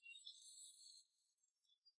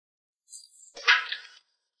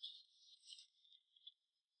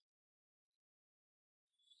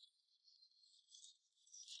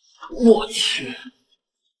我去！阿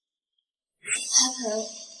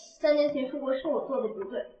晨，3年前出国是我做的不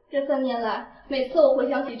对，这3年来，每次我回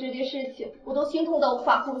想起这件事情，我都心痛到无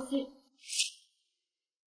法呼吸。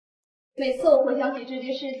每次我回想起这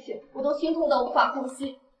件事情，我都心痛到无法呼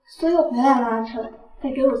吸。所以我回来了，阿晨，再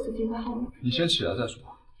给我一次机会好吗？你先起来再说。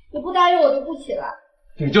你不答应我就不起来。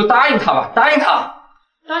你就答应他吧，答应他，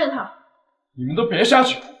答应他。你们都别瞎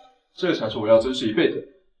扯，这才是我要珍视一辈子。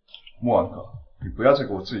莫婉哥，你不要再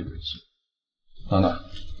给我自以为是。娜娜，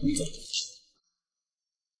你走。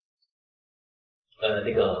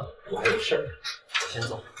那个我还有事儿，我先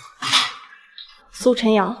走。苏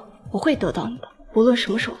晨阳，我会得到你的，无论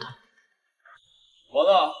什么手段。完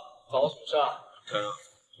了，找我什么事啊？晨阳，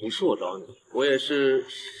不是我找你，我也是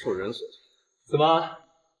受人所请。怎么？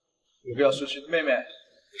有个要失去的妹妹？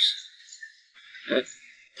不是。哎，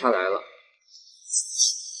她来了。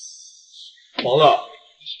王乐，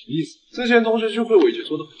什么意思？之前同学聚会我已经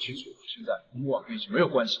说得很清楚了，现在跟婉哥已经没有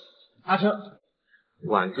关系了。阿成，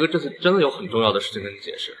婉哥这次真的有很重要的事情跟你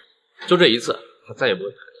解释，就这一次，他再也不会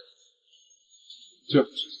谈。这，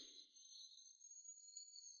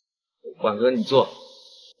婉哥你坐。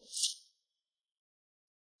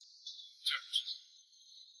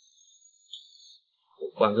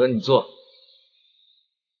婉哥你坐。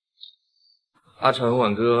阿成，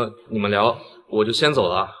婉哥你们聊，我就先走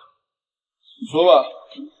了。你说吧，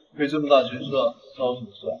费这么大劲事，找我什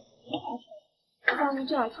么事啊？要是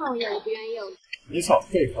这样创业，我不愿意了。你少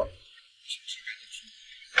废话。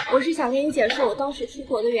我是想跟你解释我当时出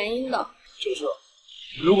国的原因的。就是，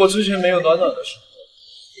如果之前没有暖暖的时候，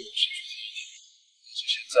对我失去这一天，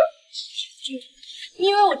现在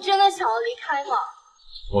因为我真的想要离开嘛。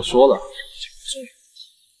我说了，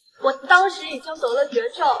我当时已经得了绝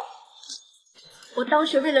症。我当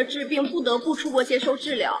时为了治病不得不出国接受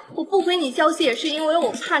治疗，我不回你消息也是因为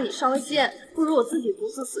我怕你伤心，不如我自己独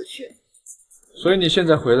自死去。所以你现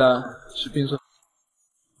在回来是病色，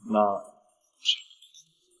那是，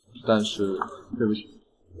但是对不起，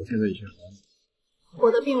我现在已经好了。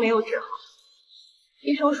我的病没有治好，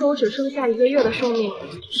医生说我只剩下1个月的寿命。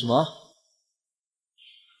什么？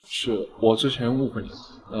是我之前误会你了。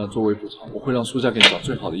作为补偿，我会让苏家给你找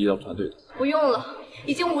最好的医疗团队的。不用了。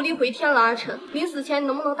已经无力回天了，阿晨。临死前你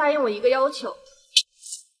能不能答应我一个要求？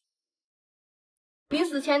临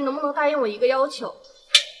死前你能不能答应我一个要求？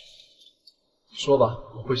说吧，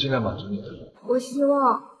我会尽量满足你的。我希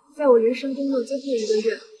望在我人生中的最后1个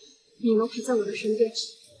月，你能陪在我的身边。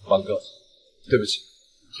王哥，对不起，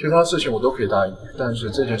其他事情我都可以答应你，但是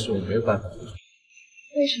这件事我没有办法做。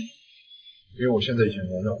为什么？因为我现在已经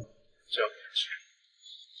容忍了这样的事，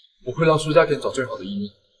我会让苏家给你找最好的医院。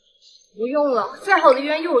不用了，再好的医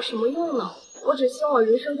院又有什么用呢？我只希望我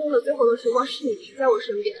人生中的最后的时光是你陪在我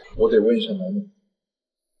身边。我得问一下楠楠，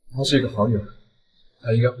她是一个好女孩，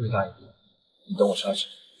她应该会答应你。你等我消息。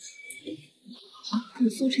等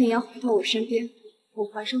苏晨阳回到我身边，我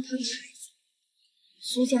怀上他的孩子，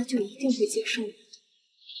苏家就一定会接受我的。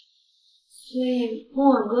所以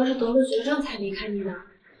莫晚哥是得了绝症才离开你的？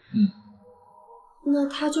那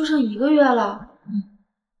他就剩1个月了。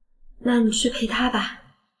那你去陪他吧。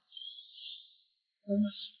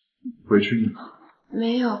委屈你了。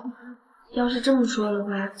没有，要是这么说的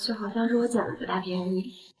话，就好像是我捡了个大便宜。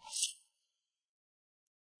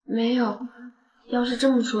没有，要是这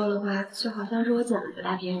么说的话，就好像是我捡了个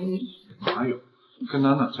大便宜。哪有？跟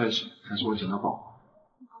楠楠在一起才是我捡到宝。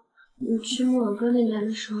你去莫晚哥那边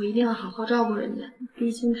的时候，一定要好好照顾人家，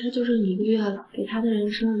毕竟他就剩1个月了，给他的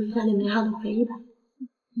人生留下点美好的回忆吧。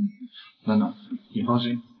楠楠，你放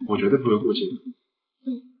心，我绝对不会过节的。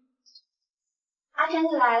阿晨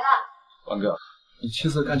你来了。王哥，你气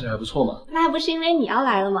色看起来还不错嘛。那还不是因为你要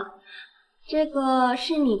来了吗？这个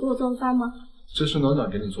是你给我做的饭吗？这是暖暖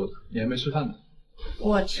给你做的，你还没吃饭呢。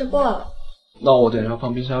我吃过了。那我等一下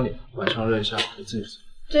放冰箱里，晚上热一下给自己吃。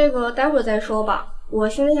这个待会儿再说吧，我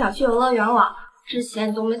现在想去游乐园玩，之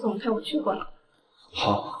前你都没怎么陪我去过呢。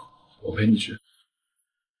好，我陪你去。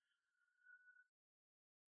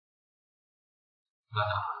娜娜，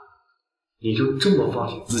你就这么放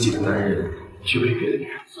弃自己的男人去陪别的女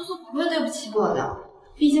人？苏苏不会对不起我的，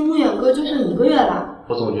毕竟穆远哥就剩1个月了。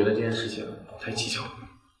我总觉得这件事情太蹊跷了。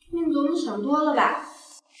宁总，你想多了吧？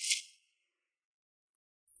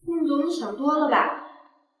宁总，你想多了吧？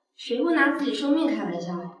谁会拿自己生命开玩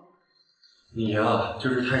笑？你呀，就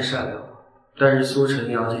是太善良了。但是苏晨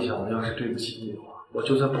阳这小子要是对不起你的话，我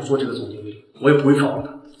就算不做这个总经理，我也不会放过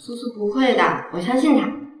他。苏苏不会的，我相信他。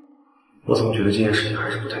我总觉得这件事情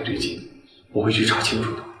还是不太对劲，我会去查清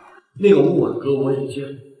楚的。那个穆晚哥我也见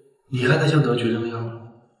过，你看他像得绝症的样子。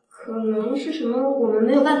可能是什么我们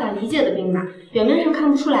没有办法理解的病吧，表面上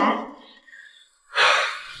看不出来。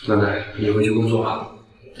奶奶，你回去工作吧，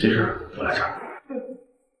这事儿我来查。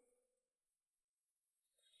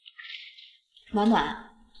暖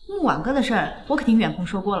暖，穆晚哥的事儿我可听远鹏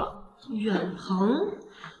说过了。远鹏，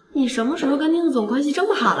你什么时候跟宁总关系这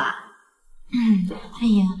么好了？哎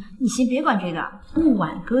呀，你先别管这个，穆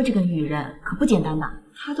晚哥这个女人可不简单呐。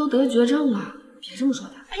她都得绝症了，别这么说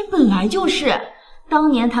她。哎，本来就是，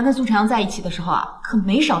当年他跟苏晨阳在一起的时候啊，可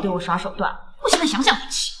没少对我耍手段，我现在想想就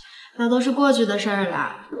气。那都是过去的事儿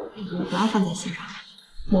了，你不要放在心上。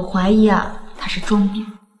我怀疑啊，他是装病。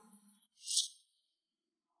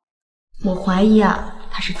我怀疑啊，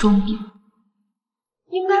他是装病。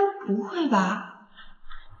应该不会吧？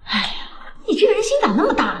哎呀，你这个人心咋那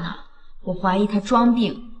么大呢？我怀疑他装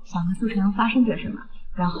病，想跟苏晨阳发生点什么，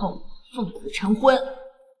然后奉子成婚。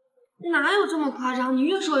哪有这么夸张？你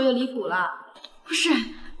越说越离谱了。不是，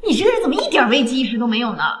你这个人怎么一点危机意识都没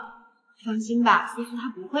有呢？放心吧，苏苏他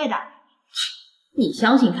不会的。你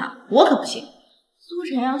相信他，我可不行。苏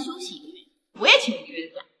晨阳休息1个月，我也请1个月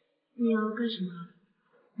的假。你要干什么？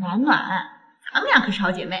暖暖，咱们俩可是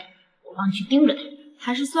好姐妹，我帮你去盯着他。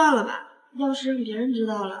还是算了吧，要是让别人知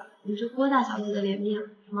道了，你这郭大小姐的脸面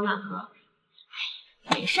往哪搁？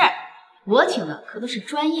没事儿，我请的可都是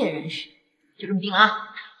专业人士，就这么定了啊。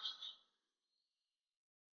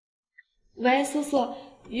喂，苏苏，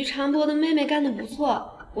于长波的妹妹干得不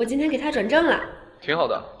错，我今天给她转正了。挺好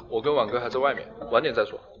的，我跟婉哥还在外面，晚点再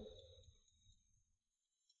说。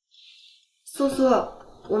苏苏，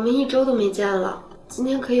我们1周都没见了，今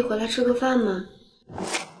天可以回来吃个饭吗？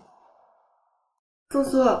苏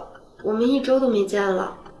苏，我们1周都没见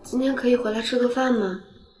了，今天可以回来吃个饭吗？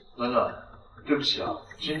暖暖，对不起啊，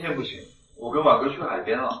今天不行，我跟婉哥去海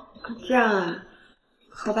边了。这样啊，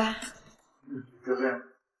好吧。就这样。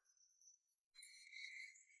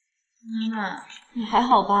暖暖，你还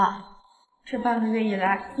好吧？这半个月以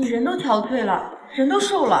来，你人都憔悴了，人都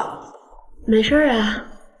瘦了。没事啊。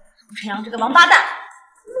苏晨阳这个王八蛋，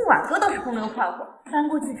穆晚哥倒是风流快活，搬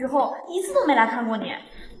过去之后1次都没来看过你。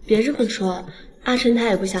别这么说，阿晨他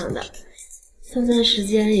也不想的，算算时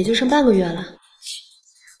间也就剩半个月了。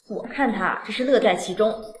我看他这是乐在其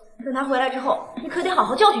中，等他回来之后，你可得好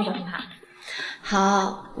好教训教训他。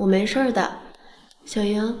好，我没事的。小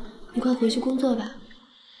莹，你快回去工作吧。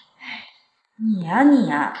你呀，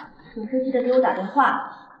有事记得给我打电话，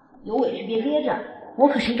有委屈别憋着，我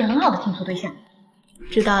可是一个很好的倾诉对象。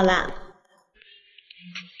知道啦。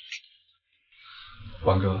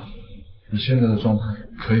王哥，你现在的状态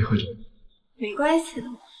可以会走。没关系的，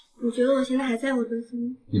你觉得我现在还在乎这些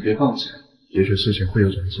吗？你别放弃，也许事情会有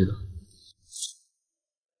转机的。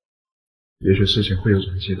也许事情会有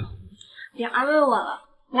转机的。别安慰我了，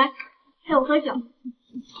来陪我喝酒。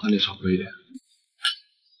喝你少喝一点。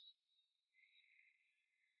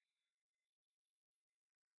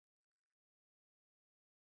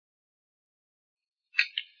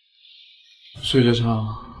世界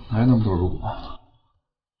上哪有那么多如果？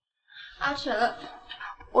阿晨，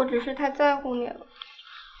我只是太在乎你了。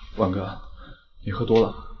万哥，你喝多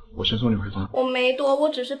了，我先送你回房。我没多，我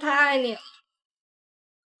只是太爱你了。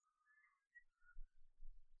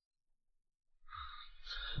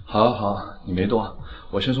好，你没多，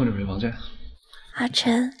我先送你回房间。阿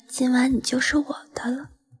晨，今晚你就是我的了。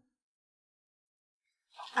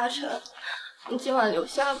阿晨，你今晚留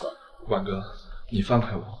下吧。万哥，你放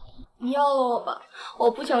开我。你要了我吧，我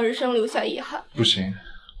不想人生留下遗憾。不行，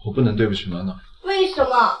我不能对不起暖暖。为什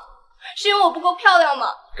么？是因为我不够漂亮吗？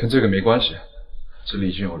跟这个没关系，这里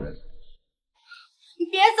已经有人。你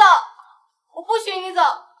别走，我不许你走。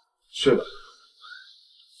睡吧，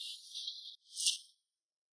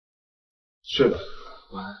睡吧，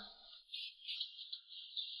晚安。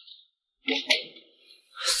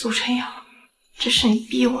苏晨阳，这是你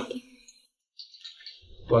逼我的。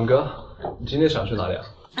万哥，你今天想去哪里啊？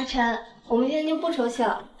阿晨，我们今天就不出去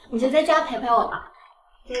了，你就在家陪陪我吧。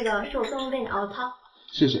这个是我专门为你熬的汤。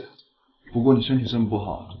谢谢，不过你身体这么不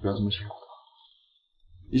好，就不要这么辛苦了。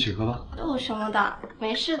一起喝吧。有什么的，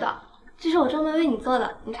没事的，这是我专门为你做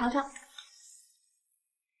的，你尝尝。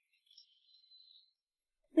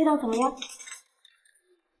味道怎么样？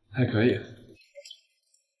还可以。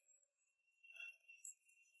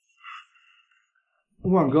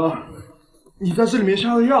万哥，你在这里面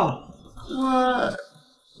下了药。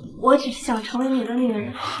我只是想成为你的女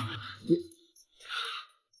人。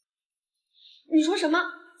你说什么？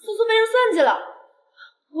苏苏被人算计了？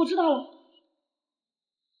我知道了，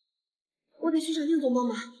我得去找宁总帮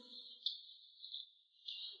忙。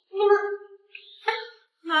你们，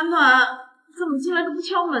暖暖，怎么进来都不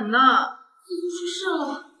敲门呢？苏苏出事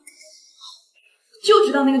了。就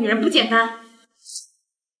知道那个女人不简单，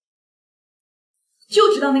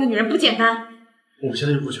就知道那个女人不简单。我们现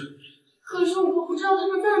在就过去。可是我不知道他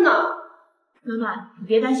们在哪。暖暖，你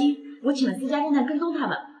别担心，我请了私家侦探跟踪他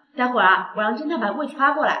们，待会儿啊，我让侦探把位置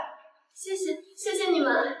发过来。谢谢你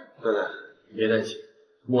们。暖暖，你别担心，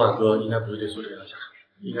木婉哥应该不是对苏晨阳下手，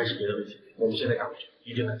应该是别的危险。我们现在赶过去，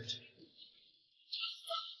一定来得及。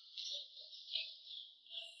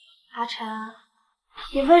阿晨，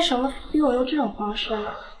你为什么逼我用这种方式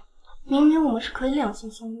呢？明明我们是可以两情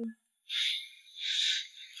相悦。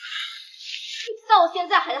你到现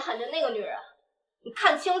在还在喊着那个女人，你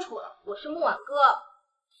看清楚了，我是木婉哥。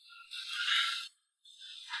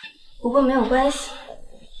不过没有关系，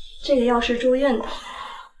这个药是住院的，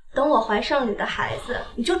等我怀上你的孩子，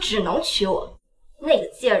你就只能娶我，那个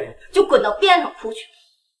贱人就滚到边上出去。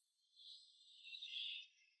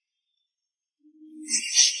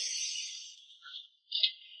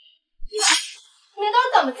你们都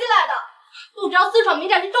是怎么进来的？不知道私闯民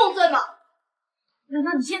宅是重罪吗？难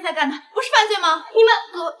道你现在干的不是犯罪吗？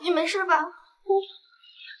你没事吧？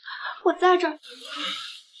我在这儿。你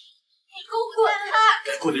给我滚开！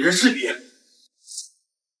该滚的人是你，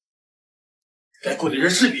该滚的人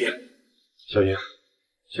是你。小英，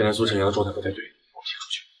现在苏晨阳的状态不太对，我们先出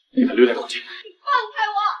去，给他留点空间。你放开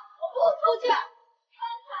我！我不出去！放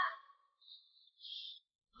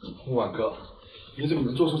开！木婉哥，你怎么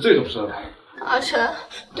能做出这种事来？阿晨，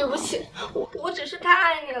对不起，我只是太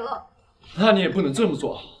爱你了。那你也不能这么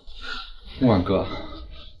做。木婉哥，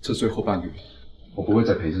这最后半个月，我不会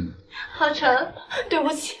再陪着你。阿晨，对不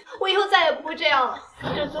起，我以后再也不会这样了。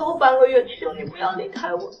这最后半个月，求你不要离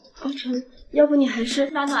开我。阿晨，要不你还是……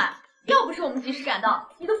暖暖，要不是我们及时赶到，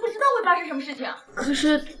你都不知道会发生什么事情。可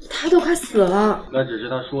是他都快死了。那只是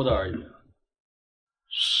他说的而已。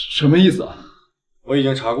什么意思啊？我已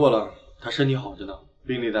经查过了，他身体好着呢，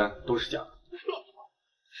病历单都是假的。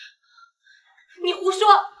你胡说！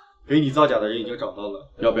给你造假的人已经找到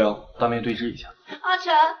了，要不要当面对质一下？阿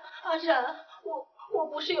晨，我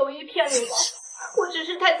不是有意骗你的，我只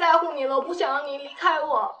是太在乎你了，我不想让你离开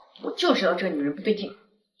我。我就知道这个女人不对劲。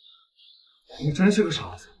你真是个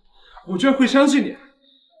傻子，我居然会相信你。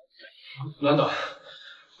暖暖，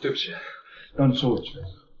对不起，让你受委屈。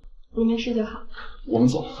你没事就好。我们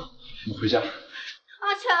走，我们回家。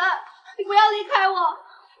阿晨，你不要离开我，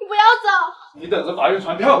你不要走。你等着法院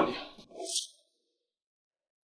传票吧你。